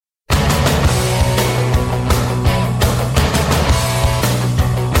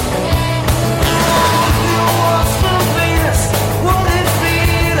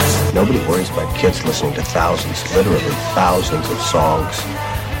was listening to thousands, literally thousands of songs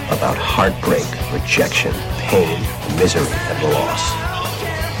about heartbreak, rejection, pain, misery, and loss.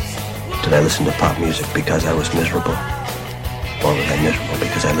 Did I listen to pop music because I was miserable? Or was I miserable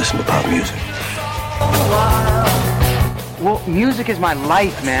because I listened to pop music? Well, music is my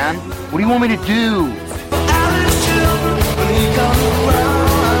life, man. What do you want me to do?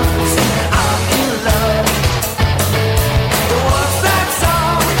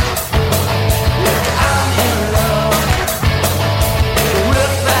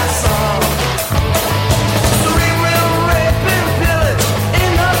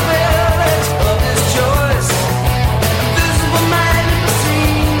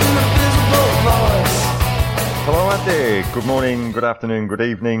 Good morning, good afternoon, good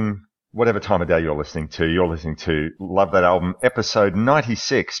evening, whatever time of day you're listening to. You're listening to Love That Album, episode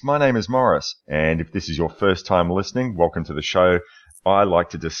 96. My name is Morris, and if this is your first time listening, welcome to the show. I like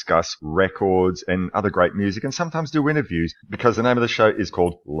to discuss records and other great music and sometimes do interviews because the name of the show is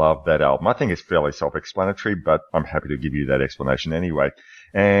called Love That Album. I think it's fairly self-explanatory, but I'm happy to give you that explanation anyway.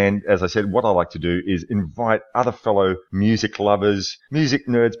 And as I said, what I like to do is invite other fellow music lovers, music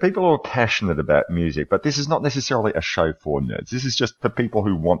nerds, people who are passionate about music. But this is not necessarily a show for nerds. This is just for people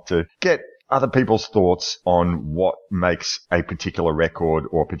who want to get other people's thoughts on what makes a particular record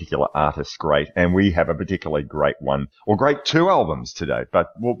or a particular artist great. And we have a particularly great one, or great two albums today. But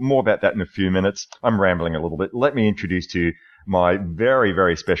more about that in a few minutes. I'm rambling a little bit. Let me introduce to you my very,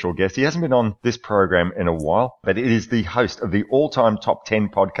 very special guest. He hasn't been on this program in a while, but it is the host of the all-time top 10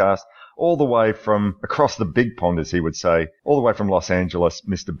 podcast, all the way from across the big pond, as he would say, all the way from Los Angeles,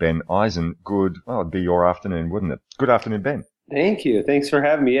 Mr. Ben Eisen. It'd be your afternoon, wouldn't it? Good afternoon, Ben. Thank you. Thanks for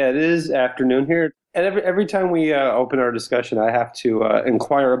having me. Yeah, it is afternoon here. And every time we open our discussion, I have to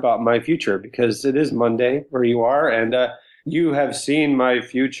inquire about my future because it is Monday where you are, and you have seen my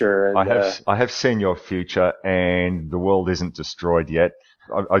future. And, I have seen your future, and the world isn't destroyed yet.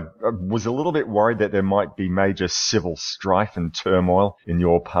 I was a little bit worried that there might be major civil strife and turmoil in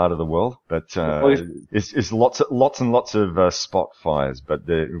your part of the world, but it's lots and lots of spot fires. But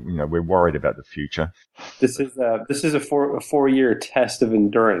we're worried about the future. This is a 4-year test of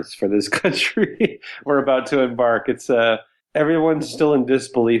endurance for this country. We're about to embark. It's everyone's still in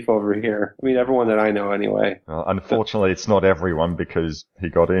disbelief over here. I mean, everyone that I know, anyway. Well, unfortunately, it's not everyone because he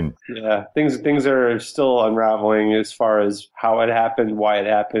got in. Yeah, things are still unraveling as far as how it happened, why it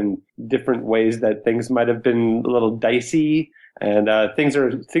happened, different ways that things might have been a little dicey. And things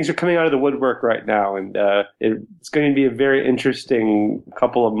are coming out of the woodwork right now, and it's going to be a very interesting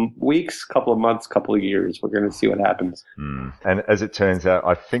couple of weeks, couple of months, couple of years. We're going to see what happens. And as it turns out,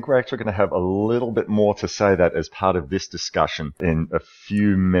 I think we're actually going to have a little bit more to say that as part of this discussion in a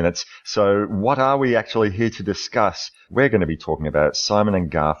few minutes. So what are we actually here to discuss? We're going to be talking about Simon and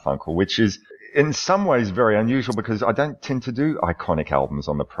Garfunkel, which is in some ways very unusual because I don't tend to do iconic albums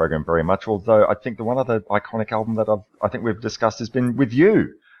on the program very much, although I think the one other iconic album that I think we've discussed has been with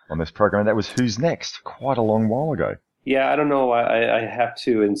you on this program, and that was Who's Next, quite a long while ago. Yeah, I don't know. I have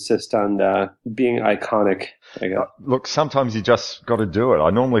to insist on being iconic. Look, sometimes you just got to do it. I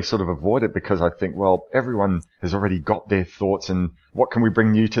normally sort of avoid it because I think, well, everyone has already got their thoughts and what can we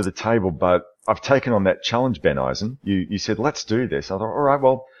bring new to the table? But I've taken on that challenge, Ben Eisen. You said, let's do this. I thought, all right,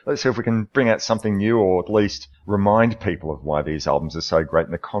 well, let's see if we can bring out something new or at least remind people of why these albums are so great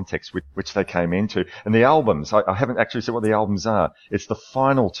in the context which they came into. And the albums, I haven't actually said what the albums are. It's the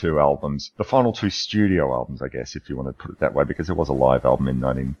final two albums, the final two studio albums, I guess, if you want to put it that way, because it was a live album in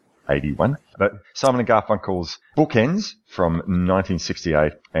 1981. But Simon & Garfunkel's Bookends from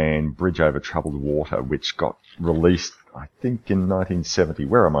 1968 and Bridge Over Troubled Water, which got released, I think, in 1970.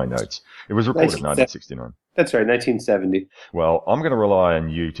 Where are my notes? It was recorded in 1969. That's right, 1970. Well, I'm going to rely on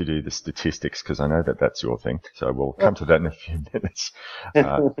you to do the statistics because I know that that's your thing. So we'll come to that in a few minutes.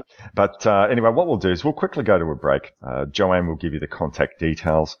 But anyway, what we'll do is we'll quickly go to a break. Joanne will give you the contact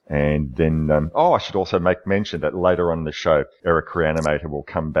details. And then, I should also make mention that later on in the show, Eric Reanimator will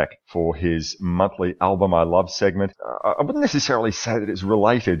come back for his monthly Album I Love segment. I wouldn't necessarily say that it's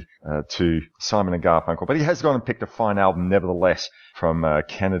related to Simon and Garfunkel, but he has gone and picked a fine album nevertheless from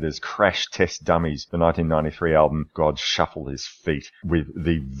Canada's Crash Test Dummies, the 1993 album God Shuffled His Feet, with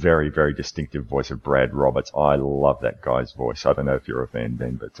the very, very distinctive voice of Brad Roberts. I love that guy's voice. I don't know if you're a fan,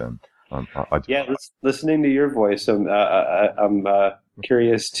 Ben, but listening to your voice, I'm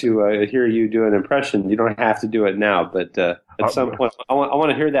curious to hear you do an impression. You don't have to do it now, but at some point, I want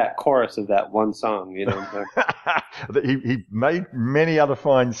to hear that chorus of that one song. You know, he made many other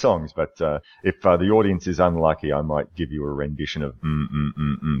fine songs, but if the audience is unlucky, I might give you a rendition of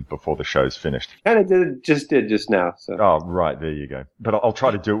before the show's finished. Kind of did just now. So. Oh, right, there you go. But I'll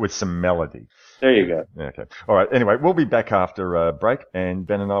try to do it with some melody. There you go. Yeah, okay. All right. Anyway, we'll be back after a break, and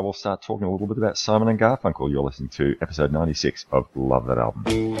Ben and I will start talking a little bit about Simon and Garfunkel. You're listening to episode 96 of Love That Album.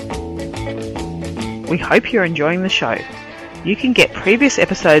 We hope you're enjoying the show. You can get previous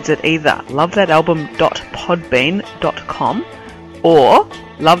episodes at either lovethatalbum.podbean.com or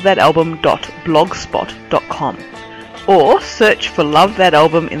lovethatalbum.blogspot.com, or search for Love That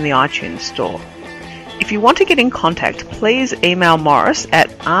Album in the iTunes store. If you want to get in contact, please email Morris at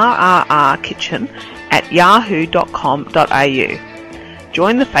rrrkitchen@yahoo.com.au.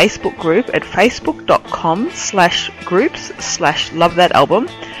 Join the Facebook group at facebook.com/groups/lovethatalbum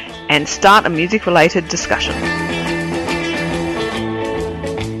and start a music-related discussion.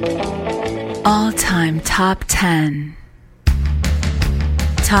 All-time top 10.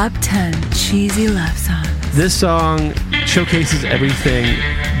 Top 10 cheesy love songs. This song showcases everything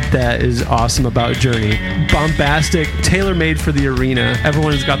that is awesome about Journey. Bombastic, tailor-made for the arena.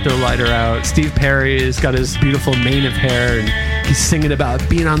 Everyone's got their lighter out. Steve Perry has got his beautiful mane of hair, and he's singing about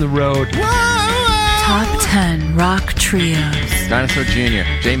being on the road. Top 10 rock trios. Dinosaur Jr.,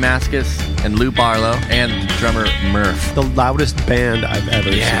 Jay Mascis, and Lou Barlow, and drummer Murph. The loudest band I've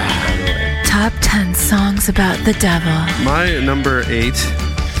ever seen, by the way. Top 10 songs about the devil. My number 8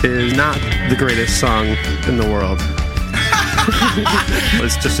 is not the greatest song in the world.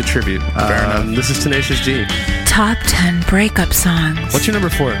 It's just a tribute. This is Tenacious D. Top 10 breakup songs. What's your number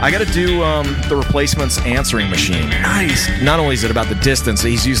 4? I gotta do The Replacement's Answering Machine. Nice. Not only is it about the distance,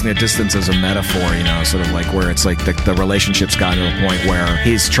 he's using the distance as a metaphor, you know, sort of like where it's like the relationship's gotten to a point where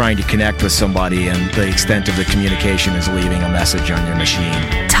he's trying to connect with somebody and the extent of the communication is leaving a message on your machine.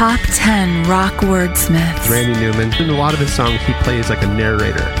 Top 10 rock wordsmiths. Randy Newman. In a lot of his songs, he plays like a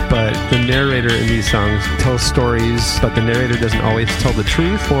narrator, but the narrator in these songs tells stories, but the narrator doesn't always tell the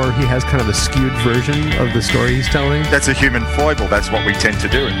truth, or he has kind of a skewed version of the story he's telling. That's a human foible. That's what we tend to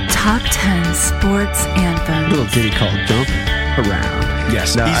do. Top 10 sports anthems. A little ditty called Jump Around.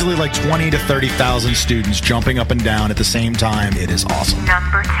 Yes, easily like 20 to 30,000 students jumping up and down at the same time. It is awesome.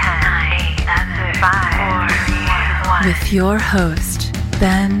 Number 10. 8, 7, 5, 4, 3, 2, 1. With your host,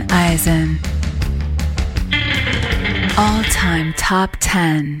 Ben Eisen. All-time top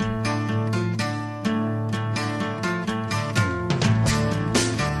 10.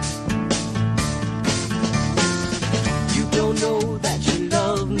 You don't know that you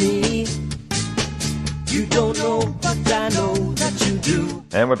love me. You don't know, but I know that you do.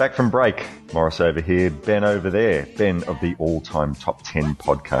 And we're back from break. Morris over here, Ben over there. Ben of the All-Time Top 10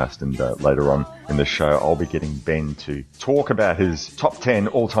 podcast. And later on in the show, I'll be getting Ben to talk about his top 10,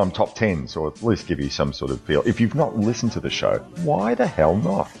 all-time top 10s, or at least give you some sort of feel. If you've not listened to the show, why the hell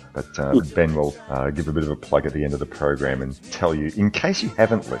not? But Ben will give a bit of a plug at the end of the program and tell you, in case you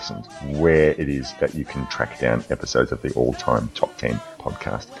haven't listened, where it is that you can track down episodes of the All-Time Top 10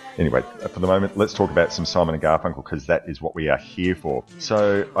 podcast. Anyway, for the moment, let's talk about some Simon and Garfunkel, because that is what we are here for.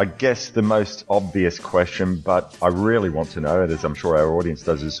 So I guess the most obvious question, but I really want to know, as I'm sure our audience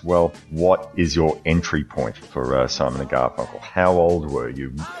does as well, what is your entry point for Simon and Garfunkel? How old were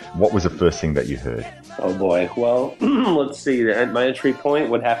you? What was the first thing that you heard? Oh boy. Well, let's see. My entry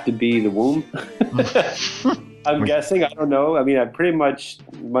point would have to be the womb. I'm guessing. I don't know. I mean, I've pretty much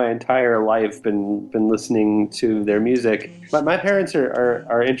my entire life been listening to their music. But my parents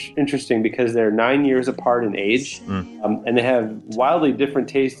are interesting because they're 9 years apart in age, and they have wildly different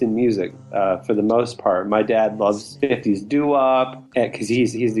taste in music for the most part. My dad loves 50s doo-wop because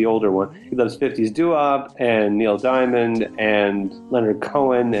he's the older one. He loves 50s doo-wop and Neil Diamond and Leonard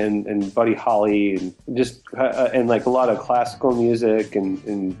Cohen and Buddy Holly and just and like a lot of classical music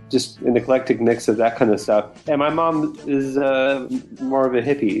and just an eclectic mix of that kind of stuff. And my mom is more of a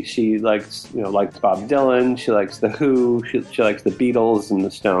hippie. She likes Bob Dylan. She likes The Who. She likes the Beatles and the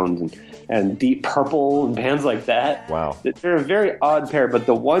Stones and Deep Purple and bands like that. Wow. They're a very odd pair, but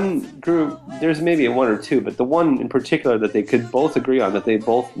the one group, there's maybe a one or two, but the one in particular that they could both agree on, that they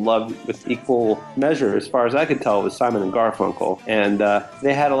both loved with equal measure, as far as I could tell, was Simon and Garfunkel. And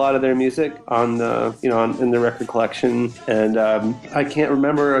they had a lot of their music on in the record collection. And I can't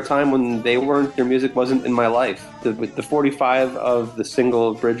remember a time when their music wasn't in my life. With the 45 of the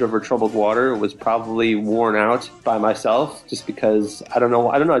single Bridge Over Troubled Water was probably worn out by myself, just because I don't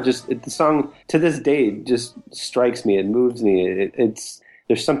know. The song to this day just strikes me. It moves me.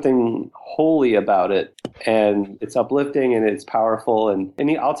 There's something holy about it, and it's uplifting and it's powerful. And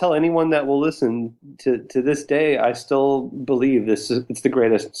I'll tell anyone that will listen to this day, I still believe it's the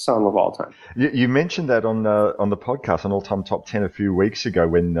greatest song of all time. You mentioned that on the podcast on All Time Top 10 a few weeks ago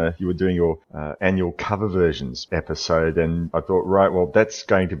when you were doing your annual cover versions episode, and I thought, right, well, that's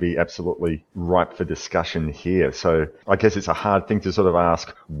going to be absolutely ripe for discussion here. So I guess it's a hard thing to sort of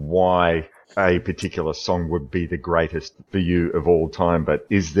ask why a particular song would be the greatest for you of all time, but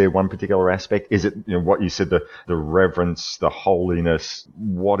is there one particular aspect? Is it, what you said, the reverence, the holiness?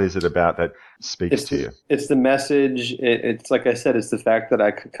 What is it about that speaks to you? It's the message. It's like I said, it's the fact that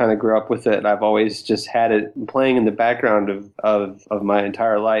I kind of grew up with it, and I've always just had it playing in the background of my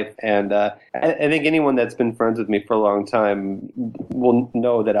entire life. And I think anyone that's been friends with me for a long time will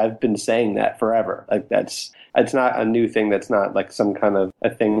know that I've been saying that forever. Like it's not a new thing. That's not like some kind of a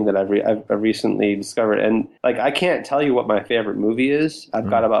thing that I've recently discovered. And like, I can't tell you what my favorite movie is. I've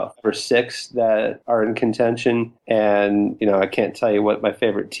got about 5 or 6 that are in contention. And, I can't tell you what my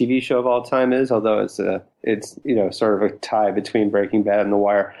favorite TV show of all time is, although it's sort of a tie between Breaking Bad and The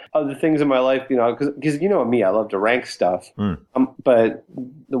Wire. Other things in my life, because me, I love to rank stuff. But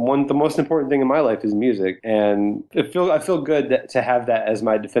the most important thing in my life is music, and I feel good to have that as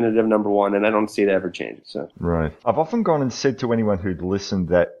my definitive number one, and I don't see it ever changing. So right, I've often gone and said to anyone who'd listened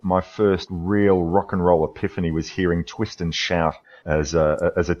that my first real rock and roll epiphany was hearing Twist and Shout as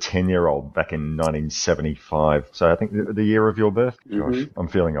a 10-year-old back in 1975. So I think the year of your birth. Gosh, I'm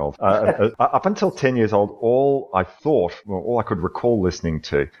feeling old. Up until 10 years old, all I could recall listening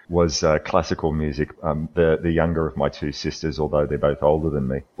to was classical music. The younger of my 2 sisters, although they're both older than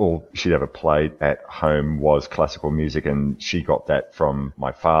me, all she'd ever played at home was classical music, and she got that from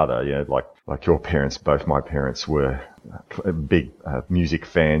my father. Like your parents, both my parents were big music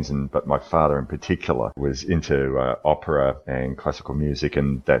fans, but my father in particular was into opera and classical music,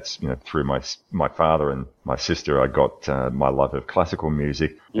 and that's through my father and my sister I got my love of classical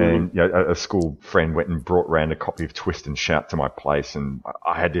music. And a school friend went and brought round a copy of Twist and Shout to my place, and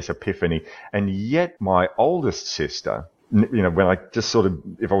I had this epiphany. And yet my oldest sister, when I just sort of,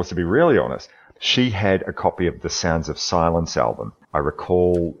 if I was to be really honest, she had a copy of the Sounds of Silence album. I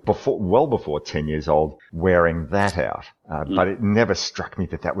recall well before 10 years old wearing that out. But it never struck me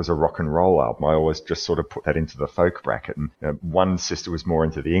that was a rock and roll album. I always just sort of put that into the folk bracket. And one sister was more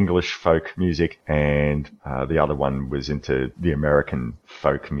into the English folk music, and the other one was into the American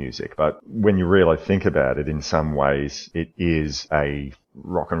folk music. But when you really think about it, in some ways, it is a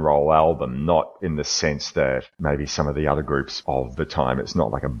rock and roll album, not in the sense that maybe some of the other groups of the time, it's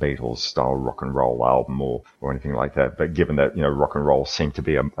not like a Beatles style rock and roll album or anything like that. But given that, rock and roll seemed to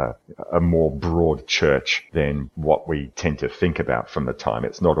be a more broad church than what we tend to think about from the time.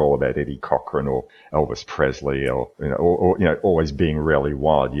 It's not all about Eddie Cochran or Elvis Presley or always being really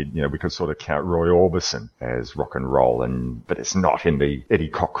wild. We could sort of count Roy Orbison as rock and roll, but it's not in the Eddie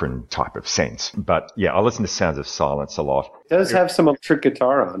Cochran type of sense. But yeah, I listen to Sounds of Silence a lot. It does have some electric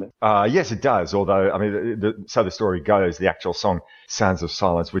guitar on it. Yes, it does. Although, I mean, so the story goes, the actual song Sounds of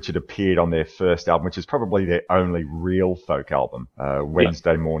Silence, which had appeared on their first album, which is probably their only real folk album,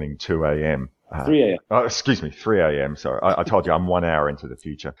 Wednesday morning, 2 a.m. 3 a.m. Oh, excuse me, 3 a.m. Sorry, I told you I'm 1 hour into the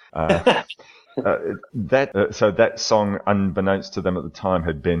future. That song, unbeknownst to them at the time,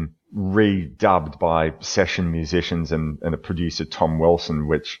 had been redubbed by session musicians and a producer, Tom Wilson,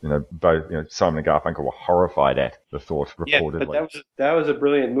 which both Simon and Garfunkel were horrified at the thought reportedly. Yeah, but that was a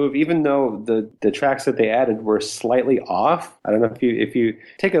brilliant move, even though the tracks that they added were slightly off. I don't know if you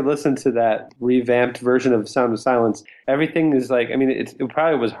take a listen to that revamped version of Sound of Silence, everything is like, I mean, it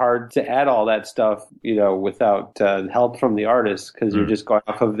probably was hard to add all that stuff, without help from the artist, because you're just going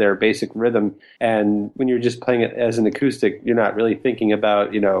off of their basic rhythm. And when you're just playing it as an acoustic, you're not really thinking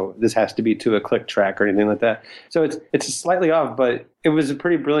about, this has to be to a click track or anything like that. So it's slightly off, but it was a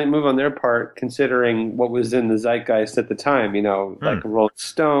pretty brilliant move on their part, considering what was in the zeitgeist at the time, like Rolling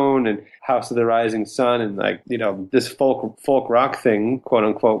Stone and House of the Rising Sun, and like, this folk rock thing, quote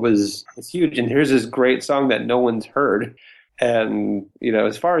unquote, it's huge. And here's this great song that no one's heard. And,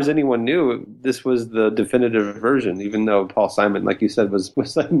 as far as anyone knew, this was the definitive version, even though Paul Simon, like you said, was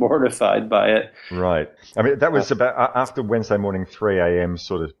like mortified by it. Right. I mean, that was about after Wednesday morning, 3 a.m.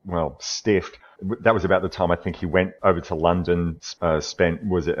 sort of, stiffed. That was about the time I think he went over to London, spent,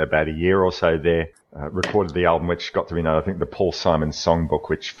 was it about a year or so there, recorded the album, which got to be known, I think, the Paul Simon Songbook,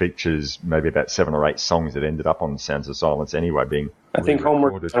 which features maybe about 7 or 8 songs that ended up on Sounds of Silence anyway, being I think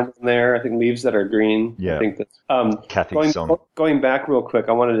Homework is on there. I think Leaves That Are Green. Yeah. I think that's Kathy's song. Going back real quick,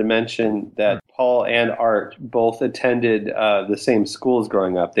 I wanted to mention that Paul and Art both attended the same schools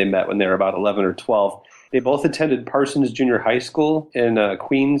growing up. They met when they were about 11 or 12. They both attended Parsons Junior High School in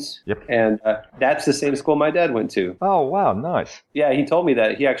Queens. Yep. And that's the same school my dad went to. Oh, wow. Nice. Yeah, he told me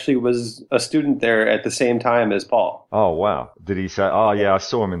that he actually was a student there at the same time as Paul. Oh, wow. Did he say, oh, yeah, I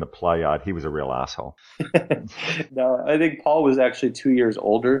saw him in the play yard. He was a real asshole. No, I think Paul was actually 2 years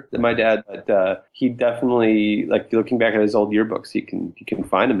older than my dad, but he definitely, like, looking back at his old yearbooks, you can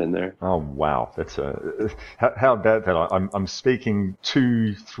find him in there. Oh, wow. That's how about that? I'm speaking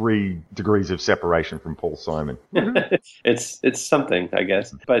 2-3 degrees of separation from Paul Simon. It's something, I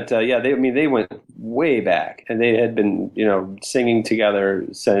guess. But they went way back, and they had been singing together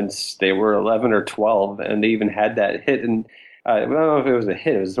since they were 11 or 12, and they even had that hit. And I don't know if it was a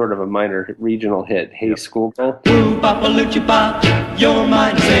hit; it was sort of a minor regional hit. Hey, Schoolgirl. Woo, Papa Lucha Pop, you're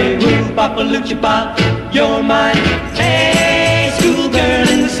mine. Say, woo, Papa Lucha Pop, you're mine. Hey, schoolgirl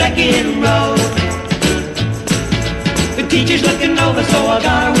in the second row. The teacher's looking over, so I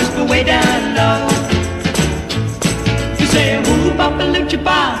gotta whisper way down low. You say, woo, Papa Lucha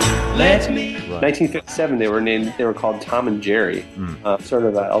Pop, let's meet. 1957, they were called Tom and Jerry, sort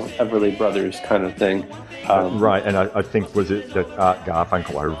of a Everly Brothers kind of thing. Right, and I think, was it that Art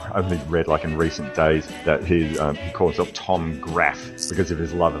Garfunkel, I only read like in recent days that he calls himself Tom Graff because of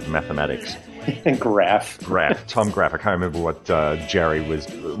his love of mathematics. Graff. Tom Graff. I can't remember what Jerry was,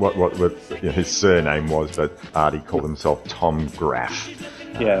 what his surname was, but Artie called himself Tom Graff.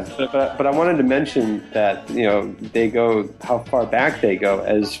 Yeah, but I wanted to mention that, they go, how far back they go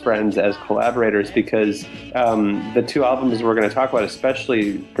as friends, as collaborators, because the two albums we're going to talk about,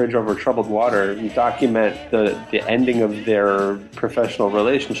 especially Bridge Over Troubled Water, document the ending of their professional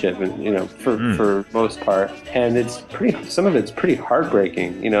relationship, and for most part. And some of it's pretty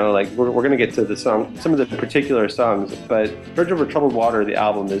heartbreaking, like we're going to get to the song, some of the particular songs, but Bridge Over Troubled Water, the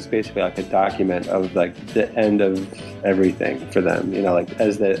album, is basically like a document of like the end of everything for them, like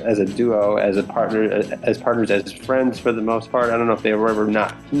as a duo, as partners, as friends for the most part. I don't know if they were ever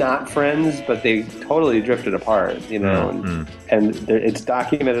not friends, but they totally drifted apart, and it's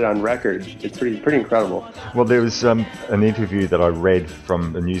documented on record. It's pretty incredible. Well, there was an interview that I read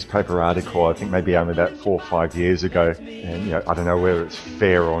from a newspaper article, I think maybe only about 4 or 5 years ago, and I don't know whether it's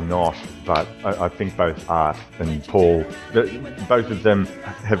fair or not, but I think both Art and Paul, both of them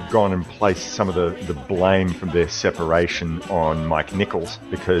have gone and placed some of the blame from their separation on Mike Nichols,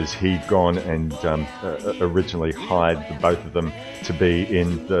 because he'd gone and originally hired the both of them to be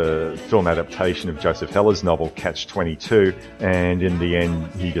in the film adaptation of Joseph Heller's novel Catch-22, and in the end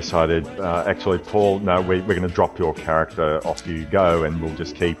he decided, actually, Paul, no, we're going to drop your character, off you go, and we'll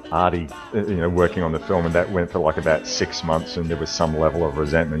just keep Artie working on the film. And that went for like about 6 months, and there was some level of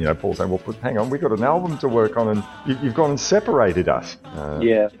resentment. Paul saying, well, hang on, we've got an album to work on, and you've gone and separated us.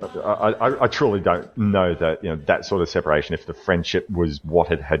 I truly don't know that that sort of separation, if the friendship was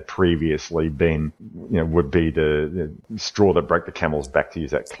what it had previously been, would be the straw that broke the camel's back, to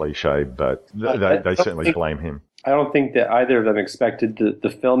use that cliche, but they certainly blame him. I don't think that either of them expected the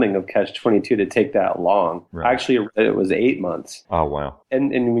filming of Catch-22 to take that long. Right. Actually, it was 8 months. Oh, wow.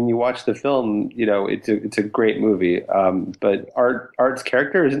 And when you watch the film, it's a great movie. But Art's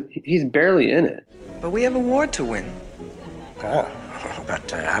character, he's barely in it. But we have a war to win. But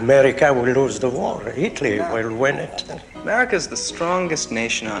America will lose the war. Italy will win it. America's the strongest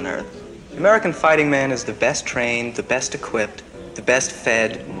nation on earth. The American fighting man is the best trained, the best equipped, the best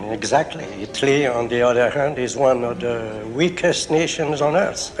fed. Exactly. Italy, on the other hand, is one of the weakest nations on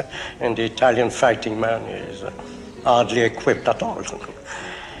earth. And the Italian fighting man is hardly equipped at all.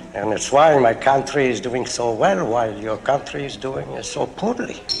 And it's why my country is doing so well, while your country is doing so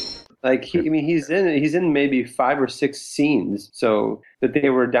poorly. Like he's in maybe 5 or 6 scenes. So that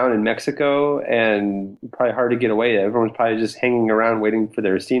they were down in Mexico, and probably hard to get away. Everyone was probably just hanging around waiting for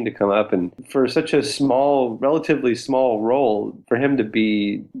their scene to come up. And for such a relatively small role, for him to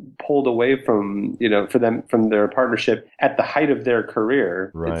be pulled away from from their partnership at the height of their career,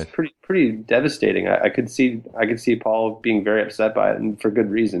 right. It's pretty devastating. I could see Paul being very upset by it, and for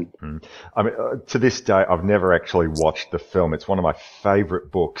good reason. I mean, to this day, I've never actually watched the film. It's one of my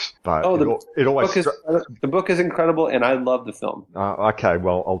favorite books, but the book is incredible, and I love the film. Okay,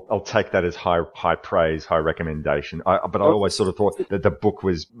 well, I'll take that as high praise, high recommendation. But I always sort of thought that the book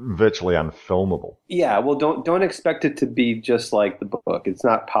was virtually unfilmable. Yeah, well, don't expect it to be just like the book. It's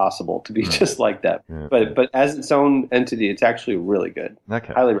not possible to be just like that. Yeah. But as its own entity, it's actually really good.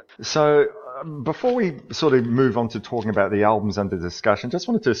 Okay. Highly recommend. So before we sort of move on to talking about the albums under discussion, just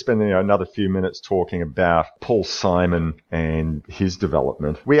wanted to spend another few minutes talking about Paul Simon and his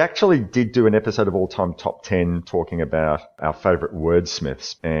development. We actually did do an episode of All Time Top 10 talking about our favourite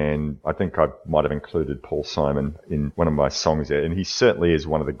wordsmiths, and I think I might have included Paul Simon in one of my songs there, and he certainly is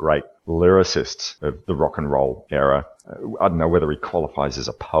one of the great lyricists of the rock and roll era. I don't know whether he qualifies as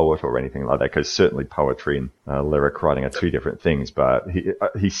a poet or anything like that, because certainly poetry and lyric writing are two different things, but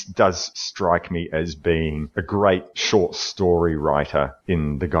he does strike me as being a great short story writer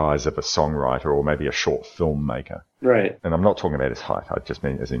in the guise of a songwriter or maybe a short film maker. Right. And I'm not talking about his height. I just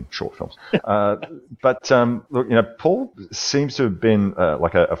mean as in short films. But look, Paul seems to have been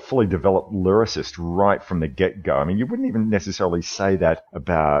like a fully developed lyricist right from the get-go. I mean, you wouldn't even necessarily say that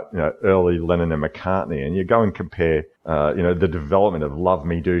about early Lennon and McCartney. And you go and compare the development of Love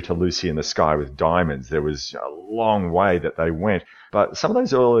Me Do to Lucy in the Sky with Diamonds. There was a long way that they went. But some of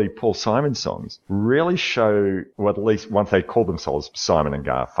those early Paul Simon songs really show, well, at least once they called themselves Simon and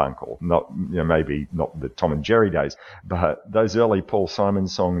Garfunkel, not, maybe not the Tom and Jerry days, but those early Paul Simon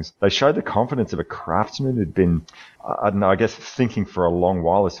songs, they showed the confidence of a craftsman who'd been, I don't know, I guess thinking for a long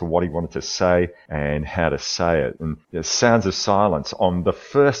while as to what he wanted to say and how to say it. And Sounds of Silence on the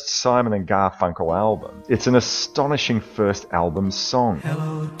first Simon and Garfunkel album. It's an astonishing first album song.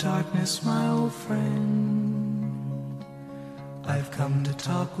 Hello, darkness, my old friend. I've come to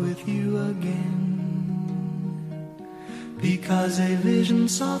talk with you again, because a vision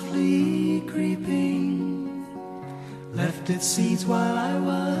softly creeping left its seeds while I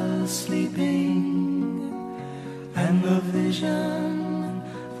was sleeping, and the vision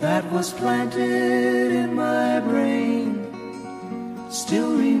that was planted in my brain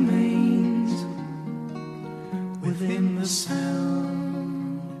still remains within the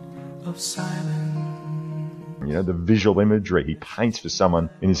sound of silence. The visual imagery he paints for someone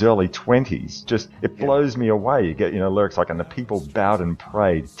in his early 20s, it blows me away. You get, lyrics like, and the people bowed and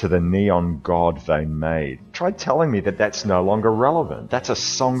prayed to the neon god they made. Try telling me that that's no longer relevant. That's a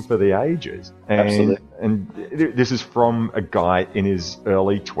song for the ages. Absolutely. And this is from a guy in his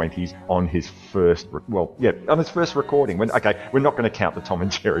early 20s on his first, on his first recording. We're not going to count the Tom and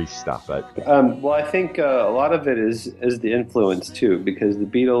Jerry stuff. But well, I think a lot of it is the influence too, because the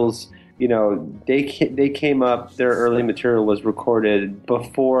Beatles, they came up, their early material was recorded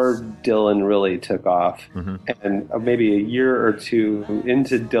before Dylan really took off. Mm-hmm. And maybe a year or two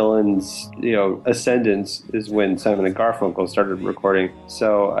into Dylan's, ascendance is when Simon and Garfunkel started recording.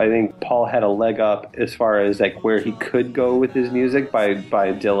 So I think Paul had a leg up as far as like where he could go with his music by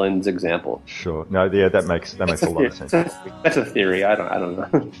Dylan's example. Sure. No, yeah, that makes a lot of sense. That's a theory. I don't know.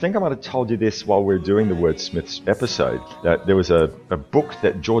 I think I might have told you this while we were doing the Wordsmiths episode, that there was a book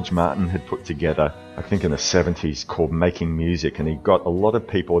that George Martin had put together, I think in the 70s, called Making Music, and he got a lot of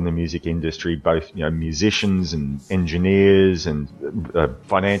people in the music industry, both musicians and engineers and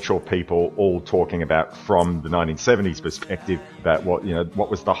financial people, all talking about, from the 1970s perspective, about what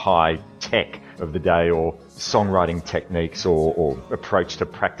was the high tech of the day, or songwriting techniques, or approach to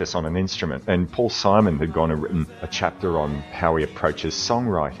practice on an instrument. And Paul Simon had gone and written a chapter on how he approaches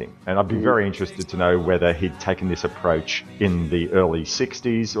songwriting. And I'd be very interested to know whether he'd taken this approach in the early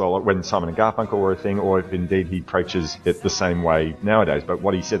 60s, or when Simon and Garfunkel were a thing, or if indeed he approaches it the same way nowadays. But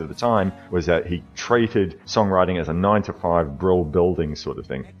what he said at the time was that he treated songwriting as a 9-to-5 brill building sort of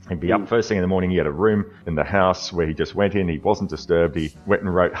thing. He'd be up first thing in the morning. He had a room in the house where he just went in. He wasn't disturbed. He went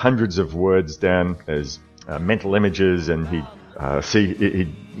and wrote hundreds of words down as mental images, and he'd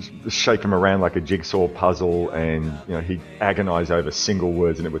shake them around like a jigsaw puzzle, and he'd agonize over single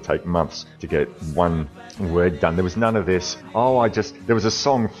words, and it would take months to get one word done. There was none of this, there was a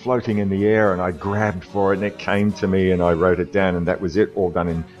song floating in the air and I grabbed for it and it came to me and I wrote it down, and that was it, all done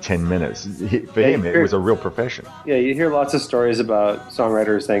in 10 minutes. For him, it was a real profession. Yeah, you hear lots of stories about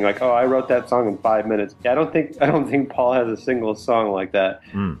songwriters saying like, I wrote that song in 5 minutes. Yeah, I don't think Paul has a single song like that.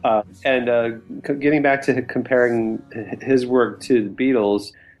 Getting back to comparing his work to the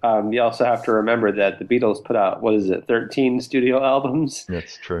Beatles, you also have to remember that the Beatles put out, 13 studio albums?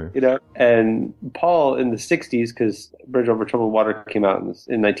 That's true. And Paul in the 60s, because Bridge Over Troubled Water came out in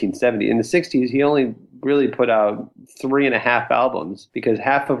 1970, in the 60s he only really put out 3.5 albums, because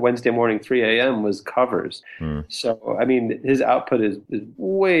half of Wednesday Morning 3 a.m. was covers. So, I mean, his output is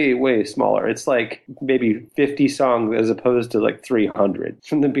way, way smaller. It's like maybe 50 songs as opposed to like 300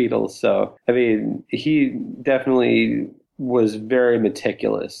 from the Beatles. So, I mean, he definitely was very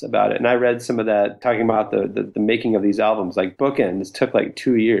meticulous about it. And I read some of that talking about the making of these albums. Like Bookends took like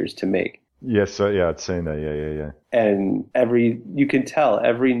 2 years to make. Yes, I'd seen that. Yeah. and you can tell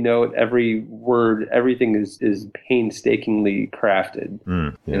every note, every word, everything is painstakingly crafted.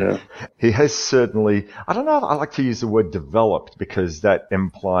 You know, he has certainly. I don't know if I like to use the word developed because that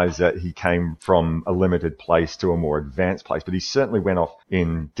implies that he came from a limited place to a more advanced place, but he certainly went off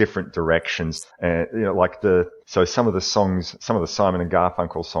in different directions. And so some of the Simon and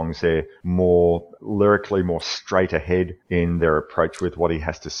Garfunkel songs, they're more lyrically more straight ahead in their approach with what he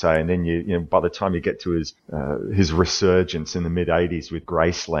has to say. And then by the time you get to his resurgence in the mid '80s with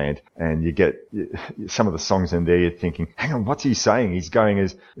Graceland, and you get some of the songs in there, you're thinking, hang on, what's he saying? He's going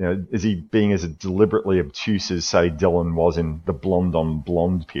is he being as deliberately obtuse as, say, Dylan was in the Blonde on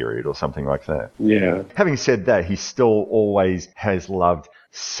Blonde period or something like that? Yeah. Having said that, he still always has loved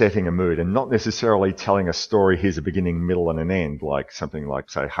setting a mood and not necessarily telling a story, here's a beginning, middle, and an end, like something like,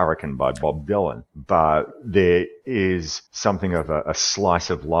 say, Hurricane by Bob Dylan. But there is something of a slice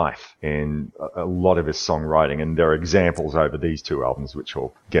of life in a lot of his songwriting, and there are examples over these two albums which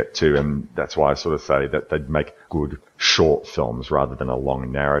we'll get to, and that's why I sort of say that they'd make good short films rather than a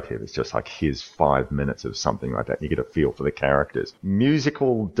long narrative. It's just like, here's 5 minutes of something like that, and you get a feel for the characters.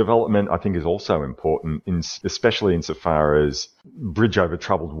 Musical development, I think, is also important, especially insofar as Bridge Over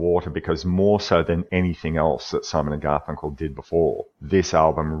Troubled Water, because more so than anything else that Simon and Garfunkel did before, this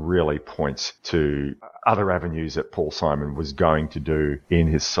album really points to other avenues that Paul Simon was going to do in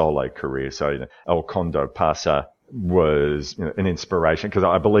his solo career. So, El Condo Pasa was an inspiration, because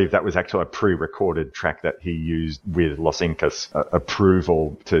I believe that was actually a pre-recorded track that he used with Los Incas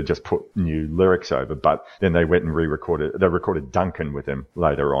approval to just put new lyrics over, but then they went and recorded Duncan with him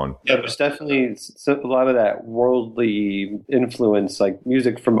later on. Yeah, there's definitely a lot of that worldly influence, like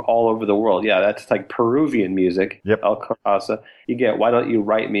music from all over the world. Yeah, that's like Peruvian music. Yep. El Casa. You get Why Don't You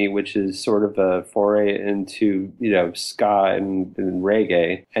Write Me, which is sort of a foray into, ska and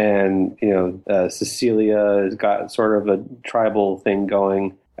reggae. And, Cecilia has got sort of a tribal thing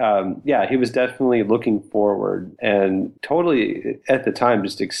going. He was definitely looking forward and totally, at the time,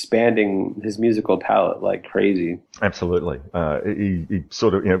 just expanding his musical palette like crazy. Absolutely. He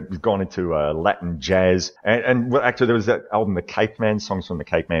sort of, gone into Latin jazz. And actually, there was that album, The Cape Man, Songs from the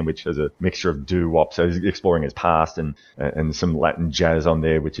Cape Man, which has a mixture of doo-wop. So he's exploring his past and some Latin jazz on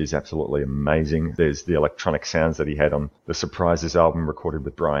there, which is absolutely amazing. There's the electronic sounds that he had on the Surprises album recorded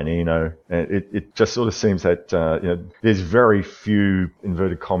with Brian Eno. And it just sort of seems that, there's very few,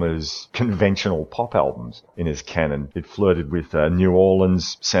 inverted commas, conventional pop albums in his canon. It flirted with New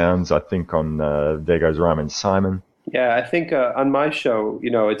Orleans sounds, I think, on There Goes Rhyme and Simon. Yeah, I think on my show,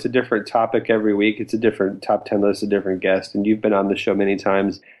 it's a different topic every week. It's a different top 10 list, a different guest, and you've been on the show many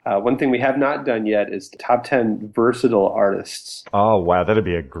times. One thing we have not done yet is the top 10 versatile artists. Oh, wow, that'd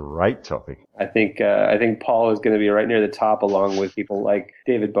be a great topic. I think Paul is going to be right near the top, along with people like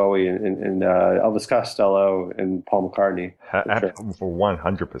David Bowie and Elvis Costello and Paul McCartney. For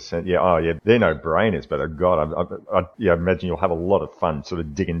 100%. Yeah. Oh, yeah. They're no-brainers, but God, I imagine you'll have a lot of fun sort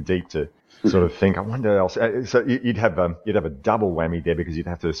of digging deep to sort of think, I wonder else. So you'd have a double whammy there, because you'd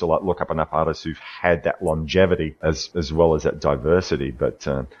have to sort of look up enough artists who've had that longevity as well as that diversity. But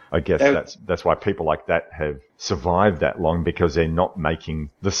I guess that's why people like that have survived that long, because they're not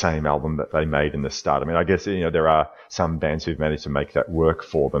making the same album that they made in the start. I mean, I guess, there are some bands who've managed to make that work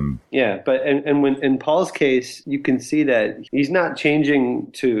for them. Yeah, but and when in Paul's case, you can see that he's not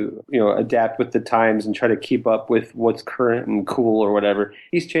changing to, adapt with the times and try to keep up with what's current and cool or whatever.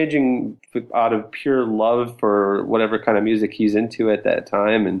 He's changing out of pure love for whatever kind of music he's into at that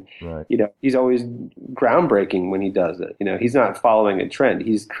time. And, right. He's always groundbreaking when he does it. He's not following a trend.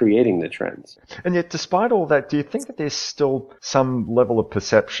 He's creating the trends. And yet, despite all that, do you think that there's still some level of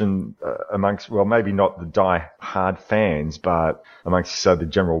perception amongst, well, maybe not the die-hard fans, but amongst the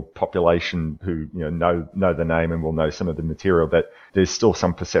general population who know the name and will know some of the material, that there's still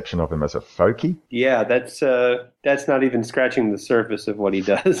some perception of him as a folkie? Yeah, that's not even scratching the surface of what he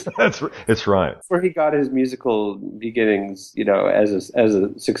does. It's right. Where he got his musical beginnings, as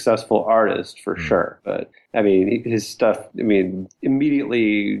a successful artist, for sure. But I mean, his stuff. I mean,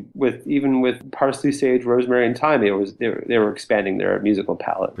 immediately with Parsley, Sage, Rosemary, and Thyme, they were expanding their musical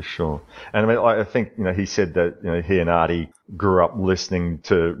palette. For sure. And I mean, I think he said that he and Artie grew up listening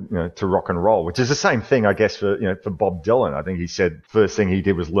to rock and roll, which is the same thing, I guess, for Bob Dylan. I think he said first thing he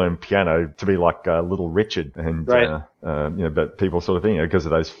did was learn piano to be like Little Richard, and right. But people sort of think, because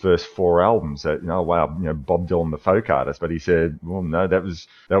of those first 4 albums, that wow, Bob Dylan, the folk artist. But he said, well, no, that was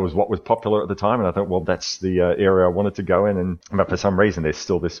what was popular at the time, and I thought, well, that's the area I wanted to go in. But for some reason, there's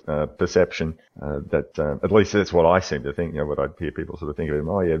still this perception that at least that's what I seem to think. What I hear people sort of think of him.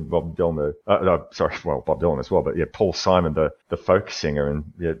 Oh yeah, Bob Dylan. Bob Dylan as well, but yeah, Paul Simon, the folk singer, and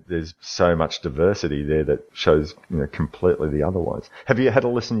yet there's so much diversity there that shows completely the otherwise. Have you had a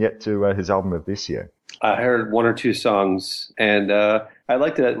listen yet to his album of this year? I heard one or two songs, and I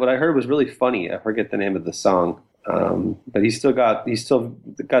liked it. What I heard was really funny. I forget the name of the song. But he's still got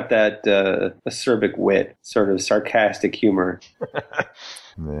that acerbic wit, sort of sarcastic humor.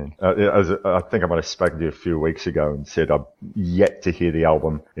 Man, I think I might have spoken to you a few weeks ago and said I've yet to hear the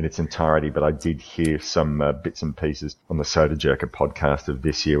album in its entirety, but I did hear some bits and pieces on the Soda Jerker podcast of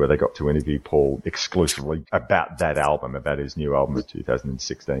this year where they got to interview Paul exclusively about that album, about his new album of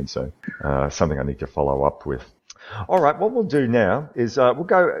 2016. So something I need to follow up with. All right, what we'll do now is we'll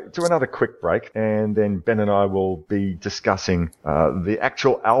go to another quick break, and then Ben and I will be discussing the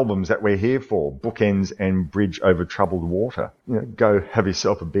actual albums that we're here for, Bookends and Bridge Over Troubled Water. Go have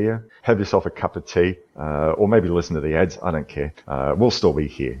yourself a beer, have yourself a cup of tea, or maybe listen to the ads. I don't care. We'll still be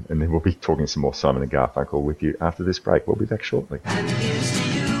here, and then we'll be talking some more Simon and Garfunkel with you after this break. We'll be back shortly.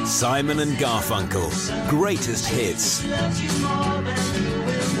 Simon and Garfunkel, greatest hits.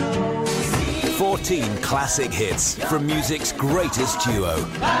 14 classic hits from music's greatest duo.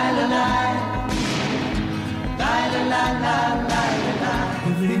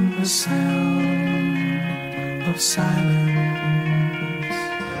 Within the sound of silence,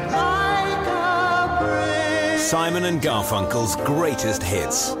 like a breath. Simon and Garfunkel's greatest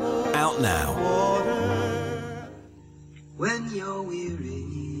hits, out now. When you're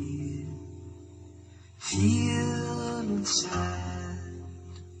weary, feeling sad.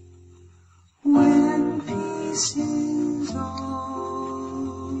 When peace is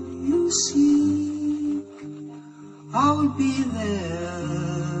all you seek, I'll be there.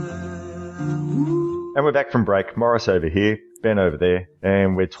 And we're back from break. Morris over here, Ben over there,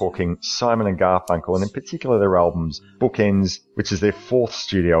 and we're talking Simon and Garfunkel, and in particular their albums, Bookends, which is their 4th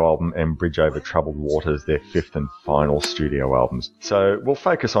studio album, and Bridge Over Troubled Waters, their 5th and final studio albums. So we'll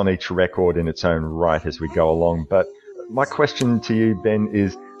focus on each record in its own right as we go along, but my question to you, Ben,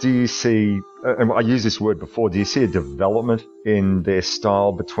 is do you see, and I used this word before, do you see a development in their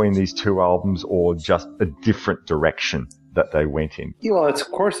style between these two albums, or just a different direction that they went in? Yeah, well,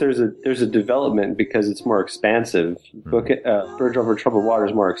 of course there's a development because it's more expansive. Bridge Over Troubled Water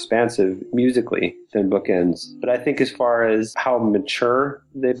is more expansive musically than Bookends. But I think as far as how mature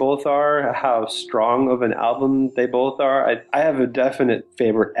they both are, how strong of an album they both are, I have a definite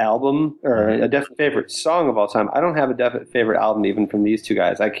favorite album, or a definite favorite song of all time. I don't have a definite favorite album even from these two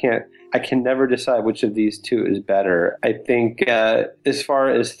guys. I can never decide which of these two is better. I think as far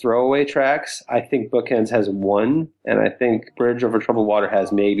as throwaway tracks, I think Bookends has 1, and I think Bridge Over Troubled Water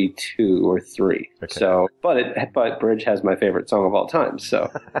has maybe 2 or 3. Okay. So, but Bridge has my favorite song of all time. So,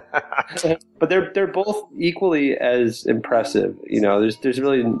 but they're both equally as impressive. There's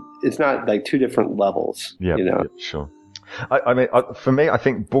really, it's not like two different levels. Yeah, sure. I mean, for me, I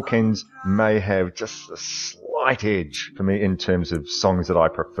think Bookends may have just a slight edge for me in terms of songs that I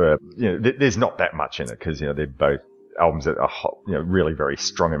prefer. There's not that much in it because, they're both albums that are, really very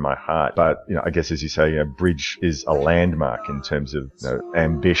strong in my heart. But, I guess as you say, Bridge is a landmark in terms of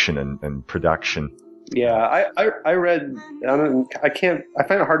ambition and production. Yeah, I read, I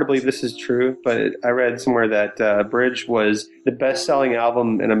find it hard to believe this is true, but I read somewhere that Bridge was the best-selling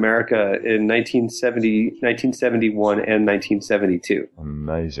album in America in 1970, 1971, and 1972.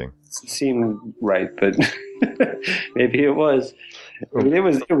 Amazing. It seemed right, but maybe it was. I mean,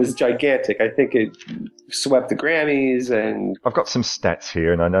 it was gigantic. I think it swept the Grammys, and I've got some stats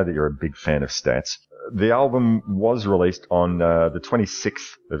here, and I know that you're a big fan of stats. The album was released on the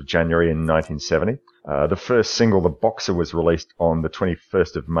 26th of January in 1970. The first single, The Boxer, was released on the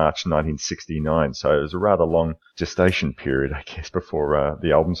 21st of March 1969. So it was a rather long gestation period, I guess, before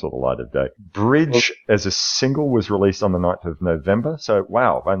the album saw the light of day. Bridge, as a single, was released on the 9th of November. So,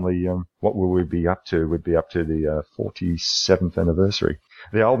 wow, only what will we be up to? We'd be up to the 47th anniversary.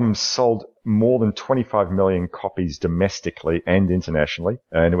 The album sold more than 25 million copies domestically and internationally,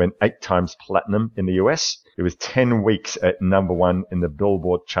 and it went 8 times platinum in the US. It was 10 weeks at number 1 in the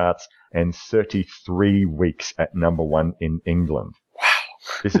Billboard charts and 33 weeks at number 1 in England. Wow.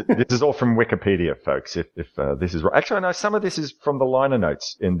 This is all from Wikipedia, folks, if this is right. Actually, I know some of this is from the liner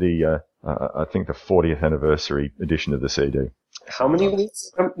notes in the, I think the 40th anniversary edition of the CD. How many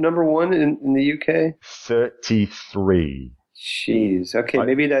weeks number 1 in the UK? 33. Jeez. Okay,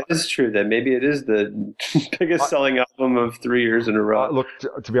 maybe that is true then. Maybe it is the biggest selling album of 3 years in a row. Look,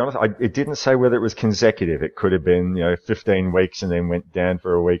 to be honest, it didn't say whether it was consecutive. It could have been, 15 weeks and then went down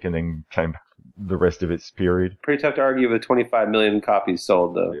for a week and then came back the rest of its period. Pretty tough to argue with 25 million copies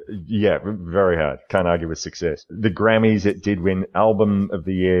sold, though. Yeah, very hard. Can't argue with success. The Grammys, it did win Album of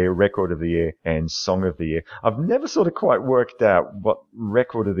the Year, Record of the Year, and Song of the Year. I've never sort of quite worked out what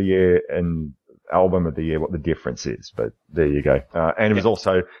Record of the Year and Album of the Year, what the difference is, but there you go. And it was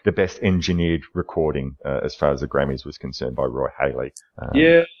also the best engineered recording as far as the Grammys was concerned by Roy Haley.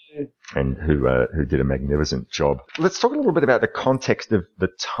 And who did a magnificent job. Let's talk a little bit about the context of the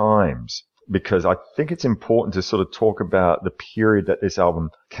times, because I think it's important to sort of talk about the period that this album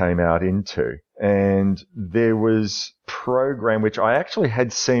came out into. And there was a program which I actually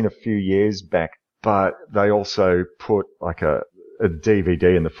had seen a few years back, but they also put like a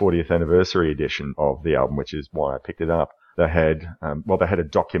DVD in the 40th anniversary edition of the album, which is why I picked it up. They had, they had a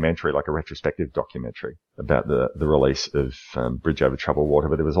documentary, like a retrospective documentary about the release of Bridge Over Troubled Water,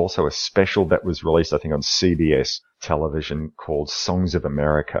 but there was also a special that was released, I think, on CBS television called Songs of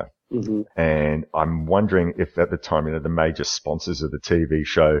America. Mm-hmm. And I'm wondering if at the time, the major sponsors of the TV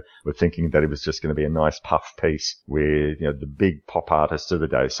show were thinking that it was just going to be a nice puff piece with, the big pop artists of the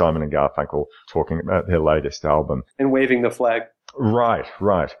day, Simon and Garfunkel, talking about their latest album. And waving the flag. Right.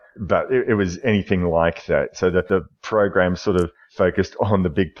 But it was anything like that. So that the program sort of focused on the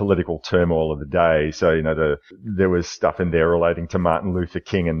big political turmoil of the day. So, there was stuff in there relating to Martin Luther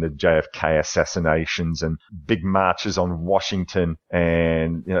King and the JFK assassinations and big marches on Washington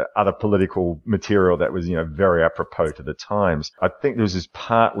and, other political material that was, very apropos to the times. I think this is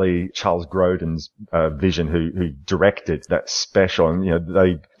partly Charles Grodin's vision who directed that special. And,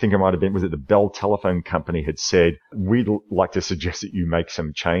 they think it might have been, was it the Bell Telephone Company had said, we'd like to suggest that you make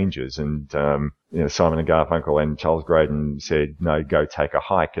some changes. And, Simon and Garfunkel and Charles Grodin said, no, go take a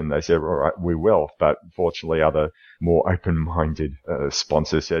hike. And they said, all right, we will. But fortunately, other more open-minded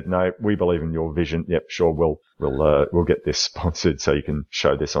sponsors said, no, we believe in your vision. Yep, sure, we'll get this sponsored so you can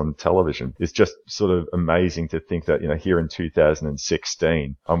show this on television. It's just sort of amazing to think that, here in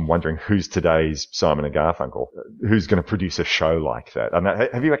 2016, I'm wondering who's today's Simon and Garfunkel, who's going to produce a show like that.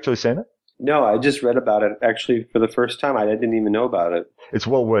 Have you actually seen it? No, I just read about it actually for the first time. I didn't even know about it. It's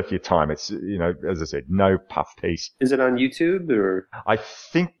well worth your time. It's, as I said, no puff piece. Is it on YouTube or? I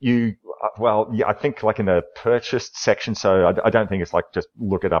think I think like in the purchased section. So I don't think it's like just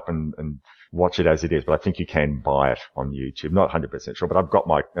look it up and watch it as it is, but I think you can buy it on YouTube. Not 100% sure, but I've got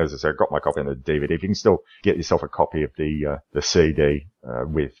my copy on the DVD. If you can still get yourself a copy of the CD,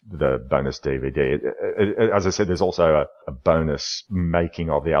 with the bonus DVD. As I said, there's also a bonus making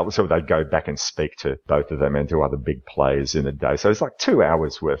of the album. So they go back and speak to both of them and to other big players in the day. So it's like 2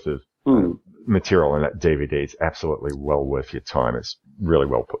 hours worth of material in that DVD. It's absolutely well worth your time. It's really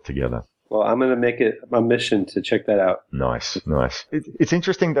well put together. Well, I'm going to make it my mission to check that out. Nice. It's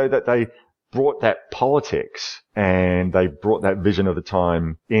interesting, though, that they brought that politics and they brought that vision of the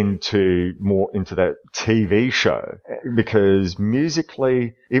time into that TV show, because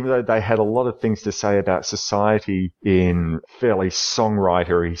musically, even though they had a lot of things to say about society in fairly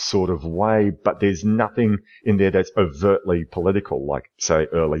songwritery sort of way, but there's nothing in there that's overtly political, like, say,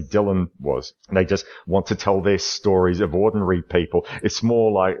 early Dylan was. They just want to tell their stories of ordinary people. It's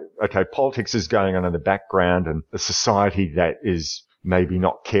more like, okay, politics is going on in the background and a society that is maybe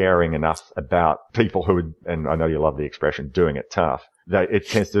not caring enough about people who, and I know you love the expression, doing it tough. It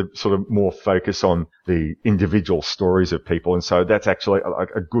tends to sort of more focus on the individual stories of people. And so that's actually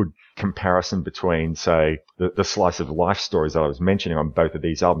a good comparison between, say, the slice of life stories that I was mentioning on both of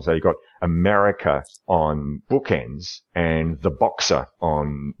these albums. So you've got America on Bookends and The Boxer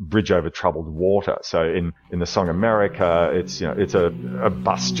on Bridge Over Troubled Water. So in the song America, it's a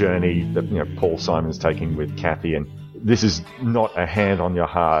bus journey that, Paul Simon's taking with Kathy, and this is not a hand on your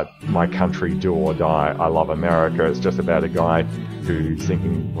heart, my country, do or die, I love America. It's just about a guy who's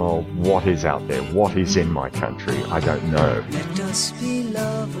thinking, well, what is out there? What is in my country? I don't know. Let us be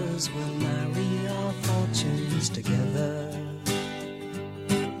lovers, we'll marry our fortunes together.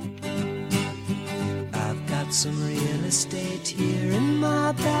 I've got some real estate here in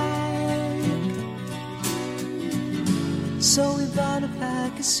my bag, so we bought a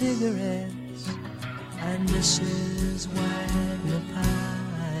pack of cigarettes and Mrs. Wagner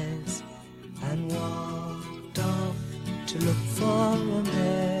pies, and walked off to look for America.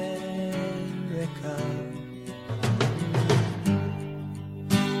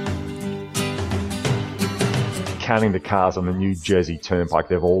 counting the cars on the New Jersey Turnpike.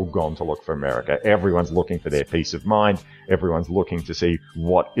 They've all gone to look for America. Everyone's looking for their peace of mind. Everyone's looking to see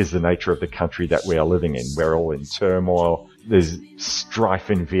what is the nature of the country that we are living in. We're all in turmoil. There's strife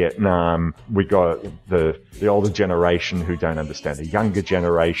in Vietnam. We got the older generation who don't understand the younger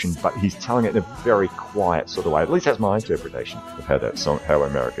generation, but he's telling it in a very quiet sort of way. At least that's my interpretation of how that song, how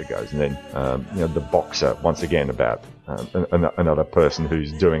America goes. And then, the boxer, once again, about another person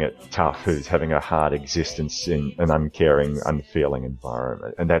who's doing it tough, who's having a hard existence in an uncaring, unfeeling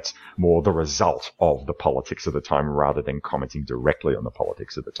environment. And that's more the result of the politics of the time rather than commenting directly on the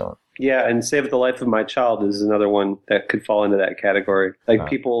politics of the time. Yeah, and Save the Life of My Child is another one that could fall into that category. Like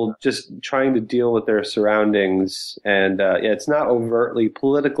people just trying to deal with their surroundings. And it's not overtly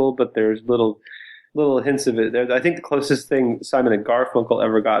political, but there's little hints of it. I think the closest thing Simon and Garfunkel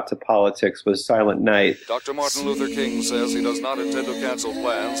ever got to politics was Silent Night. Dr. Martin Luther King says he does not intend to cancel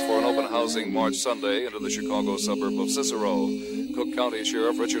plans for an open housing march Sunday into the Chicago suburb of Cicero. Cook County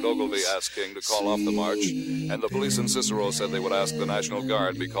Sheriff Richard Ogilvie asked King to call off the march, and the police in Cicero said they would ask the National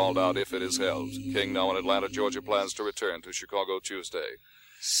Guard be called out if it is held. King, now in Atlanta, Georgia, plans to return to Chicago Tuesday.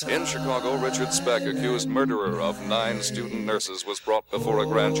 In Chicago, Richard Speck, accused murderer of 9 student nurses, was brought before a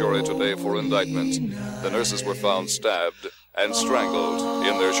grand jury today for indictment. The nurses were found stabbed and strangled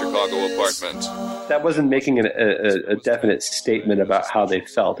in their Chicago apartment. That wasn't making a definite statement about how they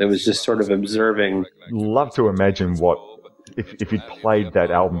felt. It was just sort of observing. Love to imagine what, if you'd played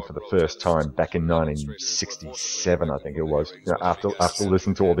that album for the first time back in 1967, I think it was, after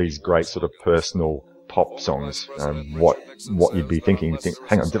listening to all these great sort of personal pop songs, what you'd be thinking. You'd think,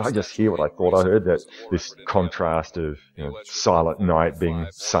 hang on, did I just hear what I thought I heard? That this contrast of Silent Night being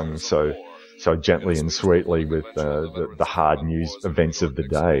sung so gently and sweetly with the hard news events of the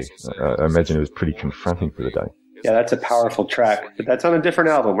day. I imagine it was pretty confronting for the day. Yeah, that's a powerful track, but that's on a different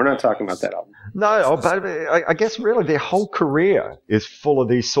album. We're not talking about that album. No, but I guess really their whole career is full of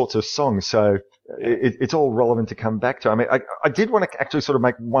these sorts of songs, so it's all relevant to come back to. I mean, I did want to actually sort of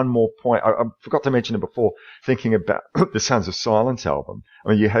make one more point. I forgot to mention it before, thinking about the Sons of Silence album. I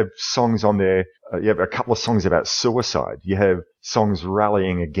mean, you have songs on there. You have a couple of songs about suicide. You have songs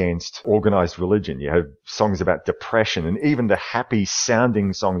rallying against organized religion. You have songs about depression, and even the happy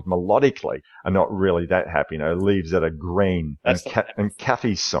sounding songs melodically are not really that happy. Leaves That Are Green and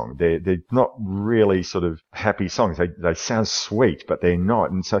Kathy's song. They're not really sort of happy songs. They sound sweet, but they're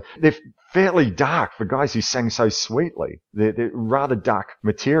not. And so they're fairly dark for guys who sang so sweetly. They're rather dark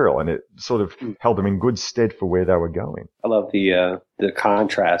material, and it sort of held them in good stead for where they were going. I love the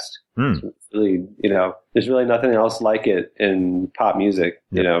contrast. It's really, there's really nothing else like it in pop music.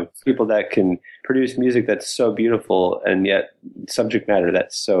 People that can produce music that's so beautiful and yet subject matter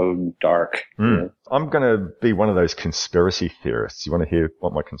that's so dark. I'm going to be one of those conspiracy theorists. You want to hear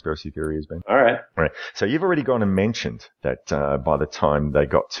what my conspiracy theory has been? All right. So you've already gone and mentioned that by the time they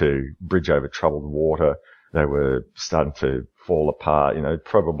got to Bridge Over Troubled Water, they were starting to fall apart,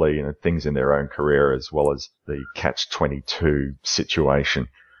 probably, things in their own career as well as the Catch-22 situation.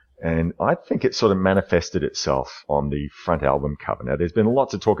 And I think it sort of manifested itself on the front album cover. Now, there's been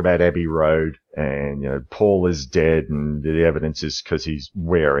lots of talk about Abbey Road and, Paul is dead and the evidence is because he's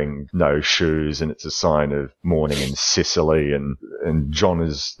wearing no shoes and it's a sign of mourning in Sicily and John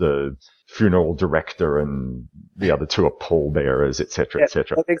is the funeral director and the other two are pallbearers, etc.,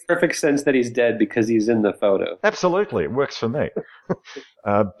 etc. It makes perfect sense that he's dead because he's in the photo. Absolutely. It works for me.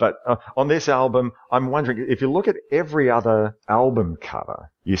 But on this album, I'm wondering, if you look at every other album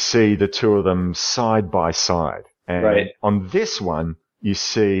cover, you see the two of them side by side. And on this one, you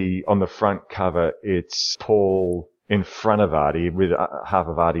see on the front cover, it's Paul in front of Artie with half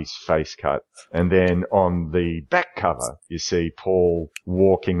of Artie's face cut. And then on the back cover, you see Paul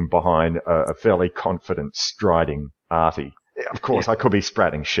walking behind a fairly confident, striding Artie. Of course, I could be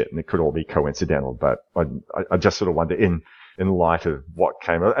sprouting shit and it could all be coincidental, but I just sort of wonder in light of what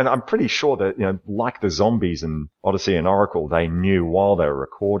came out. And I'm pretty sure that, like the Zombies and Odyssey and Oracle, they knew while they were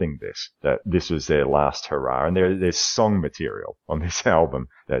recording this that this was their last hurrah. And there's song material on this album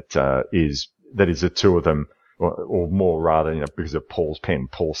that is the two of them, or more rather, because of Paul's pen,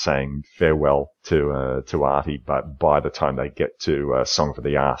 Paul saying farewell to Artie, but by the time they get to Song for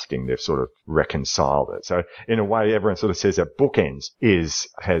the Asking, they've sort of reconciled it. So in a way, everyone sort of says that Bookends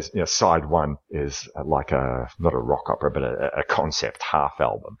has side one is like not a rock opera, but a concept half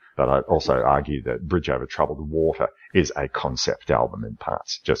album. But I'd also argue that Bridge Over Troubled Water is a concept album in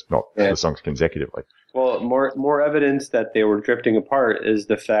parts, just not the songs consecutively. Well, more evidence that they were drifting apart is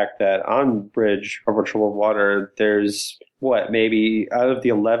the fact that on Bridge Over Troubled Water, there's maybe out of the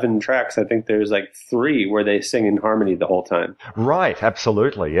 11 tracks, I think there's like 3 where they sing in harmony the whole time. Right,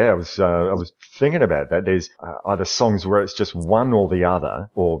 absolutely. Yeah, I was thinking about that. There's either songs where it's just one or the other,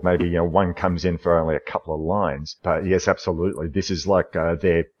 or maybe one comes in for only a couple of lines. But yes, absolutely. This is like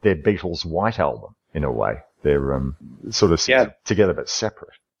their Beatles' White Album in a way. They're sort of together but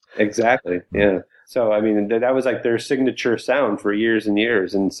separate. Exactly. Yeah. So, I mean, that was like their signature sound for years and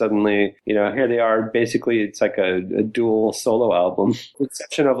years. And suddenly, here they are. Basically, it's like a dual solo album. With the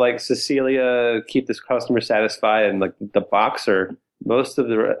exception of like Cecilia, Keep This Customer Satisfied, and like The Boxer. Most of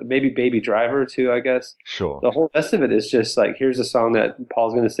maybe Baby Driver too, I guess. Sure. The whole rest of it is just like, here's a song that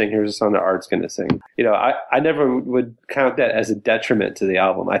Paul's going to sing, here's a song that Art's going to sing. I never would count that as a detriment to the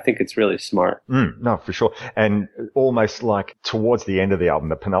album. I think it's really smart. No, for sure. And almost like towards the end of the album,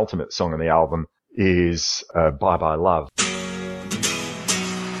 the penultimate song on the album is Bye Bye Love.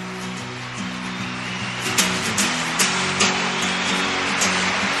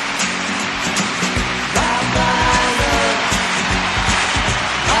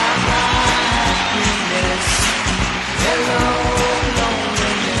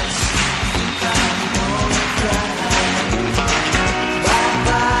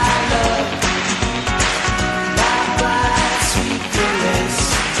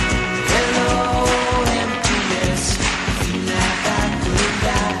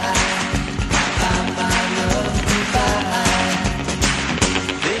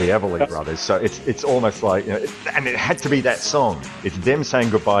 Everly Brothers. So it's almost like, and it had to be that song. It's them saying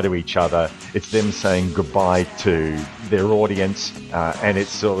goodbye to each other. It's them saying goodbye to their audience, and it's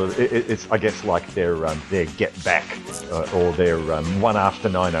sort of it's I guess like their Get Back or their One After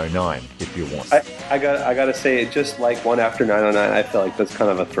 909, if you want. I gotta say, just like One After 909, I feel like that's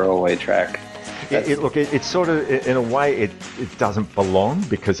kind of a throwaway track. It's sort of, in a way, it doesn't belong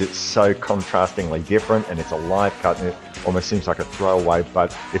because it's so contrastingly different and it's a live cut and it almost seems like a throwaway.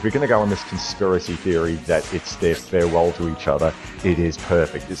 But if you're going to go on this conspiracy theory that it's their farewell to each other, it is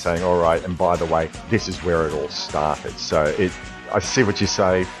perfect. It's saying, all right, and by the way, this is where it all started. So I see what you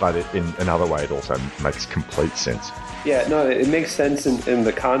say, but in another way, it also makes complete sense. Yeah, no, it makes sense in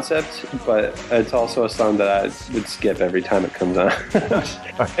the concept, but it's also a song that I would skip every time it comes on.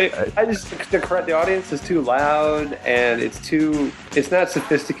 The audience is too loud, and it's not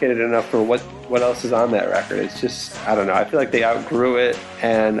sophisticated enough for what else is on that record. It's just, I don't know, I feel like they outgrew it,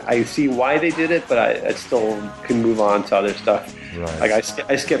 and I see why they did it, but I still can move on to other stuff. Right. Like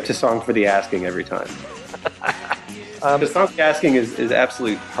I skip to Song for the Asking every time. The Song for the Asking is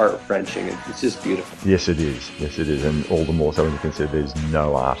absolute heart-wrenching. It's just beautiful. Yes, it is. And all the more so when you consider there's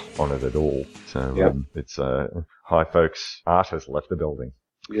no art on it at all. So it's, hi folks, art has left the building.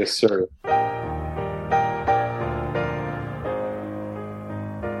 Yes, sir.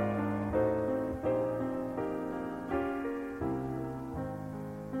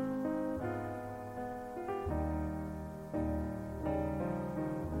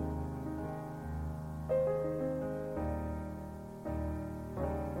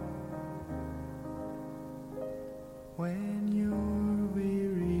 When you're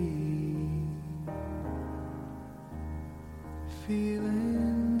weary,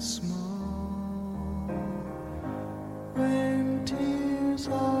 feeling small, when tears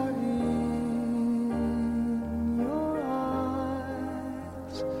are in your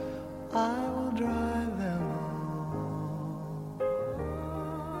eyes, I will dry them all.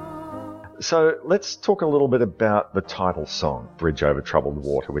 So let's talk a little bit about the title song, Bridge Over Troubled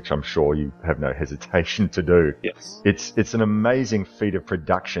Water, which I'm sure you have no hesitation to do. Yes. It's an amazing feat of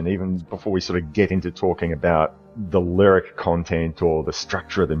production, even before we sort of get into talking about the lyric content or the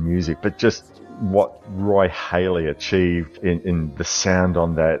structure of the music, but just what Roy Haley achieved in the sound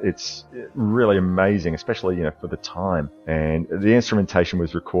on that. It's really amazing, especially, for the time. And the instrumentation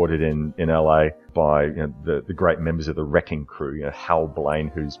was recorded in LA by the great members of the Wrecking Crew, Hal Blaine,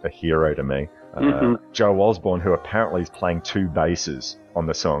 who's a hero to me, Joe Osborne, who apparently is playing 2 basses on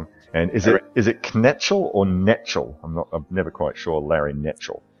the song. And is it Knetchell or Netchell? I'm never quite sure. Larry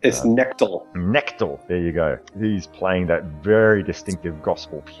Netchell. It's Nectal. Nectal, there you go. He's playing that very distinctive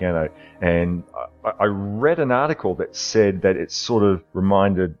gospel piano. And I read an article that said that it sort of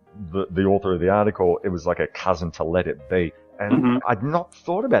reminded the author of the article, it was like a cousin to Let It Be. And I'd not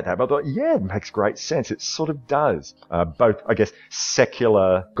thought about that, but I thought, yeah, it makes great sense. It sort of does. Both, I guess,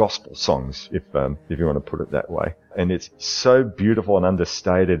 secular gospel songs, if you want to put it that way. And it's so beautiful and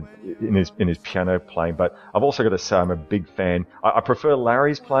understated in his piano playing. But I've also got to say I'm a big fan. I prefer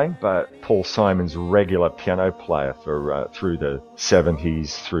Larry's playing, but Paul Simon's regular piano player for through the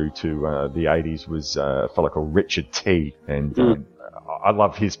 70s through to the 80s was a fellow called Richard T. And I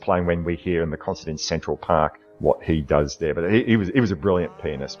love his playing when we're here in the concert in Central Park what he does there. But he was a brilliant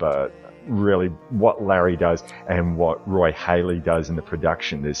pianist, but really what Larry does and what Roy Haley does in the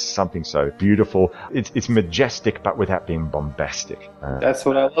production, there's something so beautiful. It's majestic, but without being bombastic. That's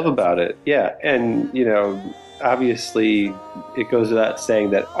what I love about it. Yeah. And, obviously it goes without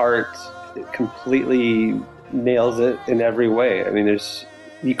saying that Art completely nails it in every way. I mean,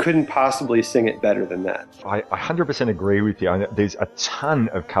 you couldn't possibly sing it better than that. I 100% agree with you. There's a ton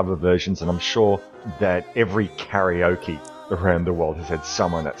of cover versions, and I'm sure that every karaoke around the world has had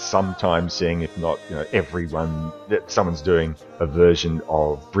someone at some time sing, if not, everyone, that someone's doing a version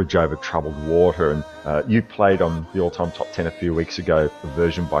of Bridge Over Troubled Water. And you played on the All-Time Top 10 a few weeks ago, a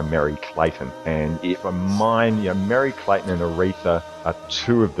version by Merry Clayton. And for mine, Merry Clayton and Aretha are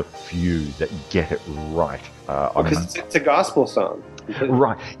two of the few that get it right. Because it's a gospel song.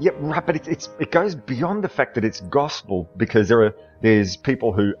 Right. Yeah, right. But it goes beyond the fact that it's gospel, because there's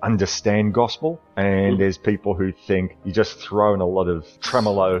people who understand gospel, and there's people who think you just throw in a lot of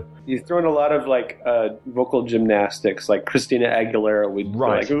tremolo. You throw in a lot of vocal gymnastics, like Christina Aguilera would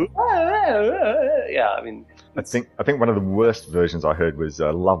yeah. I mean, I think one of the worst versions I heard was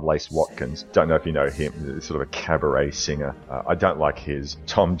Lovelace Watkins. Don't know if you know him. He's sort of a cabaret singer. I don't like his.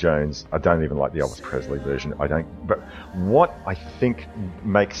 Tom Jones. I don't even like the Elvis Presley version. I don't. But what I think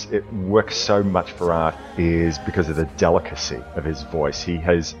makes it work so much for Art is because of the delicacy of his voice. He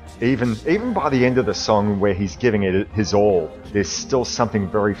has, even by the end of the song where he's giving it his all, there's still something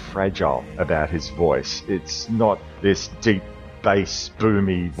very fragile about his voice. It's not this deep bass,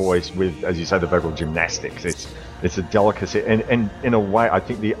 boomy voice with, as you say, the vocal gymnastics. It's a delicacy, and in a way, I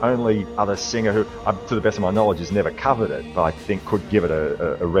think the only other singer who, to the best of my knowledge, has never covered it, but I think could give it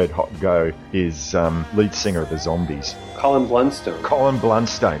a red hot go, is lead singer of the Zombies, Colin Blunstone. Colin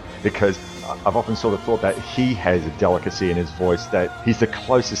Blunstone, because I've often sort of thought that he has a delicacy in his voice that he's the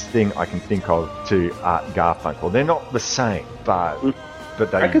closest thing I can think of to Art Garfunkel. They're not the same, but they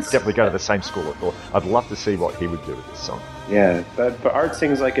definitely go to the same school of thought. I'd love to see what he would do with this song. Yeah, but Art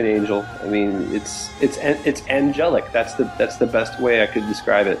sings like an angel. I mean, it's angelic. That's the best way I could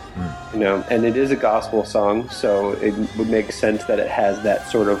describe it. And it is a gospel song, so it would make sense that it has that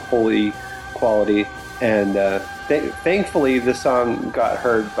sort of holy quality. And thankfully, the song got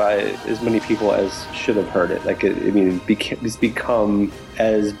heard by as many people as should have heard it. It's become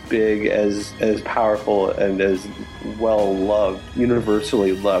as big, as powerful, and as well loved,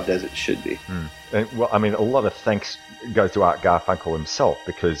 universally loved as it should be. And, well, I mean, a lot of thanks goes to Art Garfunkel himself,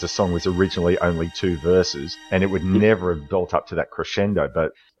 because the song was originally only 2 verses, and it would never have built up to that crescendo.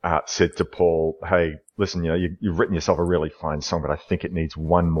 But Art said to Paul, "Hey, listen, you've written yourself a really fine song, but I think it needs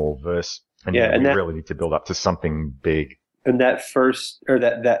one more verse." And we really need to build up to something big. And that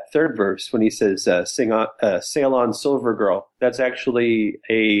that third verse, when he says "Sail on, Silver Girl," that's actually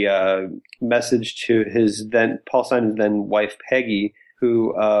a message to Paul Simon's then wife Peggy,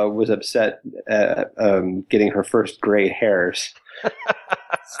 who was upset at getting her first gray hairs.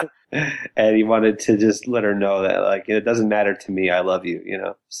 And he wanted to just let her know that, it doesn't matter to me. I love you,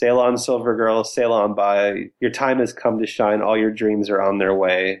 Sail on, silver girl, sail on by. Your time has come to shine. All your dreams are on their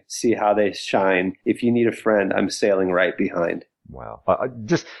way. See how they shine. If you need a friend, I'm sailing right behind. Wow.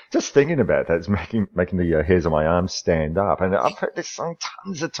 Just thinking about that is making the hairs on my arms stand up. And I've heard this song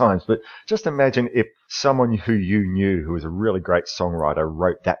tons of times, but just imagine if someone who you knew, who was a really great songwriter,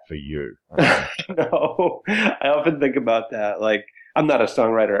 wrote that for you. No, I often think about that. I'm not a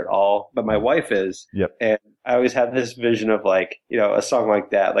songwriter at all, but my wife is. Yep. And I always have this vision of a song like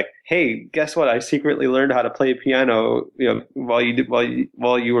that. Hey, guess what? I secretly learned how to play piano, while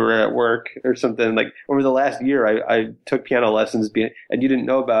you were at work or something. Over the last year, I took piano lessons, and you didn't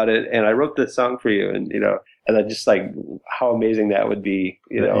know about it. And I wrote this song for you, and and I just how amazing that would be,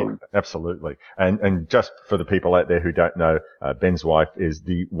 Yeah, absolutely. And just for the people out there who don't know, Ben's wife is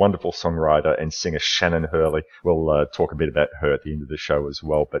the wonderful songwriter and singer Shannon Hurley. We'll talk a bit about her at the end of the show as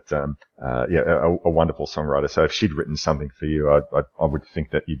well. But a wonderful songwriter. So if she'd written something for you, I would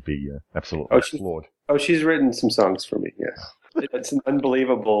think that you'd be absolutely floored. She's written some songs for me. Yes. It's an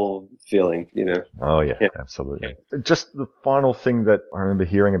unbelievable feeling, Oh, yeah, absolutely. Just the final thing that I remember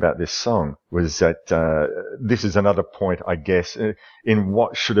hearing about this song was that this is another point, I guess, in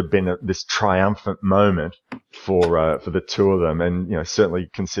what should have been this triumphant moment for the two of them. And, certainly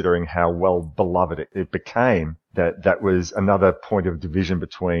considering how well beloved it became, that was another point of division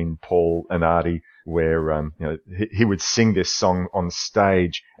between Paul and Artie, where he would sing this song on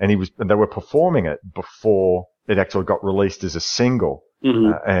stage, and they were performing it before it actually got released as a single.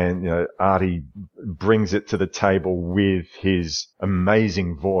 And, Artie brings it to the table with his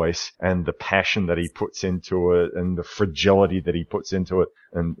amazing voice and the passion that he puts into it and the fragility that he puts into it.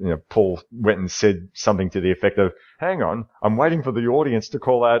 And, Paul went and said something to the effect of, hang on, I'm waiting for the audience to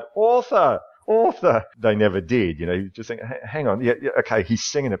call out author. They never did, you just think, hang on. Yeah, okay, he's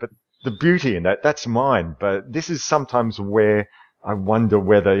singing it, but the beauty in that's mine. But this is sometimes where I wonder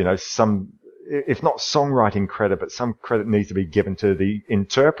whether, if not songwriting credit, but some credit needs to be given to the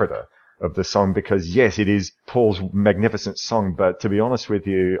interpreter of the song, because yes, it is Paul's magnificent song, but to be honest with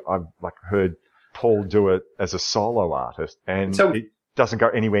you, I've heard Paul do it as a solo artist, and it doesn't go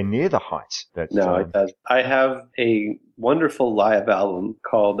anywhere near the heights. It does. I have a wonderful live album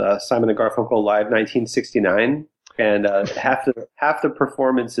called Simon and Garfunkel Live 1969. And half the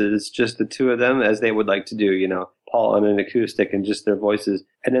performance is just the two of them, as they would like to do, Paul on an acoustic and just their voices.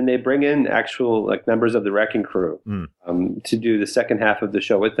 And then they bring in actual members of the Wrecking Crew to do the second half of the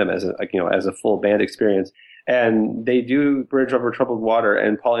show with them as a full band experience. And they do Bridge Over Troubled Water,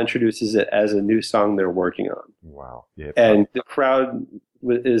 and Paul introduces it as a new song they're working on. Wow. Yeah. And the crowd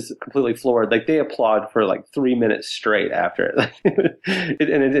is completely floored. They applaud for 3 minutes straight after it.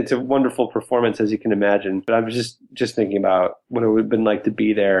 And it's a wonderful performance, as you can imagine. But I'm just thinking about what it would have been like to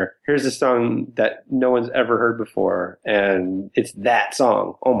be there. Here's a song that no one's ever heard before, and it's that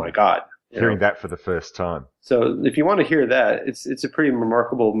song. Oh my God. Hearing that for the first time. So if you want to hear that, it's a pretty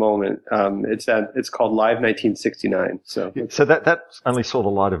remarkable moment. It's called Live 1969. So that only saw the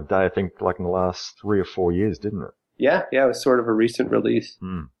light of day, I think, in the last 3 or 4 years, didn't it? Yeah, it was sort of a recent release.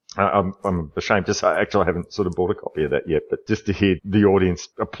 I'm ashamed to say, actually, I haven't sort of bought a copy of that yet, but just to hear the audience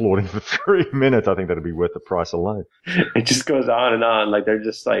applauding for 3 minutes, I think that'd be worth the price alone. It just goes on and on, they're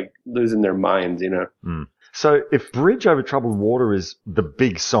just losing their minds, So if Bridge Over Troubled Water is the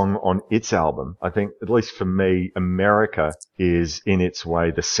big song on its album, I think, at least for me, America is in its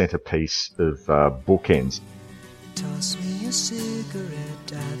way the centerpiece of Bookends. Toss me a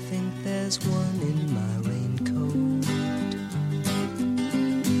cigarette, I think there's one in my raincoat.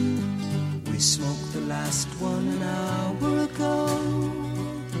 We smoked the last one an hour ago.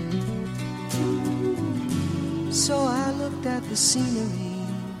 So I looked at the scenery.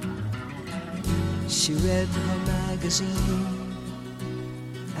 She read her magazine,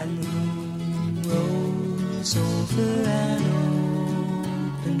 and the moon rose over an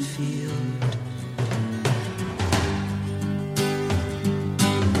open field.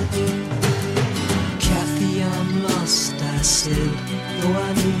 Kathy, I'm lost, I said, though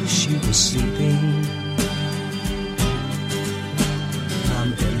I knew she was sleeping.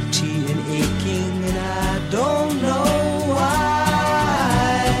 I'm empty and aching, and I don't know why.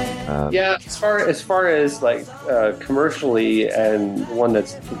 Yeah, as far as commercially, and one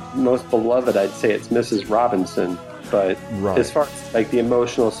that's most beloved, I'd say it's Mrs. Robinson. But as far as the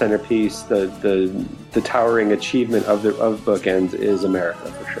emotional centerpiece, the towering achievement of Bookends is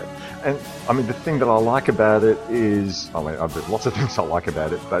America for sure. And I mean, the thing that I like about it is, there's lots of things I like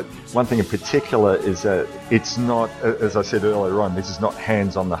about it, but one thing in particular is that it's not, as I said earlier on, this is not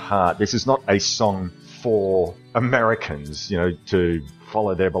hands on the heart. This is not a song for Americans, to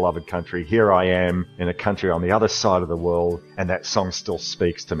follow their beloved country. Here I am in a country on the other side of the world, and that song still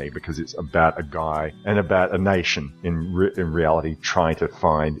speaks to me because it's about a guy and about a nation in reality trying to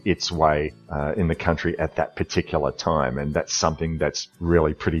find its way in the country at that particular time. And that's something that's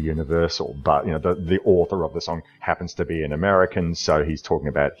really pretty universal. But, the author of the song happens to be an American, so he's talking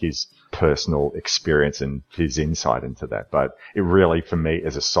about his personal experience and his insight into that. But it really, for me,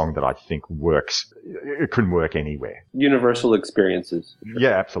 is a song that I think works. It couldn't work anywhere. Universal experiences.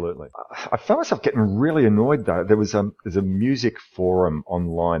 Yeah, absolutely. I found myself getting really annoyed though. There's a music forum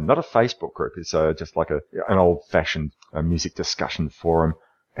online, not a Facebook group. It's just like an old-fashioned music discussion forum.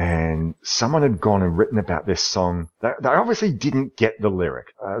 And someone had gone and written about this song. They obviously didn't get the lyric.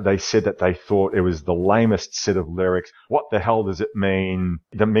 They said that they thought it was the lamest set of lyrics. What the hell does it mean?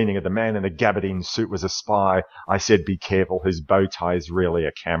 The meaning of the man in the gabardine suit was a spy. I said, be careful, his bow tie is really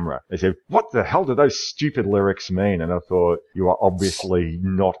a camera. They said, what the hell do those stupid lyrics mean? And I thought, you are obviously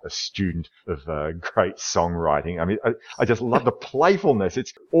not a student of great songwriting. I mean, I just love the playfulness.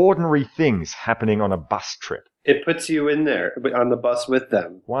 It's ordinary things happening on a bus trip. It puts you in there on the bus with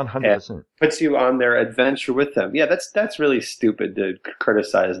them. 100%. Puts you on their adventure with them. Yeah, that's really stupid to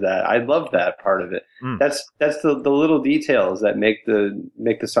criticize that. I love that part of it. That's the little details that make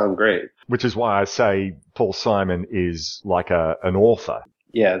the song great. Which is why I say Paul Simon is like an author.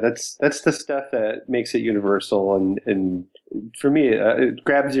 Yeah, that's the stuff that makes it universal, and for me, it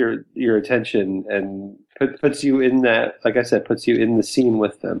grabs your attention and puts you in that. Like I said, puts you in the scene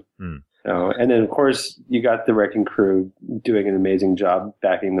with them. And then, of course, you got the Wrecking Crew doing an amazing job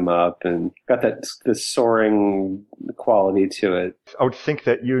backing them up, and got the soaring quality to it. I would think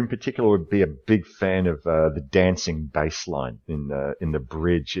that you in particular would be a big fan of the dancing bass line in the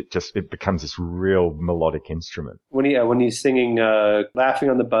bridge. It becomes this real melodic instrument. When he's singing, laughing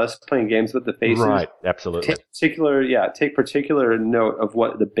on the bus, playing games with the faces. Right, absolutely. Take particular note of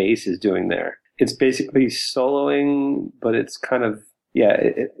what the bass is doing there. It's basically soloing, but it's kind of,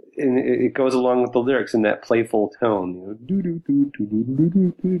 it goes along with the lyrics in that playful tone,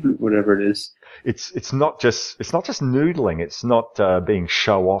 whatever it is. It's not just noodling. It's not being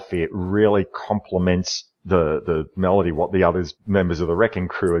show offy. It really complements the melody, what the other members of the Wrecking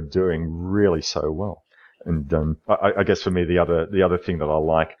Crew are doing really so well. And I guess for me, the other thing that I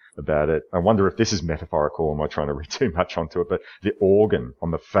like about it, I wonder if this is metaphorical, or am I trying to read too much onto it, but the organ on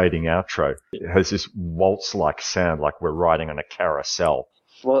the fading outro, it has this waltz-like sound, like we're riding on a carousel.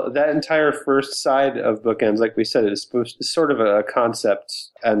 Well, that entire first side of Bookends, like we said, is sort of a concept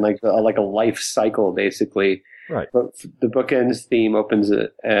and like a life cycle, basically. Right. But the Bookends theme opens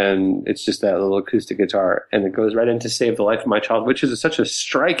it, and it's just that little acoustic guitar, and it goes right into Save the Life of My Child, which is such a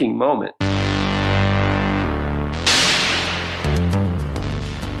striking moment.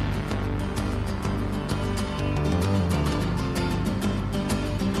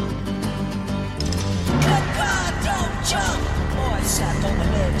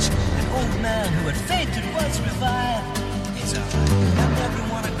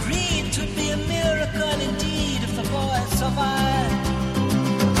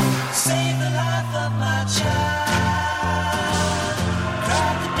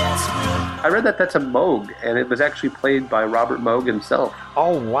 I read that that's a Moog, and it was actually played by Robert Moog himself.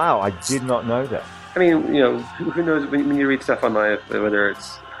 Oh, wow. I did not know that. I mean, who knows when you read stuff online whether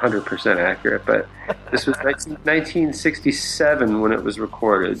it's 100% accurate, but this was 1967 when it was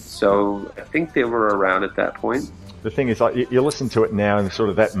recorded, so I think they were around at that point. The thing is, like, you listen to it now and sort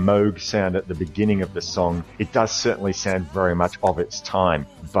of that Moog sound at the beginning of the song, it does certainly sound very much of its time,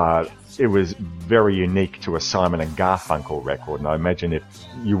 but it was very unique to a Simon and Garfunkel record, and I imagine if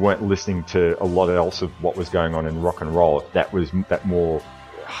you weren't listening to a lot else of what was going on in rock and roll, if that more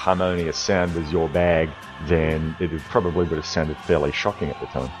harmonious sound was your bag, then it probably would have sounded fairly shocking at the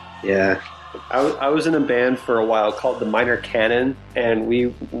time. Yeah. I was in a band for a while called the Minor Canon, and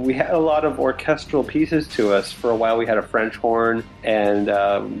we had a lot of orchestral pieces to us. For a while we had a French horn,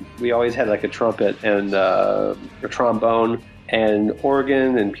 and we always had like a trumpet and a trombone and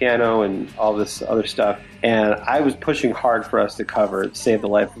organ and piano and all this other stuff. And I was pushing hard for us to cover Save the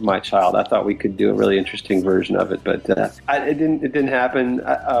Life of My Child. I thought we could do a really interesting version of it, but it didn't happen.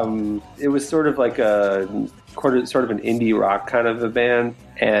 It was sort of like an indie rock kind of a band,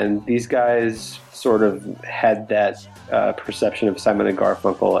 and these guys sort of had that perception of Simon and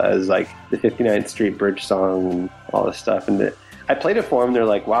Garfunkel as like the 59th Street Bridge song and all this stuff. And I played it for them. They're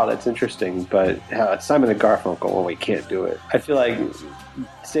like, "Wow, that's interesting," but it's Simon and Garfunkel. Well, we can't do it. I feel like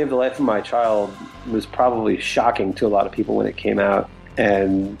Save the Life of My Child was probably shocking to a lot of people when it came out,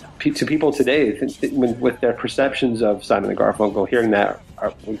 and to people today, with their perceptions of Simon and Garfunkel, hearing that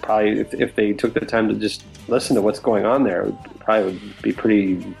would probably, if they took the time to just listen to what's going on there, would be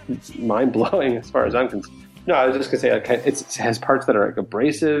pretty mind blowing as far as I'm concerned. No, I was just gonna say it has parts that are like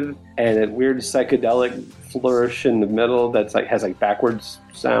abrasive and a weird psychedelic flourish in the middle that's like has like backwards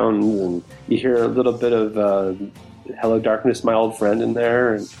sounds, and you hear a little bit of "Hello Darkness, My Old Friend" in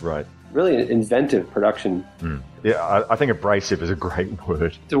there. And right. Really inventive production. Yeah, I think abrasive is a great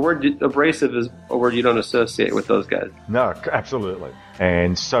word. The word abrasive is a word you don't associate with those guys. No, absolutely.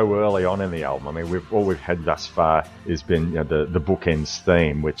 And so early on in the album, I mean, all we've had thus far has been the Bookends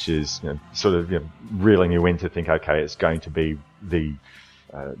theme, which is sort of reeling you in to think, okay, it's going to be the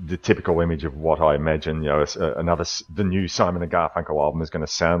typical image of what I imagine, the new Simon and Garfunkel album is going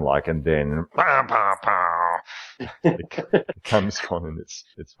to sound like, and then it comes on and it's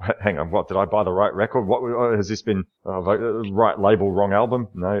hang on, what, did I buy the right record? What has this been? Right label, wrong album?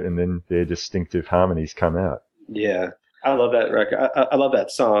 No, and then their distinctive harmonies come out. Yeah, I love that record. I love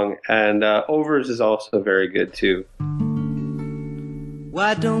that song, and Overs is also very good too.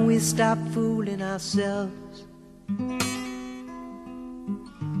 Why don't we stop fooling ourselves?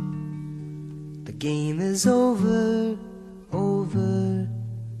 The game is over, over,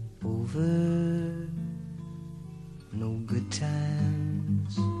 over. No good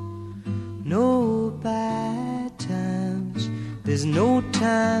times, no bad times. There's no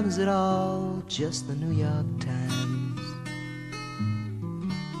times at all, just the New York Times.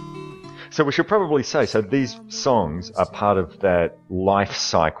 So we should probably say, so these songs are part of that life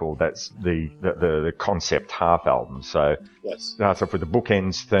cycle. That's the concept half album. So yes, starts off with the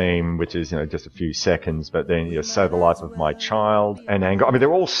Bookends theme, which is, just a few seconds, but then So the Life of My Child and Anger. I mean,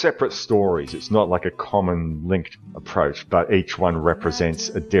 they're all separate stories. It's not like a common linked approach, but each one represents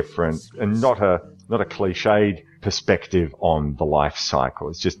a different and not a cliched perspective on the life cycle.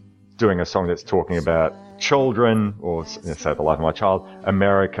 It's just doing a song that's talking about children, or say The Life of My Child.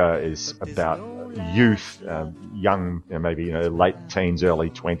 America is about youth, young, maybe late teens, early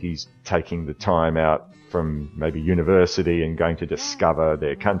 20s, taking the time out from maybe university and going to discover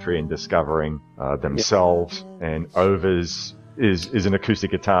their country and discovering themselves. And Overs is an acoustic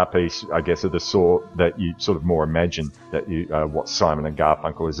guitar piece, I guess, of the sort that you sort of more imagine that what Simon and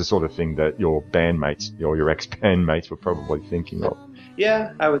Garfunkel is, the sort of thing that your bandmates or your ex-bandmates were probably thinking of.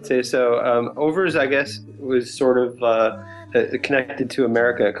 Yeah, I would say so. Overs, I guess, was sort of connected to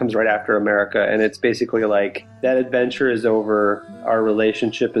America. It comes right after America, and it's basically like that adventure is over, our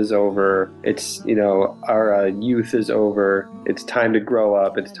relationship is over, it's, our youth is over, it's time to grow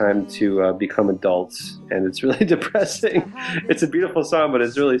up, it's time to become adults, and it's really depressing. It's a beautiful song, but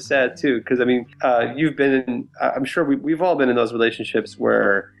it's really sad too, because, I mean, you've been in, I'm sure we've all been in those relationships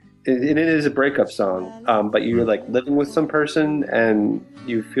where it is a breakup song, but you're like living with some person and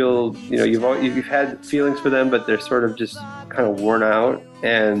you feel, you've had feelings for them, but they're sort of just kind of worn out,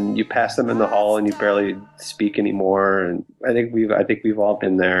 and you pass them in the hall and you barely speak anymore. And I think we've all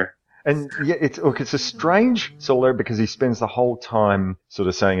been there. And yeah, it's a strange solo because he spends the whole time sort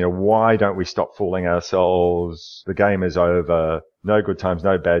of saying, why don't we stop fooling ourselves? The game is over. No good times,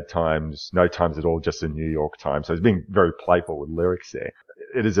 no bad times, no times at all, just a New York time. So he's being very playful with lyrics there.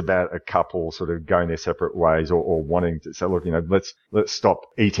 It is about a couple sort of going their separate ways or wanting to say, look, let's stop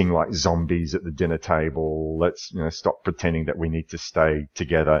eating like zombies at the dinner table. Let's, stop pretending that we need to stay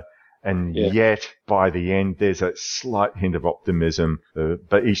together. And yet, by the end, there's a slight hint of optimism.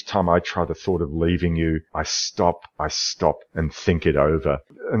 But each time I try the thought of leaving you, I stop and think it over.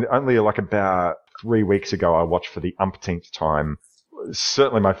 And only like about 3 weeks ago, I watched for the umpteenth time,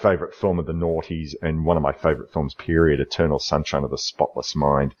 certainly my favourite film of the noughties and one of my favourite films, period, Eternal Sunshine of the Spotless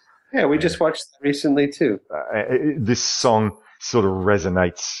Mind. Yeah, we just watched that recently too. This song sort of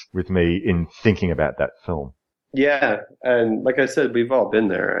resonates with me in thinking about that film. Yeah, and like I said, we've all been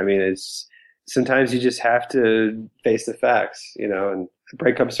there. I mean, it's sometimes you just have to face the facts, and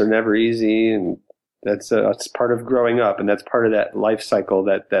breakups are never easy, and that's part of growing up, and that's part of that life cycle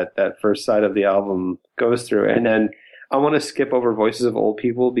that first side of the album goes through. And then I want to skip over Voices of Old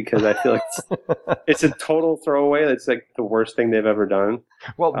People because I feel like it's a total throwaway. It's like the worst thing they've ever done.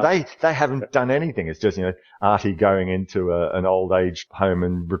 Well, they haven't done anything. It's just, Artie going into an old age home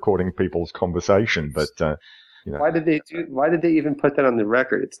and recording people's conversation. But, why did they even put that on the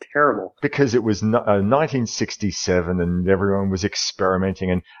record? It's terrible. Because it was 1967 and everyone was experimenting.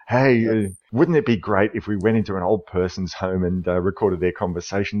 And hey, wouldn't it be great if we went into an old person's home and recorded their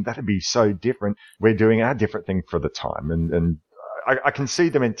conversation? That'd be so different. We're doing our different thing for the time. And I can see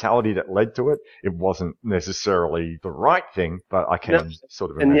the mentality that led to it. It wasn't necessarily the right thing, but I can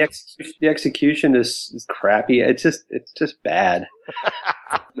sort of imagine. And the execution is crappy. It's just bad.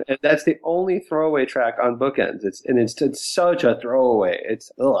 And that's the only throwaway track on Bookends. It's such a throwaway.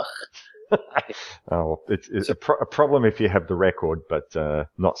 It's ugh. Oh, it's a problem if you have the record, but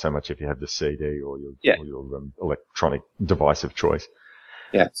not so much if you have the CD or your electronic device of choice.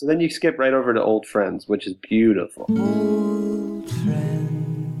 Yeah. So then you skip right over to Old Friends, which is beautiful. Old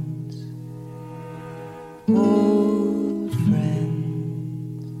friends,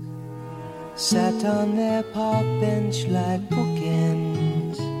 sat on their park bench like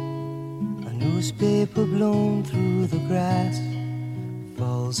bookends. A newspaper blown through the grass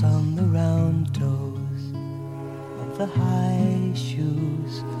falls on the round toes of the high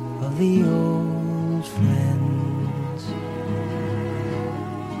shoes of the old friends.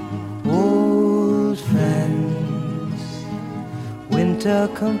 Old friends, winter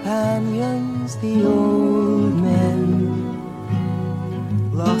companions, the old men,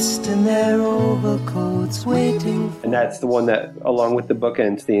 lost in their overcoats waiting. And that's the one that, along with the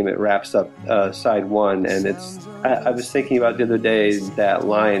Bookends theme, it wraps up side one. And I was thinking about the other day that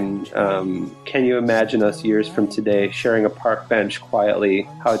line, can you imagine us years from today sharing a park bench quietly?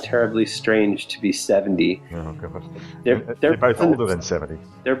 How terribly strange to be 70. Oh, God. They're both older than 70.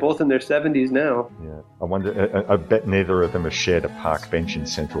 They're both in their 70s now. Yeah. I wonder, I bet neither of them have shared a park bench in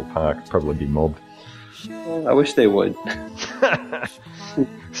Central Park. Probably be mobbed. Well, I wish they would.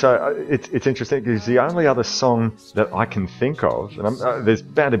 So it's interesting because the only other song that I can think of, and there's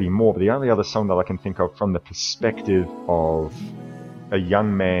bound to be more, but the only other song that I can think of from the perspective of a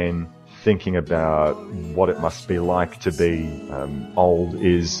young man thinking about what it must be like to be old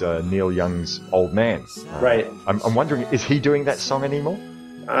is Neil Young's Old Man. Right. I'm wondering, is he doing that song anymore?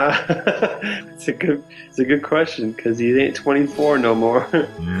 It's a good question, because he ain't 24 no more.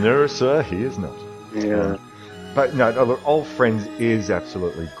 No, sir, he is not. Yeah. But no, look, Old Friends is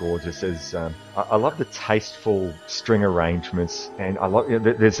absolutely gorgeous. I love the tasteful string arrangements, and I love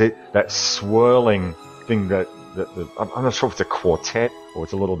there's that swirling thing that I'm not sure if it's a quartet or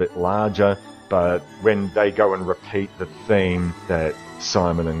it's a little bit larger, but when they go and repeat the theme that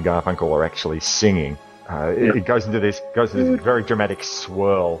Simon and Garfunkel are actually singing, it goes into this very dramatic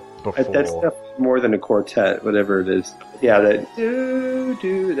swirl before. That's definitely more than a quartet, whatever it is. Yeah, that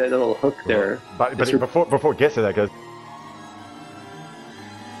that little hook there. But before it gets to that, it goes.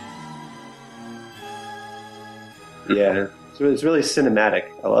 Yeah, so it's really cinematic.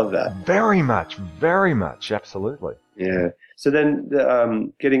 I love that. Very much, absolutely. Yeah. So then,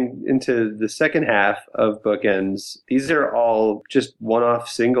 getting into the second half of Bookends, these are all just one-off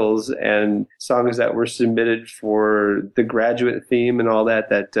singles and songs that were submitted for the Graduate theme and all that.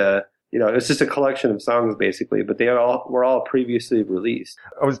 It's just a collection of songs basically, but they were all previously released.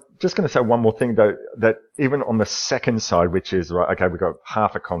 I was just going to say one more thing though, that even on the second side, which is, right, okay, we've got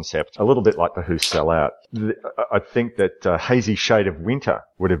half a concept, a little bit like the Who Sell Out. I think that Hazy Shade of Winter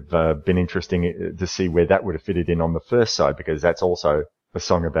would have been interesting to see where that would have fitted in on the first side, because that's also a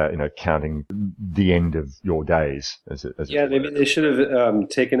song about, counting the end of your days. Maybe they should have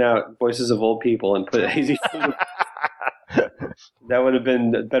taken out Voices of Old People and put Hazy Shade of That would have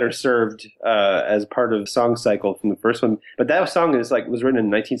been better served as part of the song cycle from the first one. But that song was written in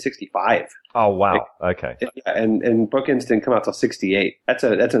 1965. Oh wow! Okay. And Bookends didn't come out till 68. That's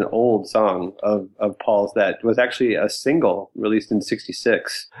an old song of Paul's that was actually a single released in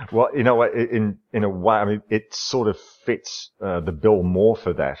 66. Well, you know what? In a way, I mean, it sort of fits the bill more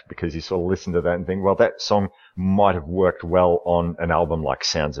for that, because you sort of listen to that and think, well, that song might have worked well on an album like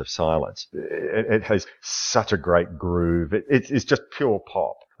Sounds of Silence. It has such a great groove. It's just pure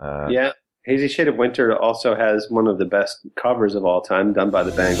pop. Yeah. Hazy Shade of Winter also has one of the best covers of all time done by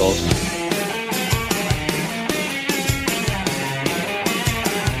the Bangles.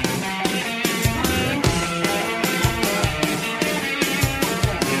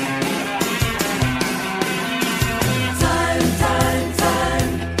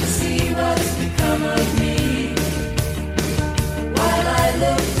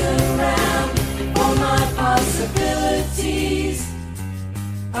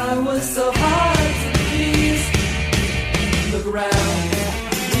 I was so hard to please. Look around,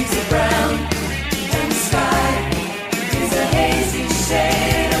 leaves are brown, and the sky is a hazy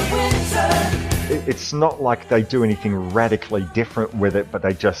shade of winter. It's not like they do anything radically different with it, but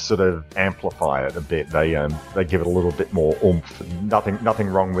they just sort of amplify it a bit. They give it a little bit more oomph. Nothing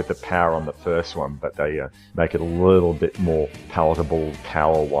wrong with the power on the first one, but they make it a little bit more palatable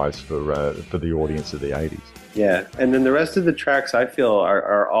power-wise for the audience of the 80s. Yeah, and then the rest of the tracks I feel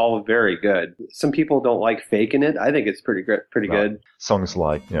are all very good. Some people don't like Faking It. I think it's pretty good. Songs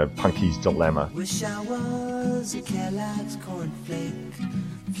like Punky's Dilemma. Wish I was a Kellogg's cornflake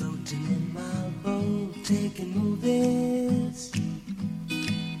floating in my bowl, taking movies,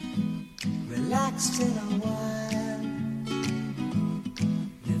 relaxed in a while,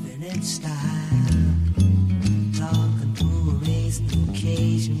 living in style, talking to a raisin who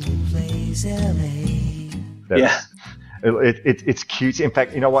occasionally plays LA. It's cute. In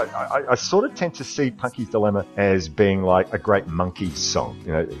fact, you know what? I sort of tend to see Punky's Dilemma as being like a great Monkees song.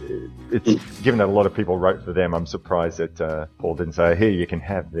 It's given that a lot of people wrote for them. I'm surprised that Paul didn't say, "Here, you can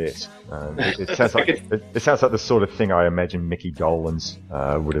have this." It sounds like the sort of thing I imagine Mickey Dolenz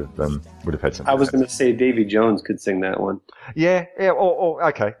would have had. I was going to say Davy Jones could sing that one. Yeah. Or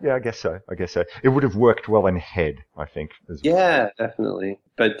okay. Yeah, I guess so. It would have worked well in Head, I think. Yeah, definitely.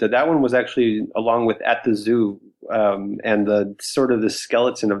 But that one was actually along with At the Zoo and the sort of the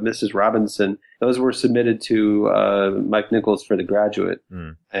skeleton of Mrs. Robinson. Those were submitted to Mike Nichols for The Graduate,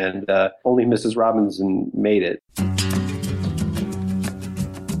 and only Mrs. Robinson made it.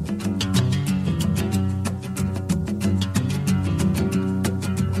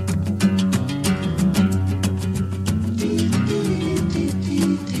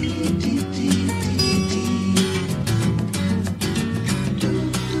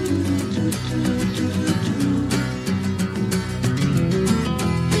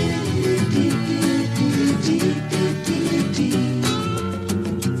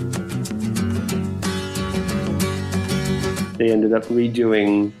 they ended up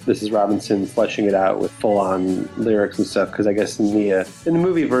redoing Mrs. Robinson, fleshing it out with full-on lyrics and stuff. Because I guess in the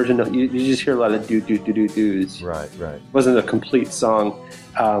movie version, you just hear a lot of do-do-do-do-do's. Right. It wasn't a complete song,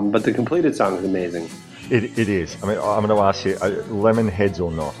 but the completed song is amazing. It is. I mean, I'm going to ask you, Lemonheads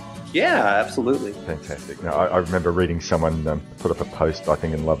or not? Yeah, absolutely. Fantastic. Now, I remember reading someone put up a post, I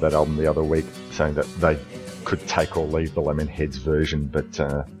think, in Love That Album the other week, saying that they could take or leave the Lemonheads version, but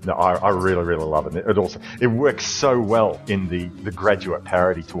no, I really, really love it. It works so well in the Graduate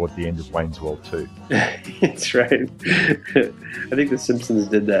parody towards the end of Wayne's World 2. That's right. I think The Simpsons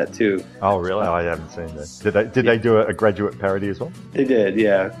did that too. Oh, really? I haven't seen that. Did they do a Graduate parody as well? They did,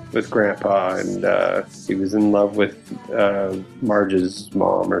 yeah, with Grandpa, and he was in love with Marge's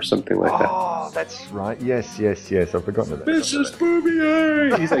mom or something like that. Oh, that's right. Yes. I've forgotten about that. Mrs.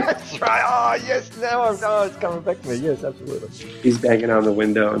 Boobier! He's like, that's right. Oh, yes. Now it's coming back to me. Yes, absolutely. He's banging on the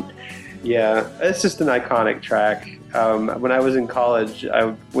window. And, yeah, it's just an iconic track. When I was in college,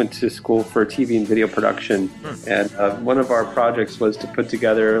 I went to school for TV and video production, and one of our projects was to put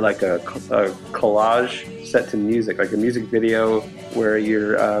together like a collage set to music, like a music video where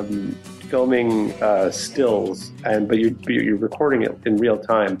you're filming stills, but you're recording it in real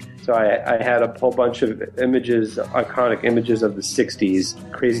time. So I had a whole bunch of images, iconic images of the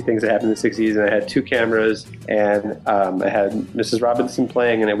 60s, crazy things that happened in the 60s, and I had two cameras, and I had Mrs. Robinson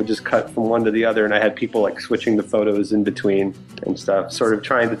playing, and it would just cut from one to the other, and I had people like switching the photos in between and stuff, sort of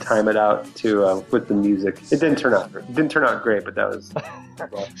trying to time it out to with the music. It didn't turn out great, but that was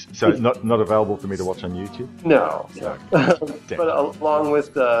so not available for me to watch on YouTube. No. But along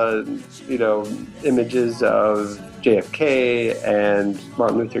with images of JFK and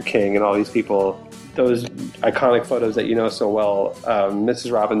Martin Luther King and all these people, those iconic photos that you know so well,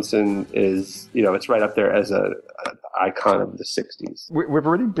 Mrs. Robinson is, it's right up there as an icon of the 60s. We've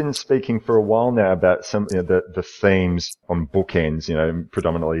already been speaking for a while now about some the themes on bookends,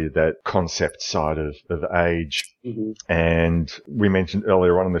 predominantly that concept side of age. Mm-hmm. And we mentioned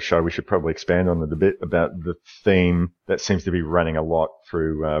earlier on in the show, we should probably expand on it a bit, about the theme that seems to be running a lot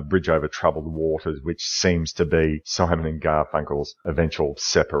through Bridge Over Troubled Waters, which seems to be Simon and Garfunkel's eventual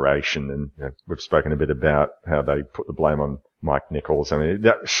separation. And we've spoken a bit about how they put the blame on Mike Nichols. I mean,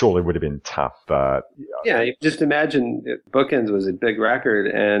 that surely would have been tough, but... Yeah, you just imagine Bookends was a big record,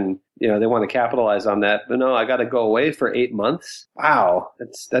 and, they want to capitalize on that. But no, I got to go away for 8 months? Wow,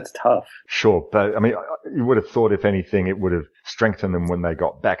 that's tough. Sure, but, I mean, you would have thought, if anything, it would have strengthened them when they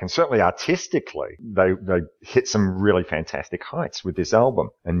got back. And certainly artistically, they hit some really fantastic heights with this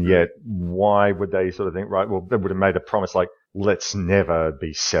album. And yet, why would they sort of think, right, well, they would have made a promise like, let's never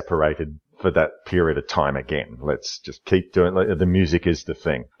be separated for that period of time again. Let's just keep doing it. The music is the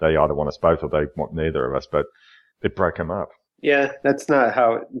thing. They either want us both or they want neither of us, but it broke them up. Yeah, that's not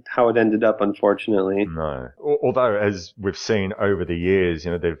how it ended up, unfortunately. No. Although, as we've seen over the years,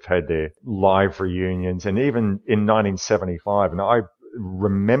 they've had their live reunions, and even in 1975, and I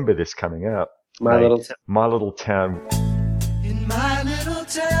remember this coming out. My Little Town. In my little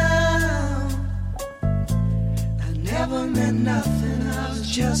town, I never meant nothing. I was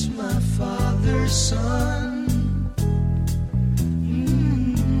just my father's son.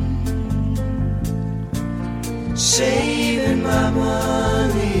 Saving my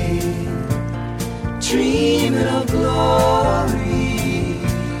money, dreaming of glory,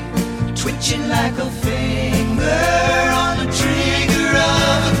 twitching like a finger on the trigger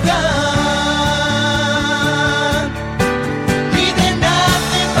of a gun, leaving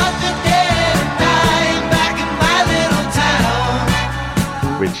nothing but the dead and dying back in my little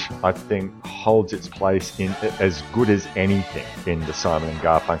town. Which I think holds its place in as good as anything in the Simon and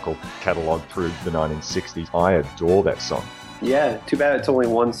Garfunkel catalogue through the 1960s. I adore that song. Yeah, too bad it's only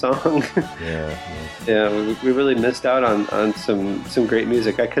one song. Yeah, we really missed out on some great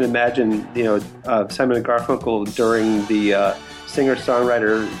music. I can imagine, Simon and Garfunkel during the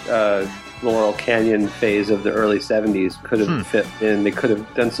singer-songwriter Laurel Canyon phase of the early 70s could have fit in. They could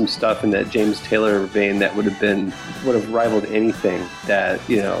have done some stuff in that James Taylor vein that would have rivaled anything that,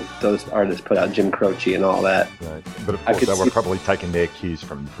 those artists put out, Jim Croce and all that. Right. But of course they were probably taking their cues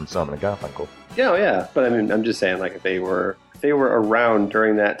from Simon and Garfunkel. Yeah. But I mean, I'm just saying, like, if they were around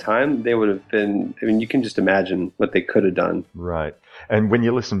during that time, they would have been, you can just imagine what they could have done. Right. And when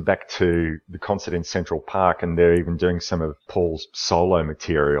you listen back to the concert in Central Park, and they're even doing some of Paul's solo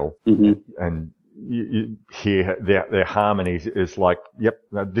material, mm-hmm. and you hear their harmonies is like, yep,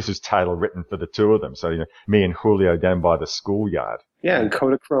 this is Taylor written for the two of them. So, me and Julio down by the schoolyard. Yeah, and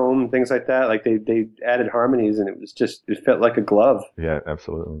Kodachrome, things like that. Like they added harmonies, and it felt like a glove. Yeah,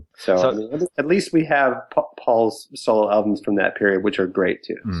 absolutely. So I mean, at least we have Paul's solo albums from that period, which are great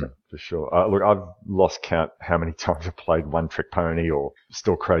too. So. For sure. Look, I've lost count how many times I played One Trick Pony or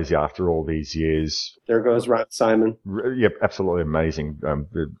Still Crazy after all these years. There goes Ron Simon. Yep, absolutely amazing.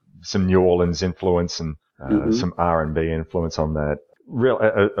 Some New Orleans influence and some R&B influence on that.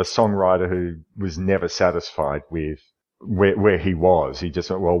 A songwriter who was never satisfied with where he was. He just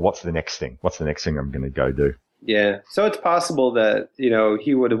went, well, what's the next thing? What's the next thing I'm going to go do? Yeah. So it's possible that,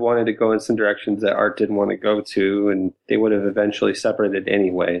 he would have wanted to go in some directions that Art didn't want to go to, and they would have eventually separated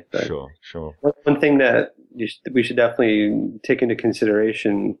anyway. But Sure. One thing that we should definitely take into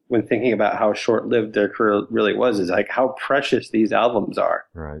consideration when thinking about how short-lived their career really was is like how precious these albums are.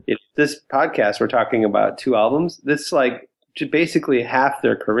 Right. If this podcast, we're talking about 2 albums, this is like basically half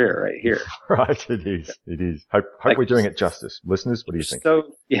their career right here. Right. It is. Hope we're doing it justice. Listeners, what do you think?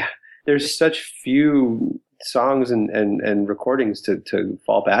 So, yeah, there's such few songs and recordings to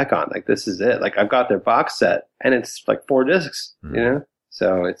fall back on. Like, this is it. Like, I've got their box set, and it's like 4 discs,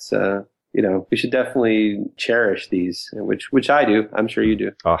 So it's, we should definitely cherish these, which I do. I'm sure you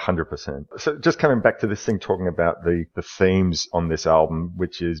do. 100%. So just coming back to this thing, talking about the themes on this album,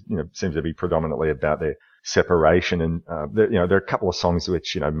 which is, seems to be predominantly about their separation. And, there are a couple of songs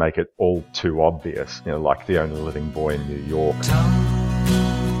which, make it all too obvious, like The Only Living Boy in New York.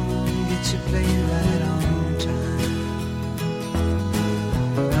 Don't get your plane right on time.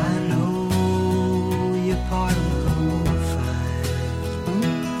 I know you're part of the whole fight.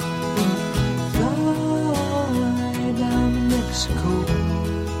 Fly down to Mexico.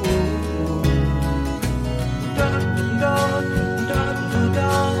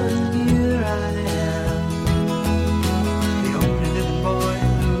 Here I am, the only living boy in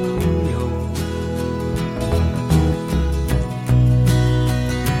New York.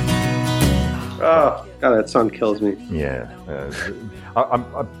 Oh, God, that song kills me. Yeah. I'm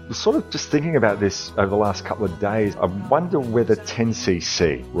sort of just thinking about this over the last couple of days. I wonder whether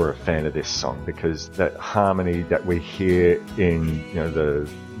 10cc were a fan of this song, because that harmony that we hear in the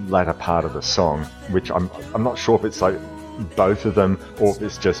latter part of the song, which I'm not sure if it's like both of them or if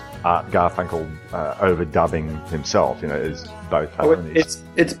it's just Art Garfunkel overdubbing himself, is both harmonies.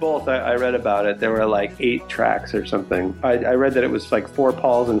 It's both. I read about it. There were like 8 tracks or something. I read that it was like 4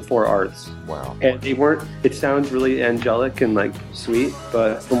 Pauls and 4 Arts. Wow. And they weren't, it sounds really angelic and like sweet,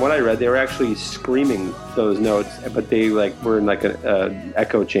 but from what I read, they were actually screaming those notes, but they like were in like an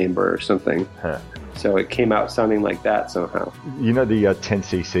echo chamber or something. Huh. So it came out sounding like that somehow. The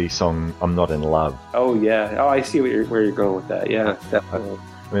 10cc song, I'm Not in Love. Oh, yeah. Oh, I see where you're going with that. Yeah, definitely.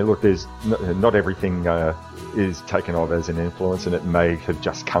 I mean, look, there's not everything is taken of as an influence, and it may have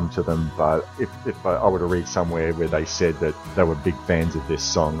just come to them, but if I were to read somewhere where they said that they were big fans of this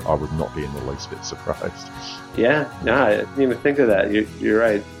song, I would not be in the least bit surprised. Yeah, no, I didn't even think of that. You're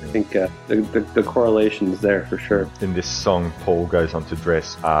right. I think the correlation is there for sure. In this song, Paul goes on to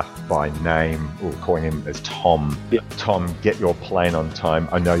address Art by name, or calling him as Tom. Yep. Tom, get your plane on time.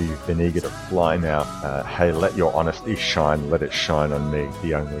 I know you've been eager to fly now. Hey, let your honesty shine. Let it shine on me,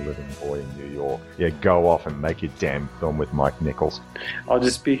 the only living boy in New York. Yeah, go off and make your damn film with Mike Nichols. I'll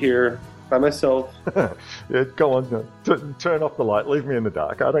just be here by myself. Yeah, go on. Turn off the light. Leave me in the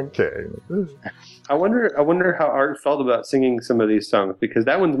dark. I don't care. I wonder how Art felt about singing some of these songs, because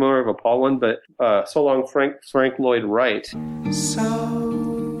that one's more of a Paul one, but So Long Frank Lloyd Wright. So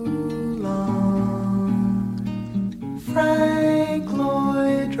long, Frank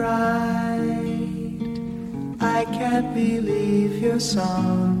Lloyd Wright. I can't believe your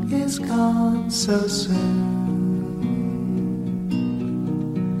song is gone so soon.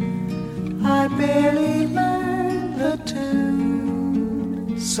 I barely learned the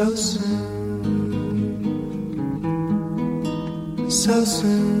tune so soon. So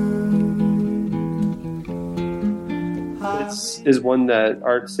soon. This is one that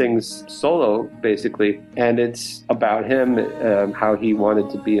Art sings solo, basically, and it's about him, how he wanted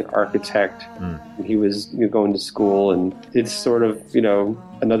to be an architect. He was going to school, and it's sort of,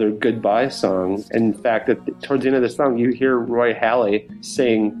 another goodbye song. In fact, towards the end of the song, you hear Roy Halley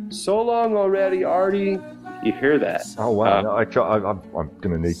saying, "So long already, Artie." You hear that. Oh, wow. I'm going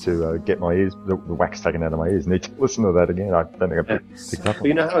to need to get my ears, the wax taken out of my ears. Need to listen to that again. I don't think I picked up on it.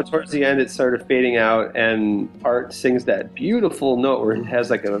 You know how towards the end it started fading out and Art sings that beautiful note where he has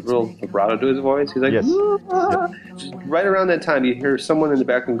like a real vibrato to his voice? He's like, yes. Just right around that time you hear someone in the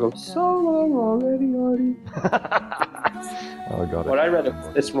background go, "So long already, Artie." Oh, got it. What I read,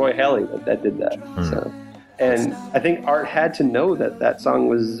 it's Roy Haley that did that. So. And I think Art had to know that song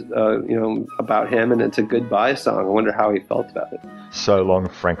was, about him, and it's a goodbye song. I wonder how he felt about it. So long,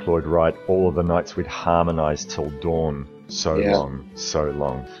 Frank Lloyd Wright. All of the nights we'd harmonise till dawn. So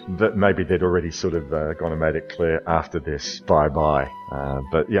long. That maybe they'd already sort of gone and made it clear after this, bye-bye.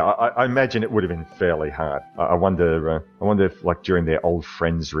 But yeah, I imagine it would have been fairly hard. I wonder if, like, during their old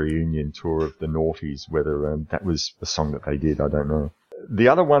friends reunion tour of the Naughties, whether that was a song that they did. I don't know. The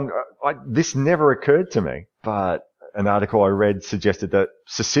other one, this never occurred to me, but an article I read suggested that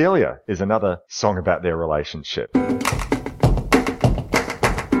Cecilia is another song about their relationship.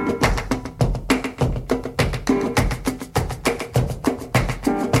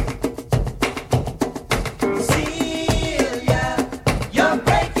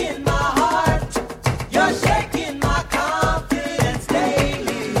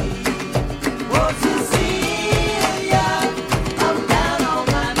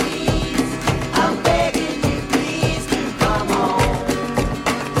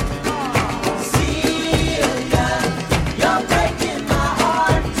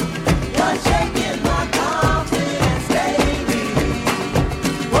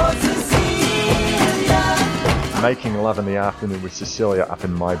 Making love in the afternoon with Cecilia up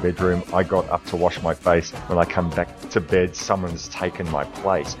in my bedroom. I got up to wash my face. When I come back to bed, someone's taken my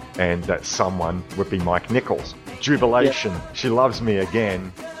place. And that someone would be Mike Nichols. Jubilation. Yeah. She loves me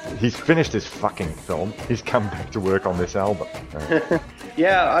again. He's finished his fucking film. He's come back to work on this album.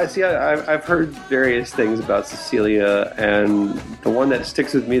 Yeah, I've heard various things about Cecilia, and the one that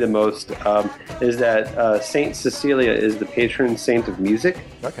sticks with me the most is that Saint Cecilia is the patron saint of music.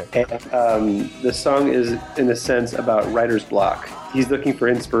 Okay. And the song is, in a sense, about writer's block. He's looking for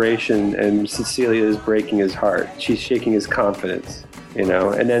inspiration, and Cecilia is breaking his heart. She's shaking his confidence, and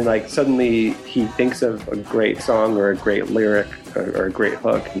then, like, suddenly he thinks of a great song or a great lyric or a great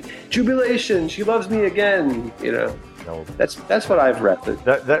hook. Jubilation, she loves me again, No, that's what I've read.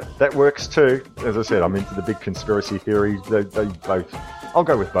 That works too. As I said, I'm into the big conspiracy theories. They both. I'll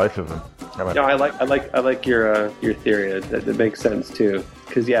go with both of them. No, I like your theory. That makes sense too.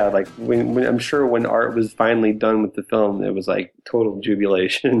 Because like when I'm sure when Art was finally done with the film, it was like total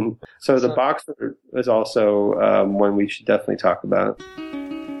jubilation. So the Boxer is also one we should definitely talk about.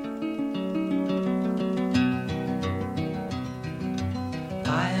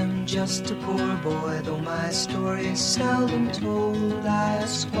 Just a poor boy, though my story is seldom told. I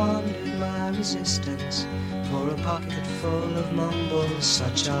squandered my resistance for a pocket full of mumbles.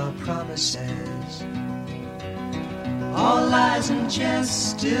 Such are promises, all lies and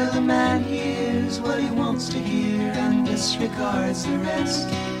jest. Still a man hears what he wants to hear and disregards the rest.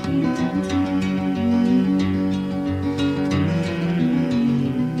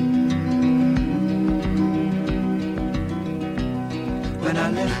 When I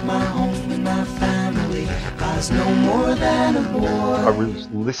left my home and my family, I was no more than a boy. I was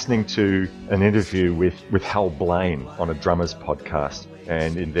listening to an interview with Hal Blaine on a Drummers podcast,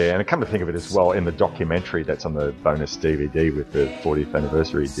 and in there, and I come to think of it as well, in the documentary that's on the bonus DVD with the 40th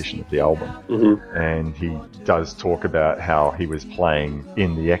anniversary edition of the album. Mm-hmm. And he does talk about how he was playing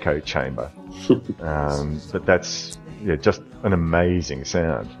in the echo chamber. But that's just an amazing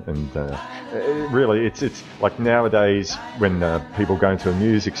sound, and really, it's like nowadays when people go into a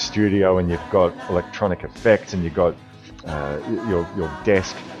music studio and you've got electronic effects and you've got your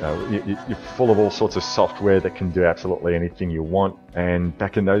desk, you're full of all sorts of software that can do absolutely anything you want. And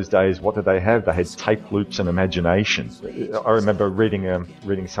back in those days, what did they have? They had tape loops and imagination. I remember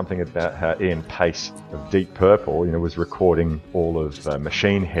reading something about how Ian Pace of Deep Purple, was recording all of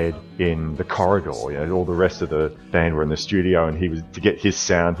Machine Head in the corridor. All the rest of the band were in the studio, and he was, to get his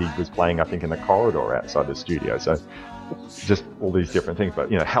sound, he was playing, I think, in the corridor outside the studio. So just all these different things.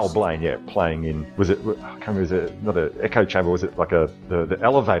 But Hal Blaine, playing in, was it not an echo chamber? Was it like the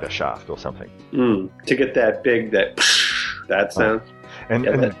elevator shaft or something? To get that big that sound.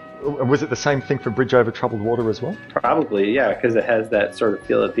 And was it the same thing for Bridge Over Troubled Water as well? Probably, yeah, because it has that sort of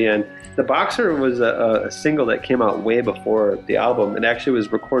feel at the end. The Boxer was a single that came out way before the album. It actually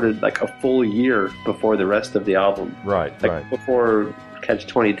was recorded like a full year before the rest of the album. Right. Before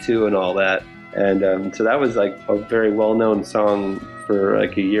Catch-22 and all that. And so that was like a very well-known song for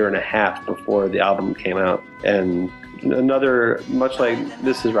like a year and a half before the album came out. And another, much like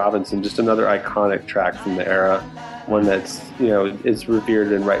Mrs. Robinson, just another iconic track from the era. One that's, is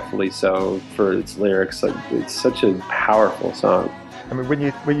revered, and rightfully so, for its lyrics. It's such a powerful song. I mean,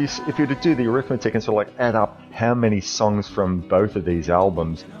 if you were to do the arithmetic and sort of like add up how many songs from both of these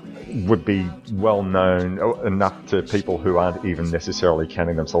albums would be well known enough to people who aren't even necessarily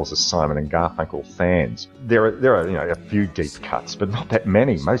counting themselves as Simon and Garfunkel fans. There are a few deep cuts, but not that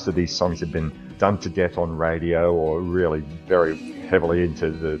many. Most of these songs have been done to death on radio or really very heavily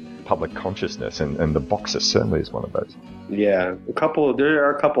into the public consciousness, and The Boxer certainly is one of those. Yeah, there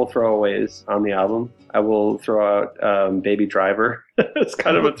are a couple throwaways on the album. I will throw out Baby Driver. It's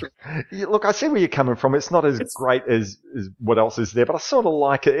kind of a look, I see where you're coming from. It's not as great as what else is there, but I sort of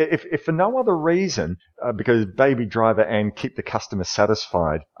like it. If for no other reason, because Baby Driver and Keep the Customer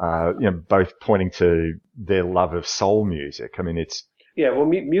Satisfied, both pointing to their love of soul music. I mean, it's yeah. Well,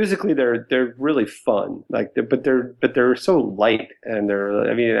 musically, they're really fun. But they're so light, and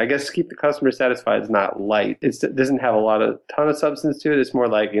I guess Keep the Customer Satisfied is not light. It doesn't have a ton of substance to it. It's more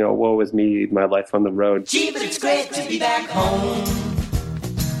like, woe is me, my life on the road. Gee, but it's great to be back home.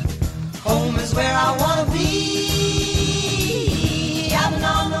 Home is where I want to be. I've been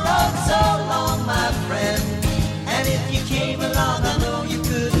on the road so long, my friend. And if you came along, I know you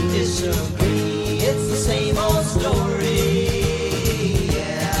couldn't disagree. It's the same old story.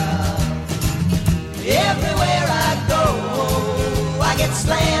 Yeah. Everywhere I go, I get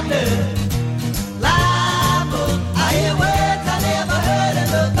slandered, libeled. I hear words I never heard in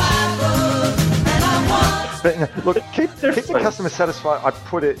the Bible. And I want... But look, keep the customer satisfied. I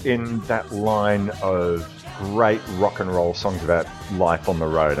put it in that line of great rock and roll songs about life on the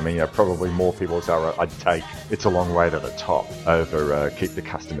road. I mean, probably more people I'd take It's a Long Way to the Top over Keep the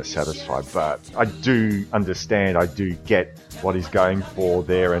Customer Satisfied. But I do understand, I do get what he's going for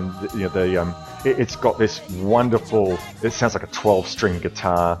there, and it's got this wonderful, it sounds like a 12-string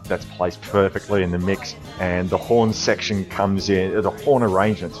guitar that's placed perfectly in the mix, and the horn section comes in, the horn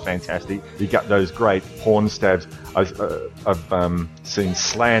arrangement's fantastic. You got those great horn stabs. I've seen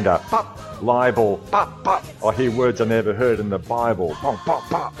slander, pop, libel, pop, pop. I hear words I never heard in the Bible, pop, pop,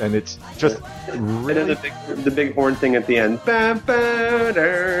 pop, and it's just really... And the big horn thing at the end. Yeah,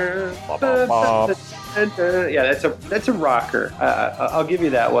 that's a rocker. I'll give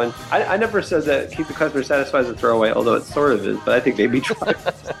you that one. I never said that Keep the Customer Satisfied is a throwaway, although it sort of is, but I think Baby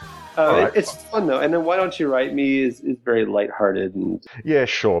Driver. Right. It's fun though, and then Why Don't You Write Me is very lighthearted. And yeah,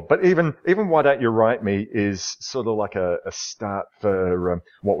 sure, but even Why Don't You Write Me is sort of like a start for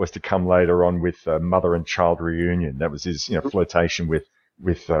what was to come later on with Mother and Child Reunion. That was his flirtation with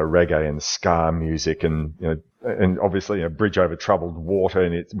reggae and ska music, and and obviously Bridge Over Troubled Water,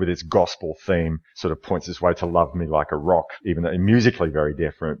 and with its gospel theme sort of points its way to Love Me Like a Rock, even though musically very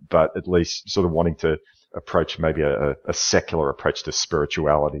different, but at least sort of wanting to approach maybe a secular approach to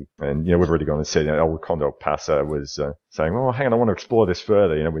spirituality. And we've already gone and said El Condo Pasa was saying, well, hang on, I want to explore this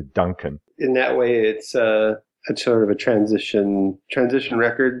further, with Duncan. In that way, it's a sort of a transition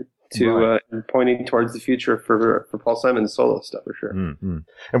record to pointing towards the future for Paul Simon's solo stuff, for sure. Mm-hmm.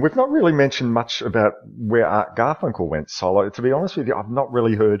 And we've not really mentioned much about where Art Garfunkel went solo. To be honest with you, I've not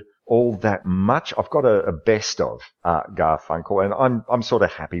really heard all that much. I've got a best of Art Garfunkel, and I'm sort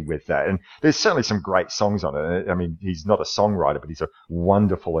of happy with that. And there's certainly some great songs on it. I mean, he's not a songwriter, but he's a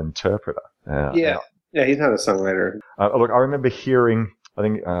wonderful interpreter. Yeah, he's not a songwriter. Look, I remember hearing, I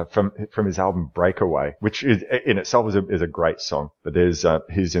think, from his album Breakaway, which is in itself is a great song, but there's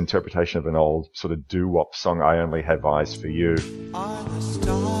his interpretation of an old sort of doo-wop song, I Only Have Eyes for You. Are the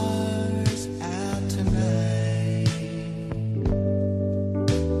stars out tonight?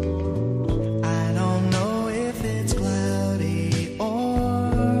 I don't know if it's cloudy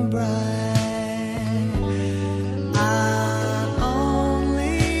or bright. I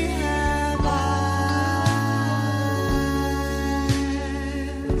only have eyes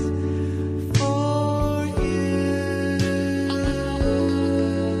for you,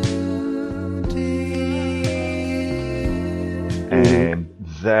 dear. And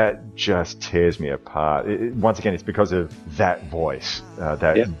that just tears me apart. Once again, it's because of that voice,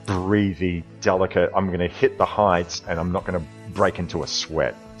 that breathy, delicate, I'm going to hit the heights and I'm not going to break into a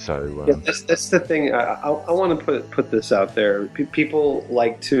sweat. So that's the thing. I want to put this out there. People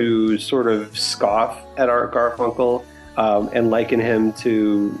like to sort of scoff at Art Garfunkel and liken him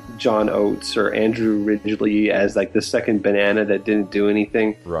to John Oates or Andrew Ridgeley as like the second banana that didn't do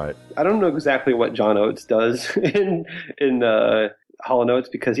anything. Right. I don't know exactly what John Oates does in Hall & Oates,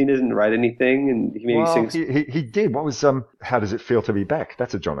 because he doesn't write anything, and he sings. He did. What was How Does It Feel to Be Back?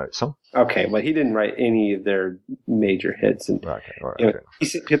 That's a John Oates song. Okay, but he didn't write any of their major hits. And okay.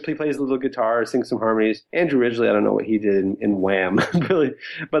 He plays a little guitar, sings some harmonies. Andrew Ridgeley, I don't know what he did in Wham, really,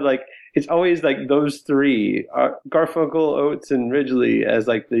 but like it's always like those three, Garfunkel, Oates, and Ridgeley as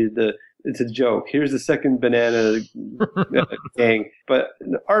like the it's a joke. Here's the second banana gang. But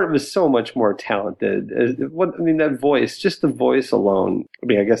Art was so much more talented. That voice, just the voice alone. I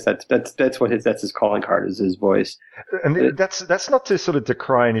mean, I guess that's his calling card, is his voice. And that's not to sort of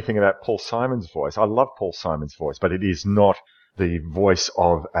decry anything about Paul Simon's voice. I love Paul Simon's voice, but it is not the voice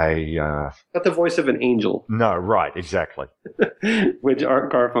of not the voice of an angel. No, right, exactly. Which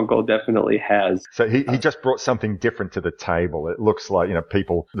Art Garfunkel definitely has. So he just brought something different to the table. It looks like,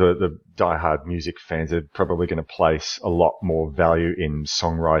 people, the diehard music fans are probably going to place a lot more value in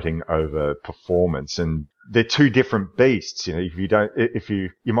songwriting over performance, and they're two different beasts. If you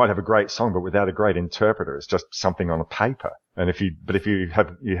might have a great song, but without a great interpreter, it's just something on a paper. And if you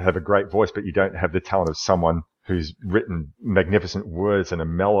have a great voice, but you don't have the talent of someone who's written magnificent words and a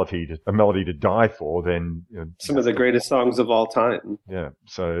melody to die for, then some of the greatest songs of all time. Yeah.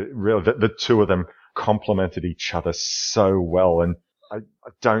 So really, the two of them complemented each other so well, and I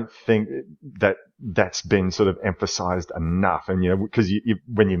don't think that's been sort of emphasized enough. And, because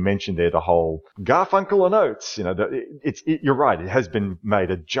when you mentioned there the whole Garfunkel and Oates, you're right. It has been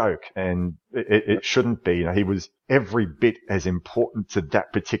made a joke, and it shouldn't be. He was every bit as important to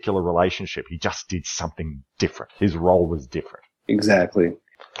that particular relationship. He just did something different. His role was different. Exactly.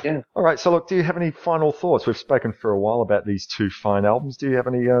 Yeah. All right. So look, do you have any final thoughts? We've spoken for a while about these two fine albums. Do you have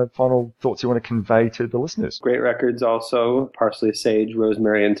any final thoughts you want to convey to the listeners? Great records also. Parsley, Sage,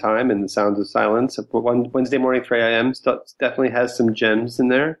 Rosemary and Thyme, and The Sounds of Silence. Wednesday Morning 3 a.m. definitely has some gems in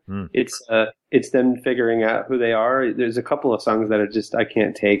there. Mm. It's them figuring out who they are. There's a couple of songs that are just, I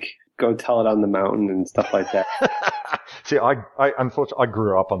can't take. Go Tell It on the Mountain and stuff like that. See, I unfortunately, I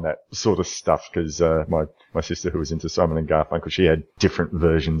grew up on that sort of stuff because my sister, who was into Simon and Garfunkel, she had different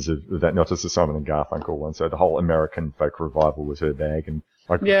versions of that, not just the Simon and Garfunkel one. So the whole American folk revival was her bag. And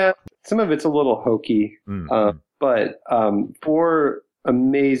yeah, some of it's a little hokey, but for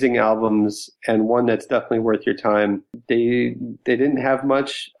amazing albums and one that's definitely worth your time. They didn't have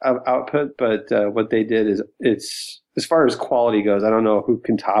much output, but what they did is it's. As far as quality goes, I don't know who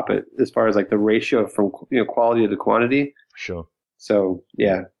can top it as far as like the ratio from quality to quantity. Sure. So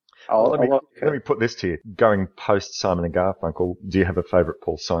yeah. Let me put this to you. Going post Simon and Garfunkel, do you have a favorite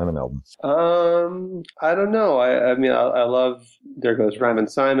Paul Simon album? I don't know. I mean, I love There Goes Rhymin'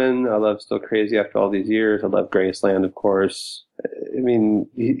 Simon. I love Still Crazy After All These Years. I love Graceland, of course. I mean,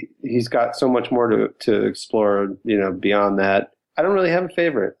 he's got so much more to explore, beyond that. I don't really have a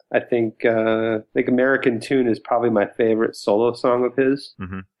favorite. I think American Tune is probably my favorite solo song of his,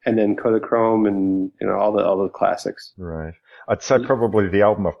 and then Kodachrome and all the classics. Right. I'd say probably the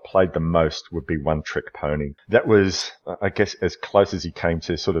album I've played the most would be One Trick Pony. That was, I guess, as close as he came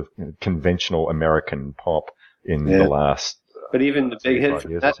to sort of conventional American pop in the last. But even the big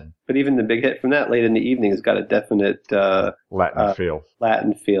hit from that, Late in the Evening, has got a definite Latin feel.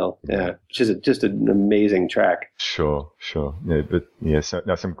 Latin feel, yeah, which is just an amazing track. Sure. Yeah, but yeah,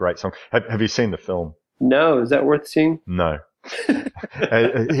 some great songs. Have you seen the film? No, is that worth seeing? No.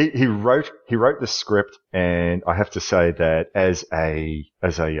 He wrote the script, and I have to say that as a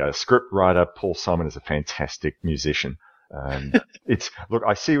script writer, Paul Simon is a fantastic musician. Look,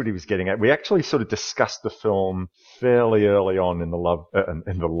 I see what he was getting at. We actually sort of discussed the film fairly early on in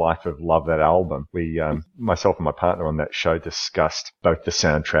the life of Love That Album. We, myself and my partner on that show, discussed both the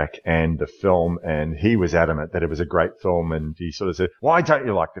soundtrack and the film, and he was adamant that it was a great film, and he sort of said, "Why don't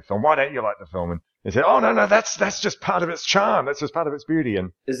you like the film? Why don't you like the film?" And he said, "Oh, no, that's just part of its charm. That's just part of its beauty."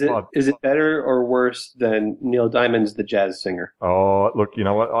 And is it better or worse than Neil Diamond's The Jazz Singer? Oh, look, you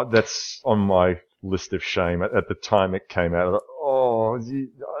know what? That's on my list of shame. At the time it came out,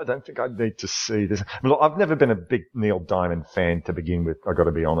 I don't think I need to see this. I mean, look, I've never been a big Neil Diamond fan to begin with, I've got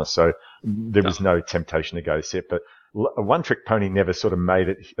to be honest, so there was no temptation to go see it, but One Trick Pony never sort of made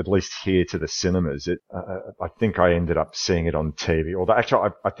it, at least here, to the cinemas. I think I ended up seeing it on TV. Although actually,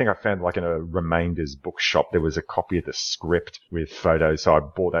 I think I found like in a Remainders bookshop, there was a copy of the script with photos. So I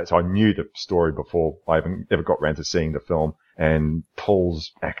bought that. So I knew the story before I ever got around to seeing the film. And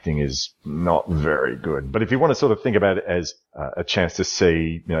Paul's acting is not very good. But if you want to sort of think about it as a chance to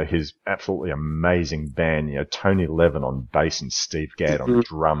see, his absolutely amazing band, Tony Levin on bass and Steve Gadd on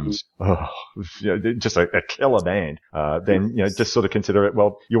drums, just a killer band, then, just sort of consider it,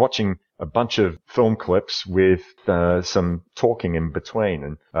 well, you're watching a bunch of film clips with some talking in between.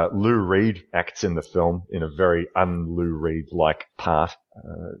 And Lou Reed acts in the film in a very un-Lou Reed-like part.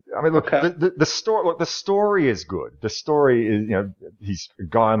 I mean, look, the story is good. The story is, he's a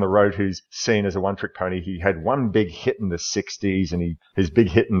guy on the road who's seen as a one-trick pony. He had one big hit in the 60s, and his big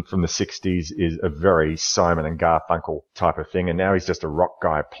hit from the 60s is a very Simon and Garfunkel type of thing, and now he's just a rock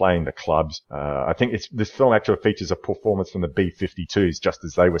guy playing the clubs. I think this film actually features a performance from the B-52s just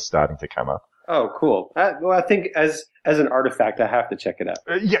as they were starting to come up. Oh, cool. Well, I think as an artifact, I have to check it out.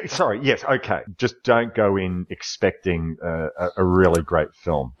 Yes, okay. Just don't go in expecting a really great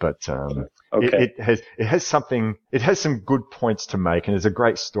film, but okay. It has some good points to make, and there's a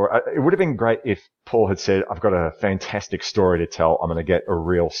great story. It would have been great if Paul had said, "I've got a fantastic story to tell. I'm going to get a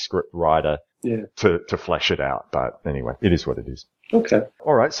real script writer to flesh it out." But anyway, it is what it is. Okay.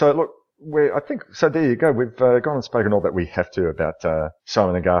 All right. So look. I think, so there you go. We've gone and spoken all that we have to about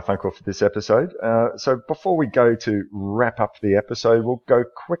Simon and Garfunkel for this episode. So before we go to wrap up the episode, we'll go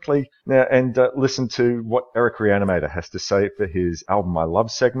quickly now and listen to what Eric Reanimator has to say for his Album I Love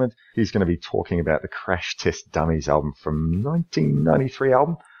segment. He's going to be talking about the Crash Test Dummies album from 1993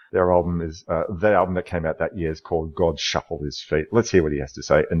 album. Their album is, that album that came out that year is called God Shuffled His Feet. Let's hear what he has to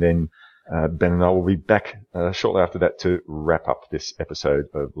say, and then Ben and I will be back shortly after that to wrap up this episode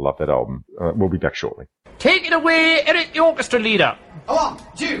of Love That Album. We'll be back shortly. Take it away, Eric, the orchestra leader. I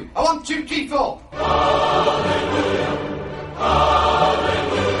want 2, 3, 4. Hallelujah, hallelujah,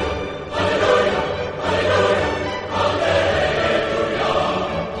 hallelujah, hallelujah.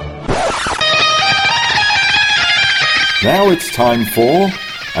 Now it's time for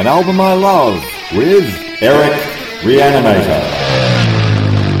An Album I Love with Eric Reanimator.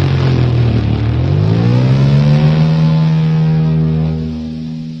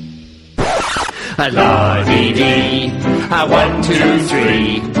 La-dee-dee, 1, 2,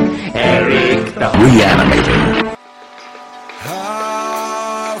 3, Eric the Reanimator.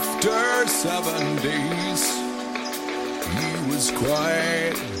 After 7 days, he was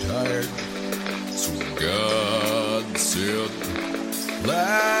quite tired, so God said,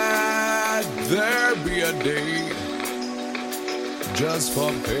 let there be a day just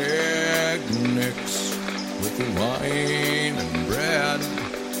for picnics with wine and bread.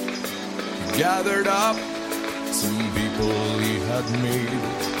 Gathered up some people he had made,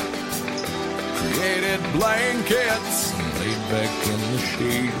 created blankets and laid back in the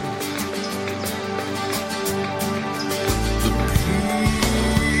shade. The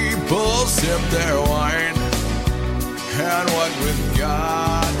people sipped their wine, and what with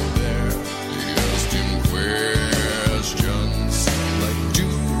God there, they asked him questions like, do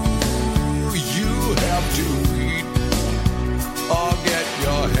you have to eat or get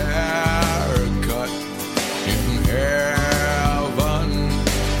your hair heaven?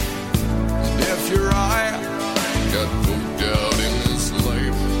 If your eye got poked out in this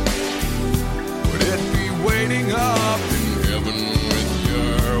life, would it be waiting up in heaven with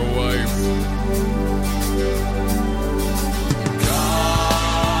your wife?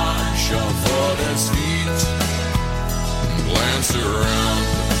 God shuffled his feet and glanced around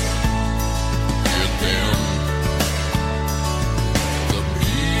at them. The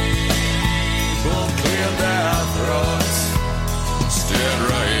people cleared their throats and stared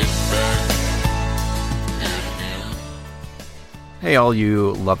right back at him. Hey, all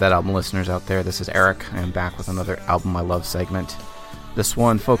you Love That Album listeners out there, this is Eric. I am back with another Album I Love segment. This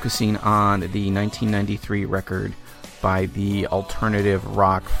one focusing on the 1993 record by the alternative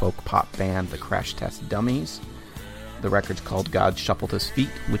rock folk pop band The Crash Test Dummies. The record's called God Shuffled His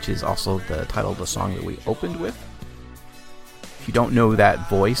Feet, which is also the title of the song that we opened with. If you don't know that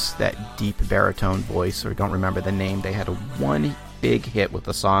voice, that deep baritone voice, or don't remember the name, they had one big hit with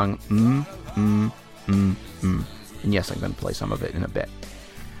the song And yes, I'm going to play some of it in a bit.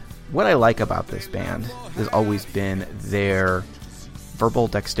 What I like about this band has always been their verbal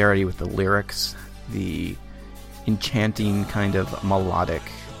dexterity with the lyrics, the enchanting kind of melodic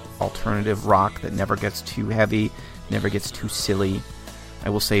alternative rock that never gets too heavy, never gets too silly. I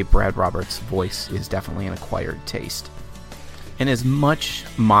will say Brad Roberts' voice is definitely an acquired taste. And as much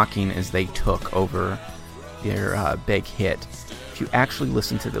mocking as they took over their big hit, if you actually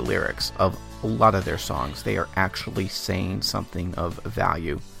listen to the lyrics of a lot of their songs, they are actually saying something of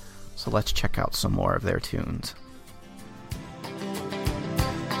value. So let's check out some more of their tunes.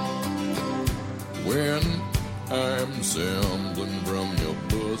 When I'm sampling from your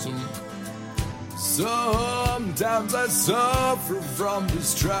bosom, sometimes I suffer from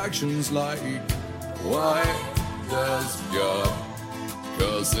distractions like, why does God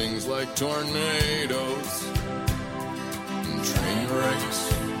cause things like tornadoes and train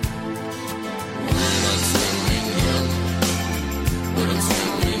wrecks? We're not swimming in, we're not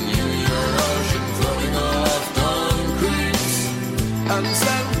swimming in your ocean, floating off concretes and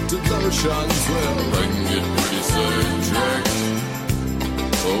scented lotions. Well, I can get pretty sidetracked,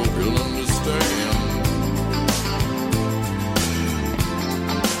 hope you'll understand.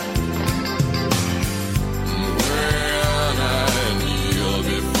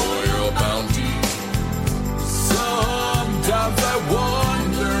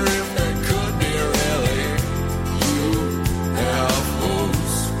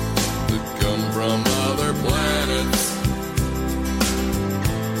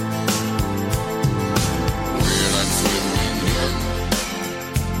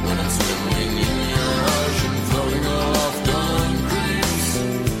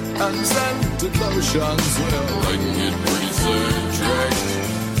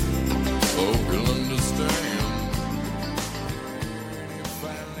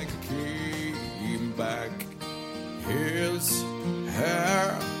 His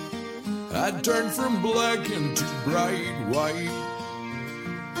hair had turned from black into bright white.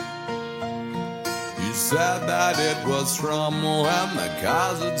 He said that it was from when the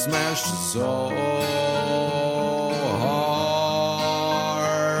cars had smashed his soul hard.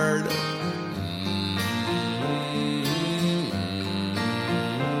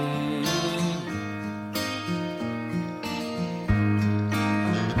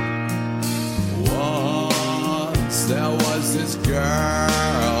 Once there was this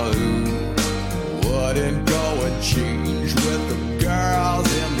girl who wouldn't go and change with the girls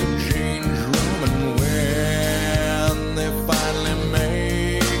in the change room, and when they finally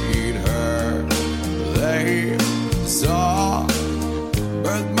made her, they saw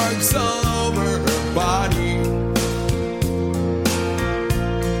birthmarks all over her body.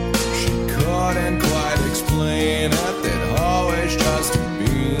 She couldn't quite explain it, they'd always just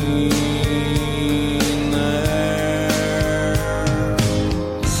been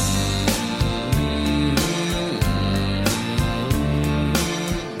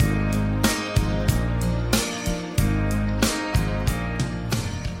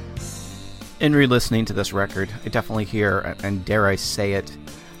In re-listening to this record, I definitely hear, and dare I say it,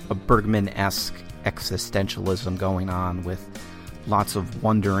 a Bergman-esque existentialism going on with lots of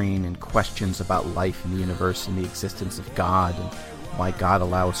wondering and questions about life in the universe and the existence of God and why God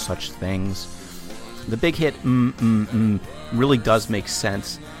allows such things. The big hit, really does make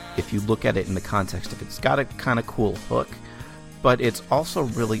sense if you look at it in the context of it's got a kind of cool hook, but it's also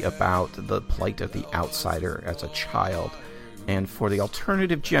really about the plight of the outsider as a child. And for the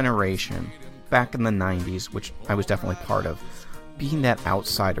alternative generation, back in the 90s, which I was definitely part of, being that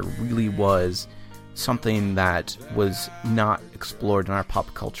outsider really was something that was not explored in our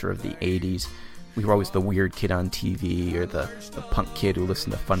pop culture of the 80s. We were always the weird kid on TV or the punk kid who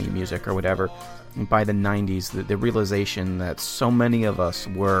listened to funny music or whatever. And by the 90s, the realization that so many of us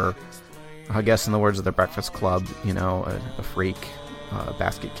were, I guess in the words of the Breakfast Club, you know, a freak, a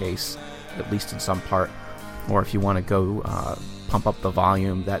basket case, at least in some part. Or if you want to go pump up the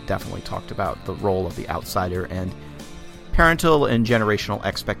volume, that definitely talked about the role of the outsider and parental and generational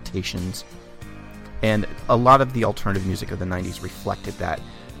expectations. And a lot of the alternative music of the 90s reflected that.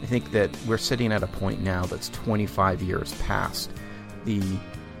 I think that we're sitting at a point now that's 25 years past the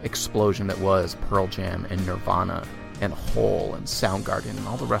explosion that was Pearl Jam and Nirvana and Hole and Soundgarden and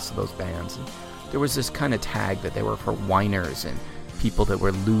all the rest of those bands. And there was this kind of tag that they were for whiners and people that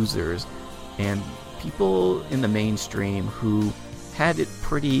were losers, and people in the mainstream who had it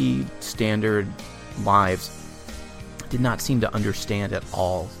pretty standard lives did not seem to understand at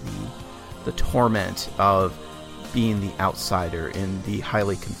all the torment of being the outsider in the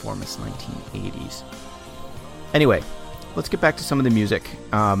highly conformist 1980s. Anyway, let's get back to some of the music.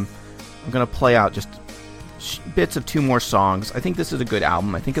 I'm going to play out just bits of two more songs. I think this is a good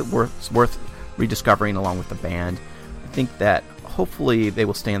album. I think it's worth rediscovering along with the band. I think that hopefully they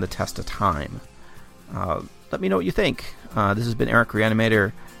will stand the test of time. Let me know what you think. This has been Eric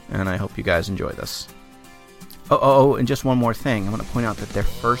Reanimator, and I hope you guys enjoy this. Oh, and just one more thing. I want to point out that their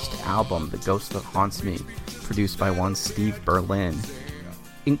first album, The Ghost That Haunts Me, produced by one Steve Berlin,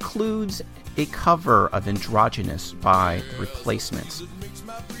 includes a cover of Androgynous by The Replacements.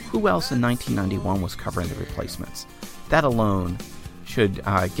 Who else in 1991 was covering The Replacements? That alone should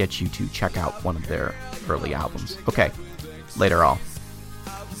get you to check out one of their early albums. Okay, later all.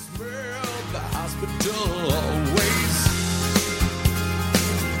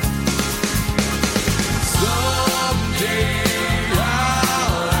 Someday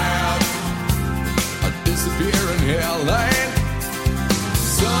I'll have a disappearing hairline.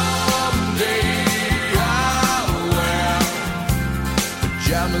 Someday I'll wear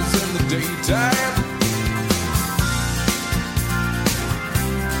pajamas in the daytime.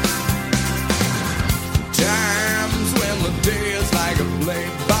 Times when the day is like a play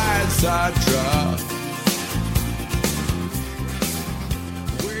by Sartre.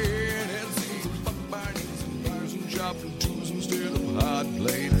 Hard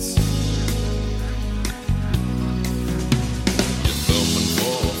blades. Your thumb and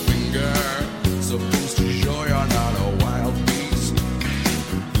forefinger supposed to show you're not a wild beast.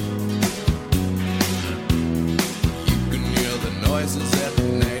 You can hear the noises at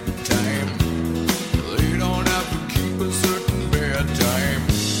night time. They don't have to keep a certain bedtime.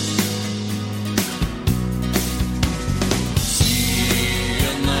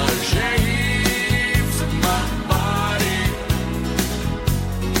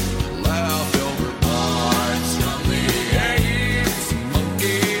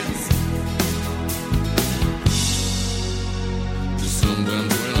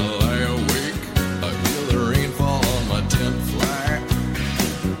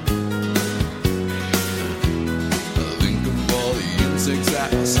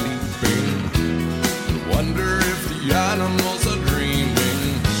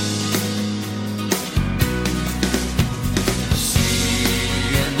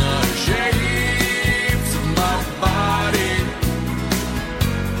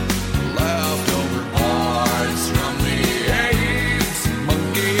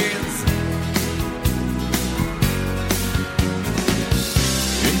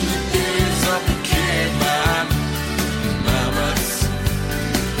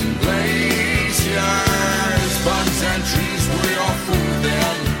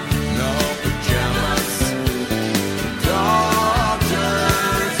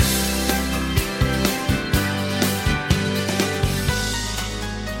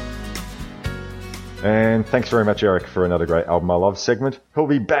 Thanks very much, Eric, for another great Album I Love segment. He'll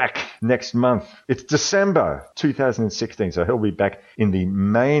be back next month. It's December 2016, so he'll be back in the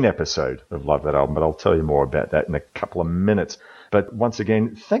main episode of Love That Album, but I'll tell you more about that in a couple of minutes. But once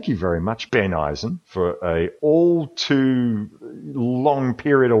again, thank you very much, Ben Eisen, for a all too long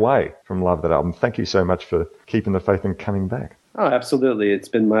period away from Love That Album. Thank you so much for keeping the faith and coming back. Oh, absolutely. It's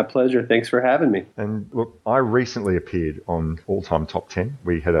been my pleasure. Thanks for having me. And look, I recently appeared on All Time Top 10.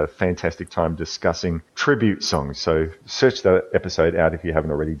 We had a fantastic time discussing tribute songs. So search that episode out if you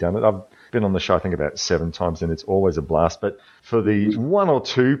haven't already done it. I've been on the show, I think, about 7 times, and it's always a blast. But for the 1 or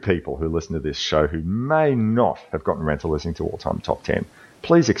 2 people who listen to this show who may not have gotten around to listening to All Time Top 10,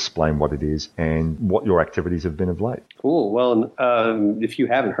 please explain what it is and what your activities have been of late. Cool. Well, if you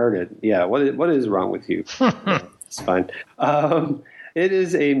haven't heard it, yeah, what is wrong with you? It's fine. It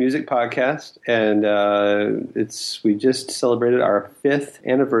is a music podcast, and we just celebrated our 5th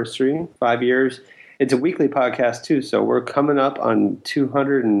anniversary, 5 years. It's a weekly podcast too, so we're coming up on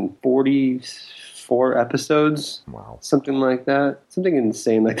 244 episodes. Wow. Something like that. Something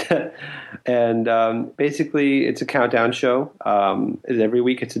insane like that. And basically, it's a countdown show. Every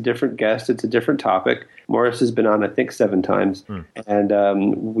week, it's a different guest. It's a different topic. Morris has been on, I think, 7 times.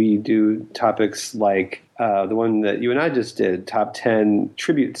 And we do topics like the one that you and I just did, top 10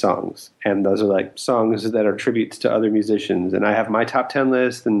 tribute songs. And those are like songs that are tributes to other musicians. And I have my top 10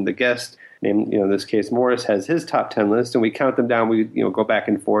 list, and the guest, named, in this case, Morris, has his top 10 list, and we count them down. We go back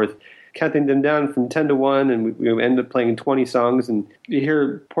and forth, counting them down from 10 to 1, and we end up playing 20 songs. And you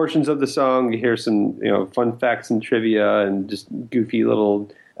hear portions of the song, you hear some fun facts and trivia, and just goofy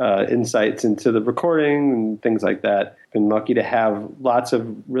little insights into the recording and things like that. Been lucky to have lots of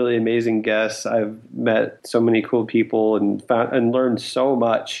really amazing guests. I've met so many cool people and learned so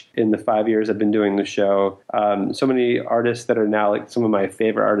much in the 5 years I've been doing the show. So many artists that are now like some of my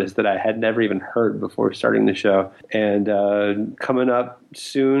favorite artists that I had never even heard before starting the show. And coming up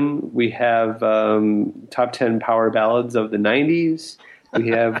soon, we have top 10 power ballads of the 90s. We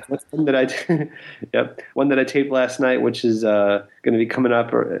have one that I taped last night, which is going to be coming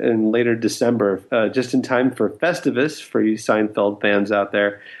up in later December, just in time for Festivus, for you Seinfeld fans out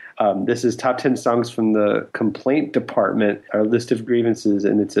there. This is top 10 songs from the complaint department, our list of grievances,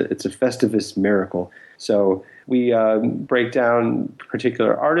 and it's a Festivus miracle. So we break down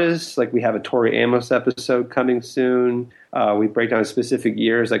particular artists, like we have a Tori Amos episode coming soon. We break down specific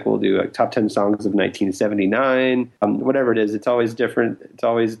years, like we'll do like top 10 songs of 1979. Whatever it is, it's always different. It's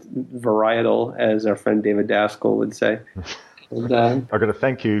always varietal, as our friend David Daskell would say. And, I've got to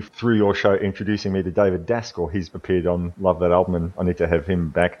thank you through your show introducing me to David Daskell. He's appeared on Love That Album, and I need to have him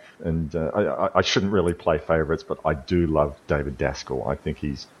back. And I shouldn't really play favourites, but I do love David Daskell. I think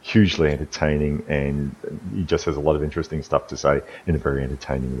he's hugely entertaining, and he just has a lot of interesting stuff to say in a very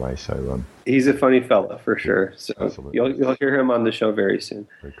entertaining way. So he's a funny fella for sure. So absolutely. You'll hear him on the show very soon.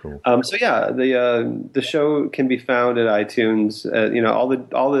 Very cool. So yeah, the show can be found at iTunes.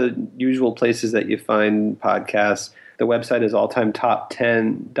 All the usual places that you find podcasts. The website is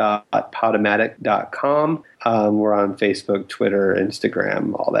alltimetop10.podomatic.com. We're on Facebook, Twitter,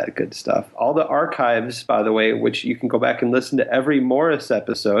 Instagram, all that good stuff. All the archives, by the way, which you can go back and listen to every Morris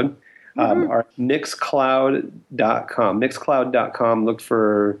episode, are Mixcloud.com. Mixcloud.com. Look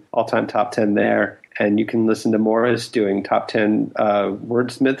for All Time Top 10 there. And you can listen to Morris doing top 10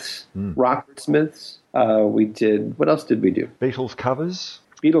 wordsmiths, rock wordsmiths. What else did we do? Beatles covers.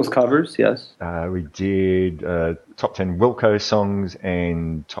 Beatles covers, yes. We did top 10 Wilco songs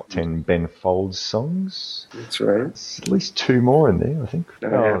and top 10 Ben Folds songs. That's right. There's at least 2 more in there, I think.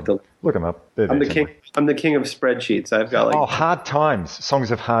 Look them up. I'm the king of spreadsheets. I've got Hard Times. Songs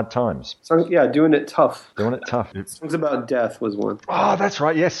of Hard Times. Doing it tough. Doing it tough. Songs about death was one. Oh, that's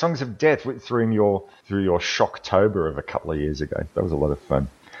right. Yes, Songs of Death through your Shocktober of a couple of years ago. That was a lot of fun.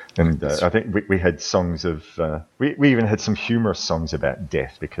 And I think we had songs of we even had some humorous songs about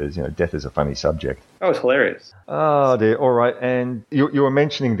death, because death is a funny subject. Oh, it's hilarious. Oh dear. All right. And you were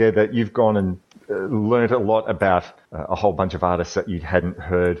mentioning there that you've gone and learned a lot about a whole bunch of artists that you hadn't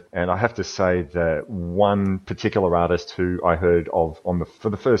heard. And I have to say that one particular artist who I heard of for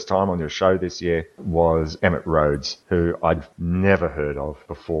the first time on your show this year was Emmett Rhodes, who I'd never heard of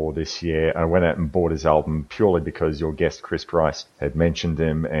before this year. I went out and bought his album purely because your guest Chris Price had mentioned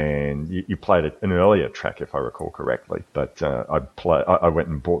him, and you played an earlier track, if I recall correctly. But I went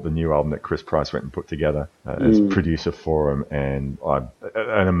and bought the new album that Chris Price went and put together as producer for him, and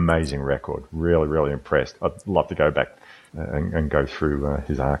an amazing record. Really, really impressed. I'd love to go back and go through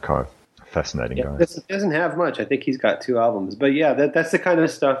his archive. Fascinating guy. He doesn't have much. I think he's got 2 albums. But yeah, that's the kind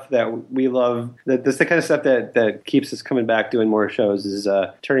of stuff that we love. That's the kind of stuff that keeps us coming back doing more shows, is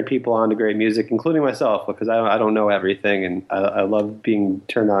turning people on to great music, including myself, because I don't know everything, and I love being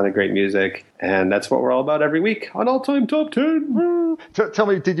turned on to great music. And that's what we're all about every week on All Time Top 10. Tell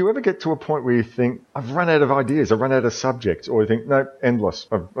me, did you ever get to a point where you think, I've run out of ideas, I've run out of subjects, or you think, no, endless.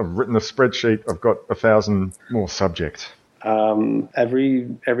 I've written a spreadsheet, I've got 1,000 more subjects? Every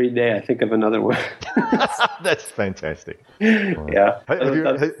day I think of another one. That's fantastic. Yeah.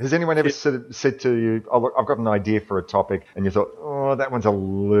 Has anyone ever said to you, oh, look, I've got an idea for a topic, and you thought, oh, that one's a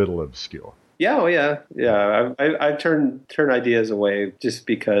little obscure? Yeah. I've turned ideas away just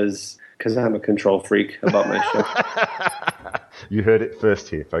because I'm a control freak about my show. You heard it first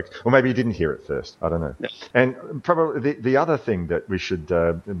here, folks. Or maybe you didn't hear it first. I don't know. No. And probably the other thing that we should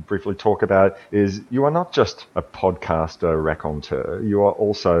briefly talk about is you are not just a podcaster raconteur. You are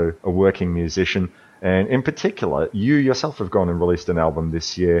also a working musician. And in particular, you yourself have gone and released an album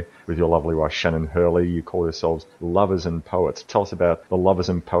this year with your lovely wife, Shannon Hurley. You call yourselves Lovers and Poets. Tell us about the Lovers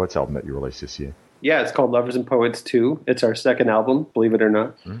and Poets album that you released this year. Yeah, it's called Lovers and Poets 2. It's our second album, believe it or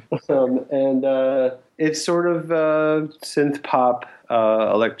not. And it's sort of synth pop,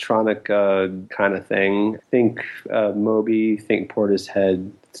 electronic kind of thing. Think Moby, think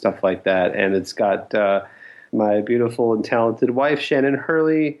Portishead, stuff like that. And it's got my beautiful and talented wife, Shannon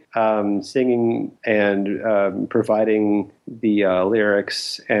Hurley, singing and providing the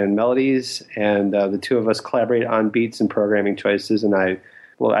lyrics and melodies. And the two of us collaborate on beats and programming choices. And I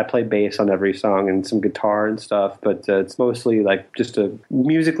play bass on every song and some guitar and stuff, but it's mostly like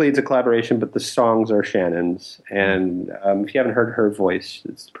musically it's a collaboration, but the songs are Shannon's. And if you haven't heard her voice,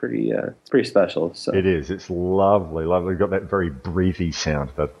 it's pretty special. So it is. It's lovely. You've got that very breathy sound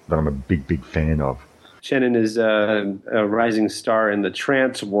that I'm a big fan of. Shannon is a rising star in the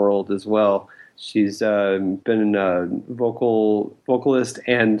trance world as well. She's been a vocalist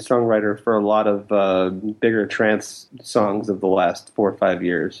and songwriter for a lot of bigger trance songs of the last 4 or 5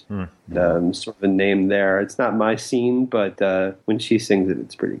 years. Sort of a name there. It's not my scene, but when she sings it,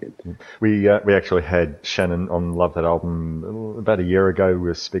 it's pretty good. We actually had Shannon on Love That Album about a year ago. We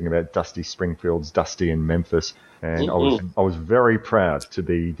were speaking about Dusty Springfield's Dusty in Memphis. And I was very proud to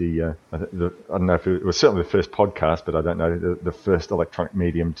be I don't know if it was certainly the first podcast, but I don't know, the first electronic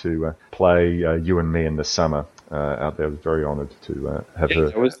medium to play You and Me in the Summer out there. I was very honoured to have her.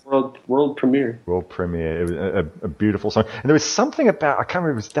 It was world premiere. World premiere. It was a beautiful song. And there was something about, I can't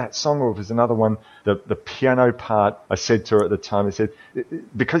remember if it was that song or if it was another one, the piano part. I said to her at the time, I said,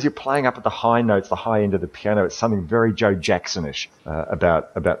 because you're playing up at the high notes, the high end of the piano, it's something very Joe Jackson-ish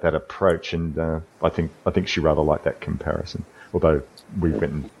about that approach. And I think she rather liked that comparison. Although we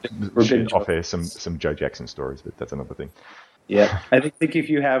went and shared off air some Joe Jackson stories, but that's another thing. Yeah, I think if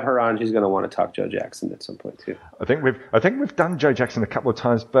you have her on, she's going to want to talk Joe Jackson at some point too. I think we've done Joe Jackson a couple of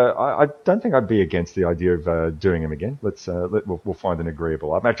times, but I don't think I'd be against the idea of doing him again. We'll find an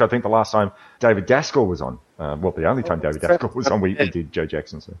agreeable. Actually, I think the last time David Gaskell was on, the only time David Gaskell was on, we did Joe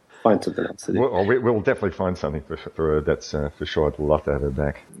Jackson. So find something else to do. We'll definitely find something for her. That's for sure. I'd love to have her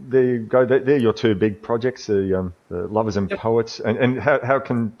back. There you go. They're your two big projects, the Lovers and Poets. And how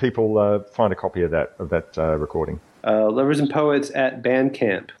can people find a copy of that recording? Lovers and Poets at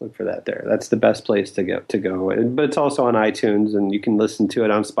Bandcamp. Look for that there. That's the best place to go. But it's also on iTunes, and you can listen to it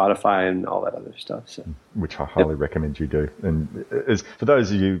on Spotify and all that other stuff. So, which I highly recommend you do. And for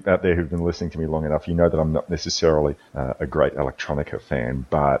those of you out there who've been listening to me long enough, you know that I'm not necessarily a great electronica fan,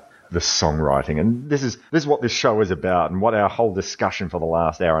 but the songwriting, and this is what this show is about, and what our whole discussion for the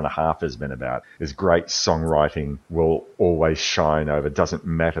last hour and a half has been about, is great songwriting will always shine over. It doesn't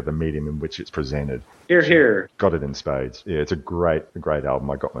matter the medium in which it's presented. Here. Got it in spades. Yeah, it's a great album.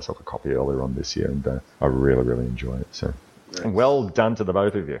 I got myself a copy earlier on this year, and I really, really enjoy it. So well done to the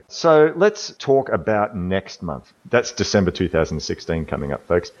both of you. So let's talk about next month. That's December 2016 coming up,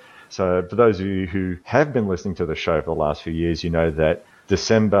 folks. So for those of you who have been listening to the show for the last few years, you know that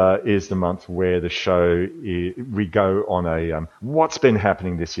December is the month where the show, we go on a what's been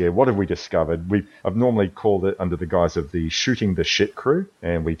happening this year, what have we discovered. I've normally called it under the guise of the Shooting the Shit crew,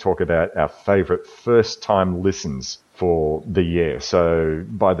 and we talk about our favourite first-time listens for the year. So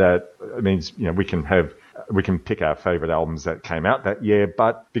by that, it means we can pick our favourite albums that came out that year,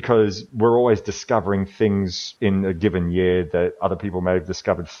 but because we're always discovering things in a given year that other people may have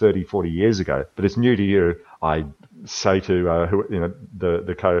discovered 30, 40 years ago, but it's new to you, I say to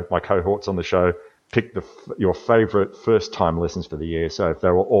my cohorts on the show, pick your favorite first-time listens for the year. So if they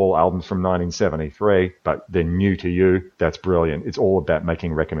were all albums from 1973, but they're new to you, that's brilliant. It's all about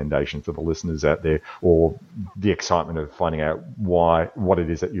making recommendations for the listeners out there, or the excitement of finding out what it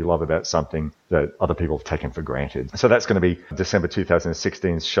is that you love about something that other people have taken for granted. So that's going to be December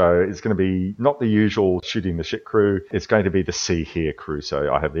 2016's show. It's going to be not the usual Shooting the Shit crew. It's going to be the See Here crew.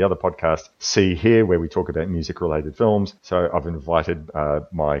 So I have the other podcast, See Here, where we talk about music-related films. So I've invited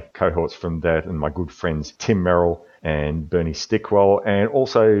my cohorts from that and my good friends Tim Merrill and Bernie Stickwell, and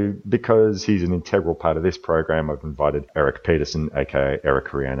also because he's an integral part of this program, I've invited Eric Peterson, aka Eric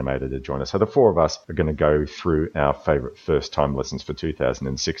Reanimator, to join us. So the four of us are going to go through our favorite first-time listens for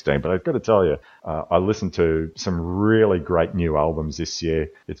 2016. But I've got to tell you, I listened to some really great new albums this year.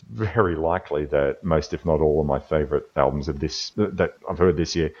 It's very likely that most, if not all, of my favorite albums of that I've heard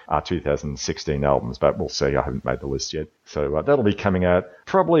this year are 2016 albums, but we'll see. I haven't made the list yet. So that'll be coming out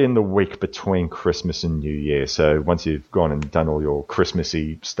probably in the week between Christmas and New Year. So once you've gone and done all your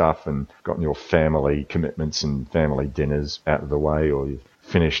Christmassy stuff and gotten your family commitments and family dinners out of the way, or you've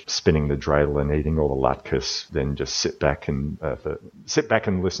finished spinning the dreidel and eating all the latkes, then just sit back and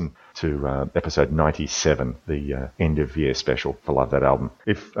listen to episode 97, the end of year special for Love That Album.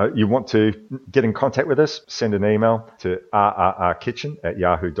 If you want to get in contact with us, send an email to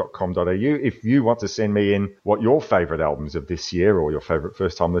rrrkitchen@yahoo.com.au. If you want to send me in what your favourite albums of this year or your favourite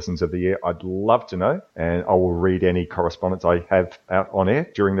first-time listens of the year, I'd love to know, and I will read any correspondence I have out on air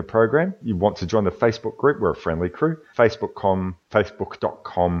during the program. You want to join the Facebook group, we're a friendly crew,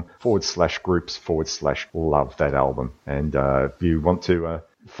 facebook.com/groups/love that album. And if you want to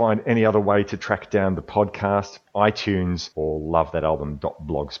find any other way to track down the podcast, iTunes or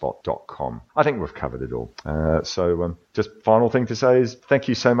lovethatalbum.blogspot.com. I think we've covered it all. So just final thing to say is thank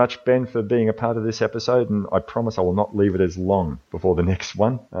you so much, Ben, for being a part of this episode, and I promise I will not leave it as long before the next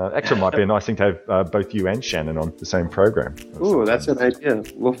one. Actually, it might be a nice thing to have both you and Shannon on the same program. Ooh, that's an idea.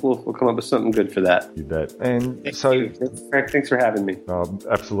 We'll come up with something good for that. You bet. And Frank, thanks for having me.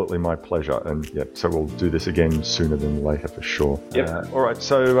 Absolutely my pleasure. And yeah, so we'll do this again sooner than later for sure. Yep. All right.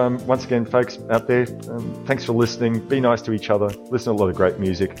 So once again, folks out there, thanks for listening. Be nice to each other. Listen to a lot of great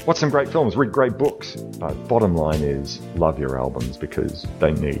music. Watch some great films. Read great books. But bottom line is love your albums, because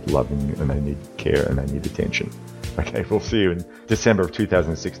they need loving and they need care and they need attention. Okay, we'll see you in December of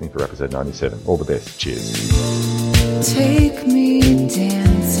 2016 for episode 97. All the best. Cheers. Take me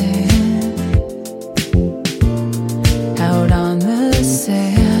dancing out on the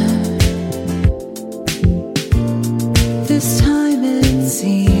sand. This time it's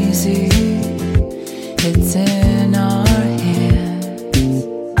easy. It's in our hands.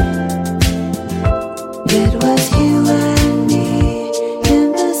 It was you and me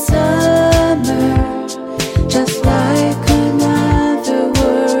in the summer, just like another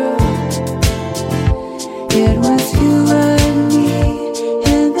world. It was you and me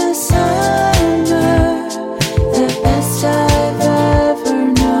in the summer, the best I've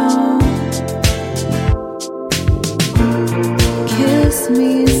ever known. Kiss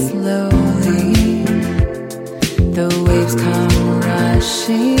me slowly. The waves come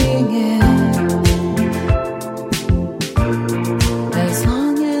rushing in. As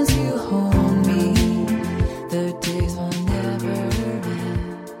long as you hold me, the days will never end.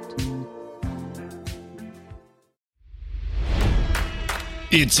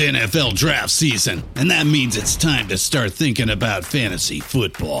 It's NFL draft season, and that means it's time to start thinking about fantasy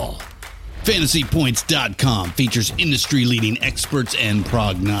football. FantasyPoints.com features industry-leading experts and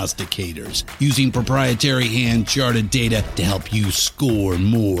prognosticators using proprietary hand-charted data to help you score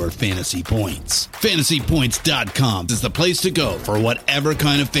more fantasy points. FantasyPoints.com is the place to go for whatever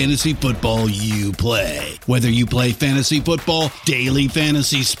kind of fantasy football you play. Whether you play fantasy football, daily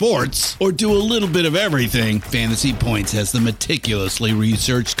fantasy sports, or do a little bit of everything, Fantasy Points has the meticulously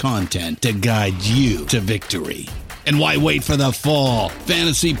researched content to guide you to victory. And why wait for the fall?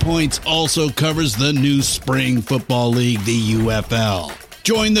 Fantasy Points also covers the new spring football league, the UFL.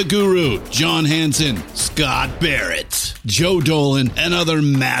 Join the guru, John Hansen, Scott Barrett, Joe Dolan, and other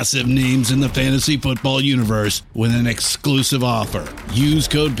massive names in the fantasy football universe with an exclusive offer. Use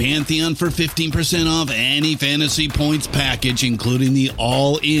code Pantheon for 15% off any Fantasy Points package, including the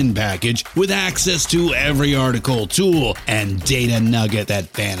all-in package, with access to every article, tool, and data nugget that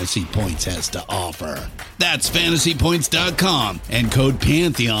Fantasy Points has to offer. That's FantasyPoints.com and code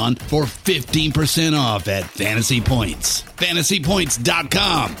Pantheon for 15% off at Fantasy Points.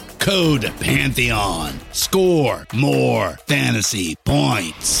 FantasyPoints.com, code Pantheon. Score more fantasy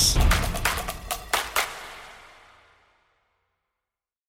points.